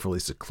it carefully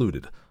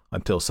secluded,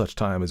 until such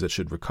time as it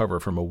should recover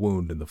from a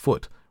wound in the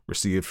foot,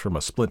 received from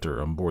a splinter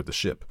on board the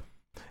ship.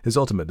 His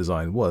ultimate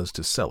design was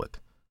to sell it.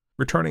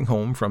 Returning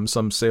home from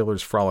some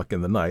sailor's frolic in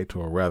the night,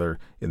 or rather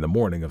in the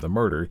morning of the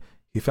murder,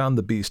 he found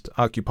the beast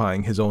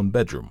occupying his own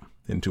bedroom,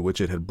 into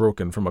which it had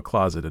broken from a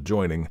closet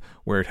adjoining,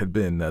 where it had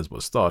been, as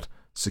was thought,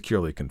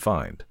 securely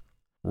confined.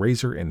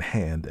 Razor in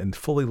hand and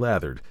fully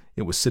lathered,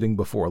 it was sitting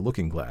before a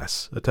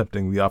looking-glass,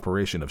 attempting the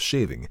operation of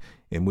shaving,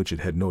 in which it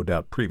had no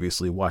doubt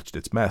previously watched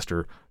its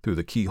master through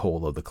the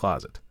keyhole of the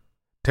closet.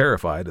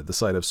 Terrified at the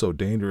sight of so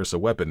dangerous a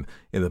weapon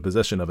in the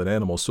possession of an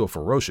animal so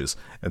ferocious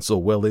and so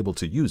well able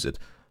to use it,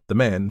 the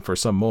man for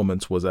some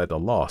moments was at a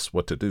loss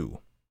what to do.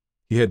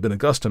 He had been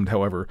accustomed,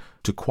 however,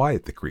 to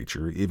quiet the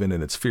creature, even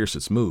in its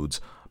fiercest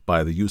moods,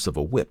 by the use of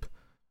a whip,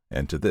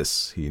 and to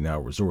this he now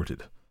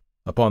resorted.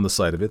 Upon the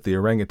sight of it, the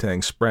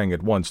orangutan sprang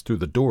at once through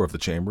the door of the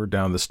chamber,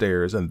 down the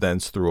stairs, and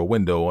thence through a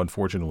window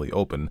unfortunately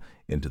open,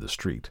 into the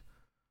street.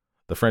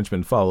 The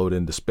Frenchman followed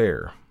in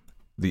despair,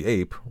 the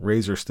ape,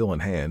 razor still in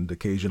hand,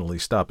 occasionally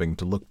stopping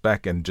to look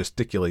back and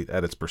gesticulate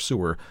at its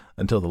pursuer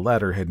until the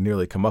latter had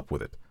nearly come up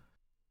with it.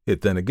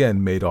 It then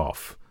again made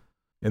off.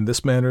 In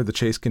this manner the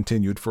chase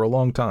continued for a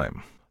long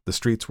time. The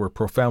streets were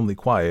profoundly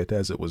quiet,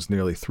 as it was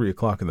nearly 3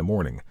 o'clock in the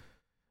morning.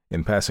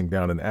 In passing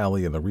down an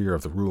alley in the rear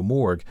of the Rue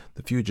Morgue,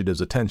 the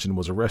fugitive's attention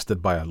was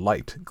arrested by a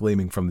light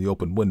gleaming from the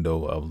open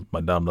window of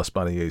Madame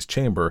L'Espanaye's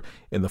chamber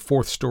in the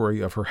 4th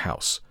story of her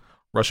house.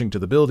 Rushing to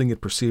the building,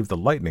 it perceived the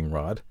lightning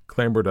rod,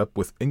 clambered up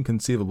with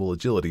inconceivable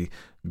agility,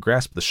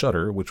 grasped the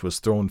shutter, which was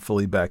thrown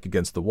fully back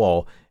against the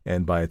wall,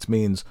 and by its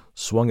means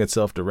swung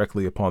itself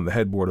directly upon the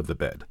headboard of the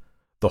bed.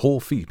 The whole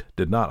feat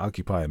did not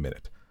occupy a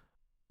minute.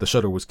 The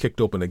shutter was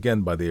kicked open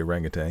again by the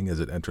orangutan as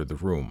it entered the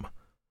room.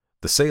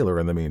 The sailor,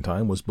 in the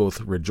meantime, was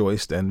both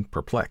rejoiced and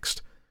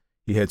perplexed.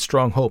 He had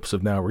strong hopes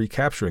of now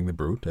recapturing the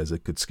brute, as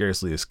it could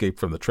scarcely escape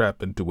from the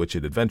trap into which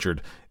it had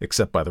ventured,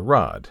 except by the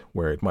rod,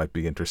 where it might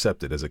be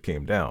intercepted as it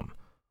came down.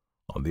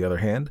 On the other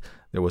hand,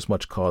 there was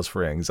much cause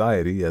for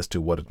anxiety as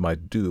to what it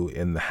might do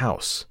in the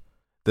house.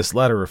 This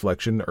latter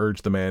reflection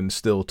urged the man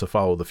still to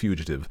follow the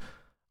fugitive.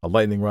 A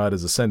lightning rod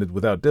is ascended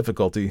without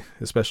difficulty,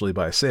 especially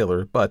by a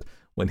sailor, but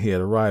when he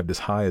had arrived as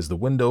high as the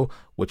window,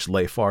 which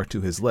lay far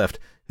to his left,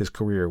 his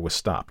career was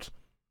stopped.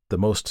 The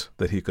most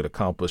that he could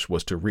accomplish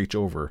was to reach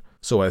over,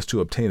 so as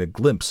to obtain a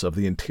glimpse of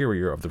the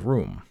interior of the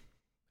room.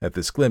 At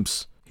this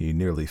glimpse, he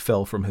nearly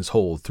fell from his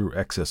hold through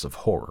excess of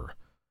horror.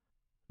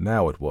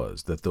 Now it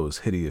was that those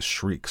hideous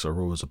shrieks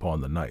arose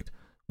upon the night,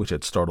 which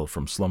had startled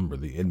from slumber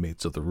the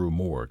inmates of the Rue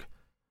Morgue.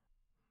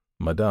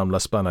 Madame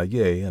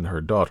L'Espanaye and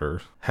her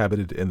daughter,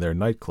 habited in their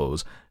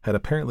night-clothes, had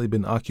apparently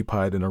been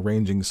occupied in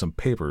arranging some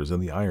papers in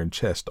the iron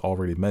chest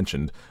already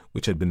mentioned,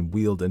 which had been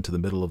wheeled into the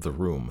middle of the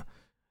room.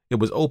 It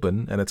was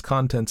open, and its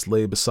contents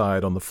lay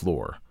beside on the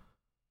floor.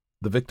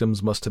 The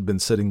victims must have been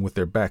sitting with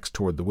their backs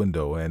toward the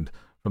window, and,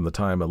 from the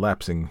time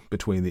elapsing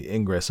between the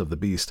ingress of the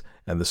beast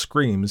and the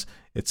screams,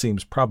 it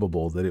seems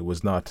probable that it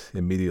was not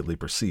immediately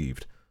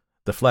perceived.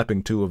 The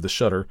flapping to of the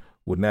shutter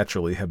would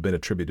naturally have been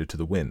attributed to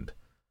the wind.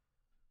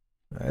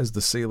 As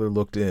the sailor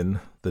looked in,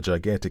 the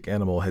gigantic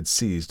animal had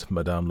seized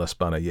Madame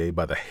L'Espanaye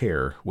by the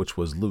hair, which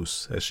was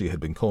loose as she had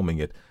been combing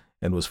it,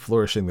 and was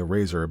flourishing the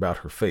razor about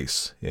her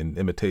face in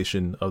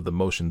imitation of the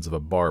motions of a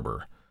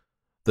barber.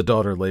 The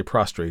daughter lay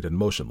prostrate and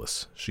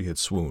motionless. She had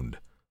swooned.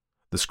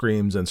 The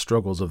screams and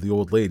struggles of the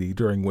old lady,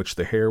 during which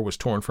the hair was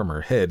torn from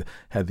her head,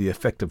 had the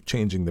effect of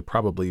changing the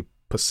probably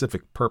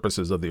pacific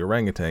purposes of the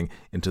orangutan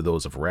into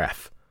those of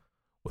wrath.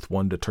 With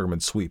one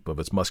determined sweep of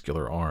its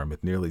muscular arm,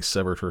 it nearly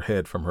severed her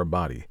head from her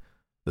body.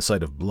 The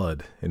sight of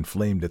blood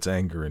inflamed its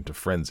anger into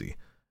frenzy.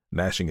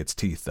 Gnashing its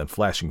teeth and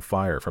flashing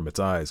fire from its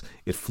eyes,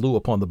 it flew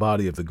upon the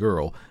body of the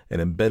girl and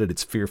embedded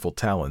its fearful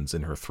talons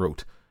in her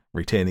throat,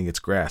 retaining its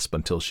grasp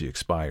until she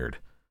expired.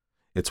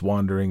 Its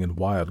wandering and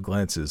wild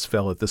glances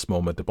fell at this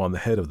moment upon the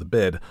head of the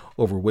bed,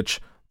 over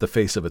which the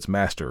face of its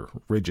master,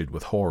 rigid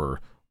with horror,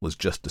 was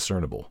just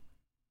discernible.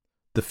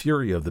 The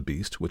fury of the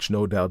beast, which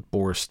no doubt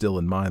bore still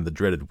in mind the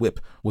dreaded whip,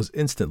 was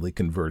instantly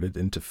converted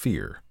into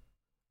fear.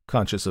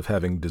 Conscious of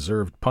having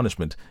deserved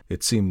punishment,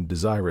 it seemed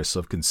desirous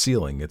of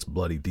concealing its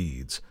bloody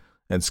deeds,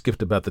 and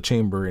skipped about the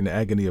chamber in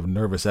agony of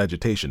nervous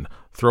agitation,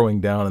 throwing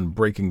down and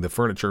breaking the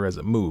furniture as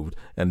it moved,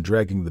 and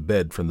dragging the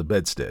bed from the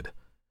bedstead.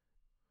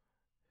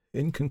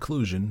 In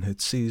conclusion,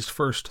 it seized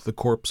first the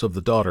corpse of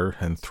the daughter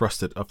and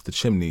thrust it up the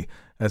chimney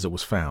as it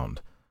was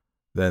found,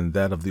 then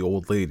that of the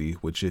old lady,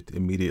 which it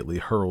immediately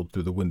hurled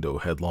through the window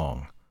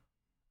headlong.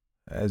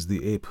 As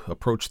the ape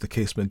approached the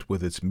casement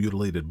with its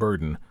mutilated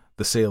burden,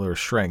 the sailor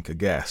shrank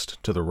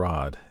aghast to the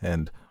rod,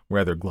 and,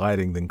 rather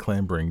gliding than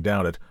clambering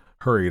down it,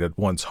 hurried at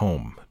once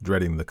home,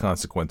 dreading the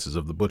consequences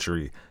of the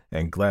butchery,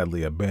 and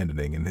gladly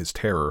abandoning in his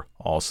terror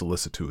all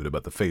solicitude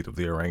about the fate of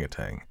the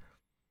orangutan.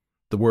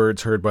 The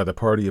words heard by the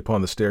party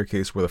upon the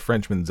staircase were the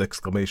Frenchman's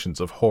exclamations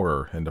of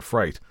horror and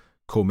affright,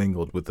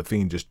 commingled with the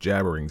fiendish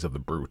jabberings of the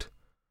brute.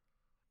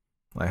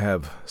 I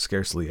have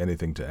scarcely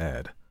anything to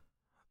add.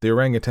 The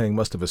orangutan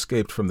must have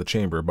escaped from the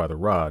chamber by the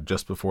rod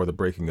just before the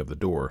breaking of the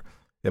door.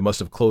 It must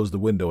have closed the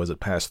window as it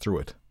passed through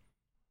it.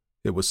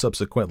 It was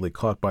subsequently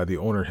caught by the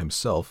owner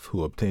himself,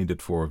 who obtained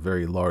it for a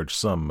very large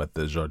sum at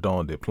the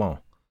Jardin des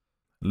Plantes.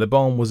 Le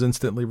Bon was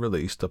instantly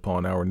released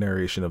upon our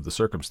narration of the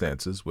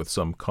circumstances, with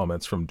some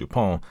comments from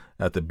Dupin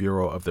at the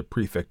bureau of the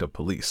prefect of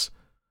police.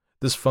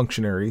 This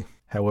functionary,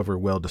 however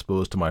well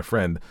disposed to my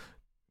friend,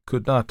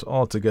 could not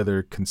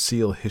altogether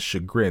conceal his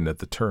chagrin at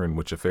the turn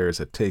which affairs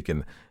had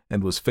taken,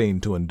 and was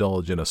fain to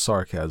indulge in a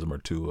sarcasm or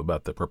two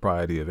about the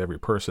propriety of every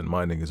person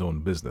minding his own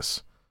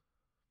business.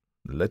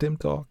 "Let him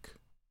talk,"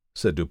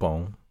 said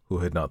Dupin, who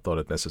had not thought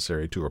it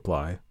necessary to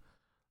reply.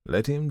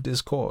 "Let him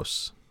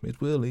discourse.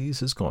 It will ease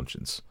his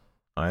conscience.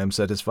 I am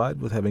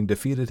satisfied with having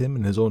defeated him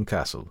in his own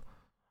castle.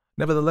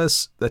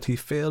 Nevertheless, that he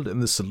failed in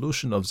the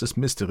solution of this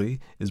mystery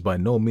is by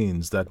no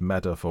means that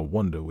matter for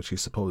wonder which he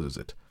supposes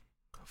it.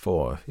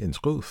 For, in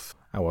truth,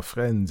 our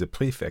friend the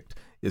prefect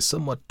is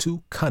somewhat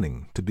too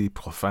cunning to be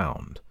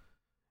profound.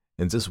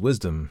 In this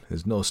wisdom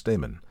is no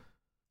stamen.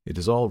 It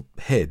is all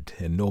head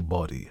and no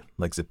body,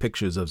 like the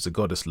pictures of the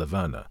goddess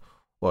Lavanna,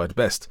 or at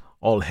best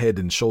all head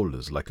and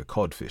shoulders like a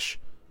codfish.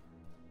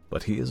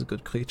 But he is a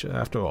good creature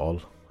after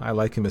all. I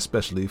like him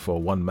especially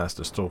for one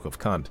master stroke of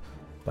cant,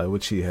 by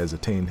which he has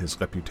attained his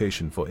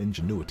reputation for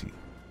ingenuity.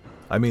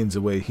 I mean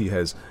the way he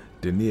has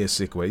denier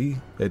ce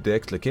qui et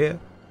d'expliquer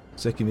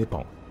ce qui n'est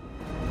pas.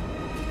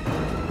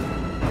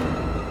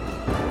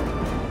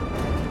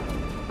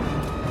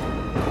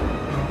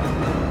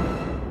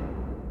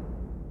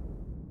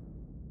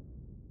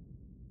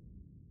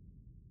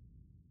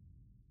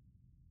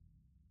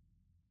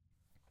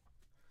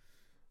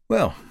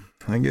 Well,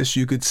 I guess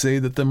you could say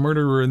that the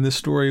murderer in this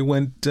story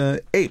went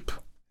ape.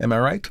 Am I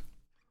right?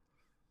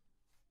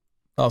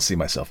 I'll see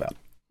myself out.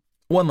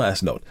 One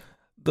last note.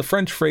 The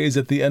French phrase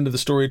at the end of the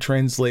story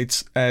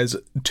translates as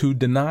to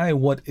deny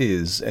what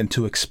is and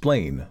to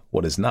explain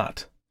what is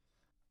not.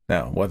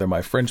 Now, whether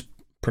my French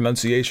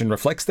pronunciation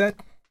reflects that,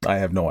 I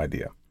have no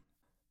idea.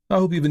 I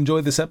hope you've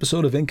enjoyed this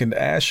episode of Ink and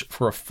Ash.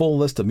 For a full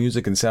list of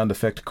music and sound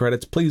effect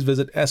credits, please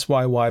visit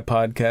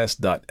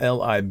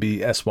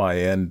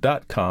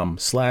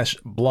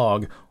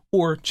syyypodcast.libsyn.com/blog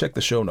or check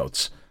the show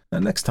notes. Now,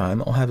 next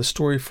time, I'll have a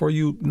story for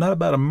you not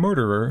about a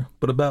murderer,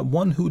 but about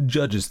one who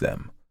judges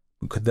them.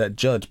 Could that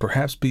judge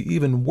perhaps be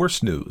even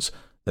worse news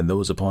than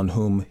those upon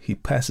whom he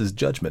passes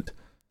judgment?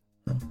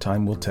 Well,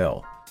 time will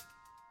tell.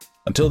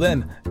 Until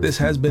then, this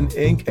has been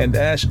Ink and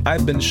Ash.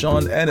 I've been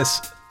Sean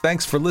Ennis.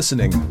 Thanks for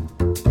listening.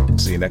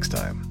 See you next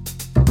time.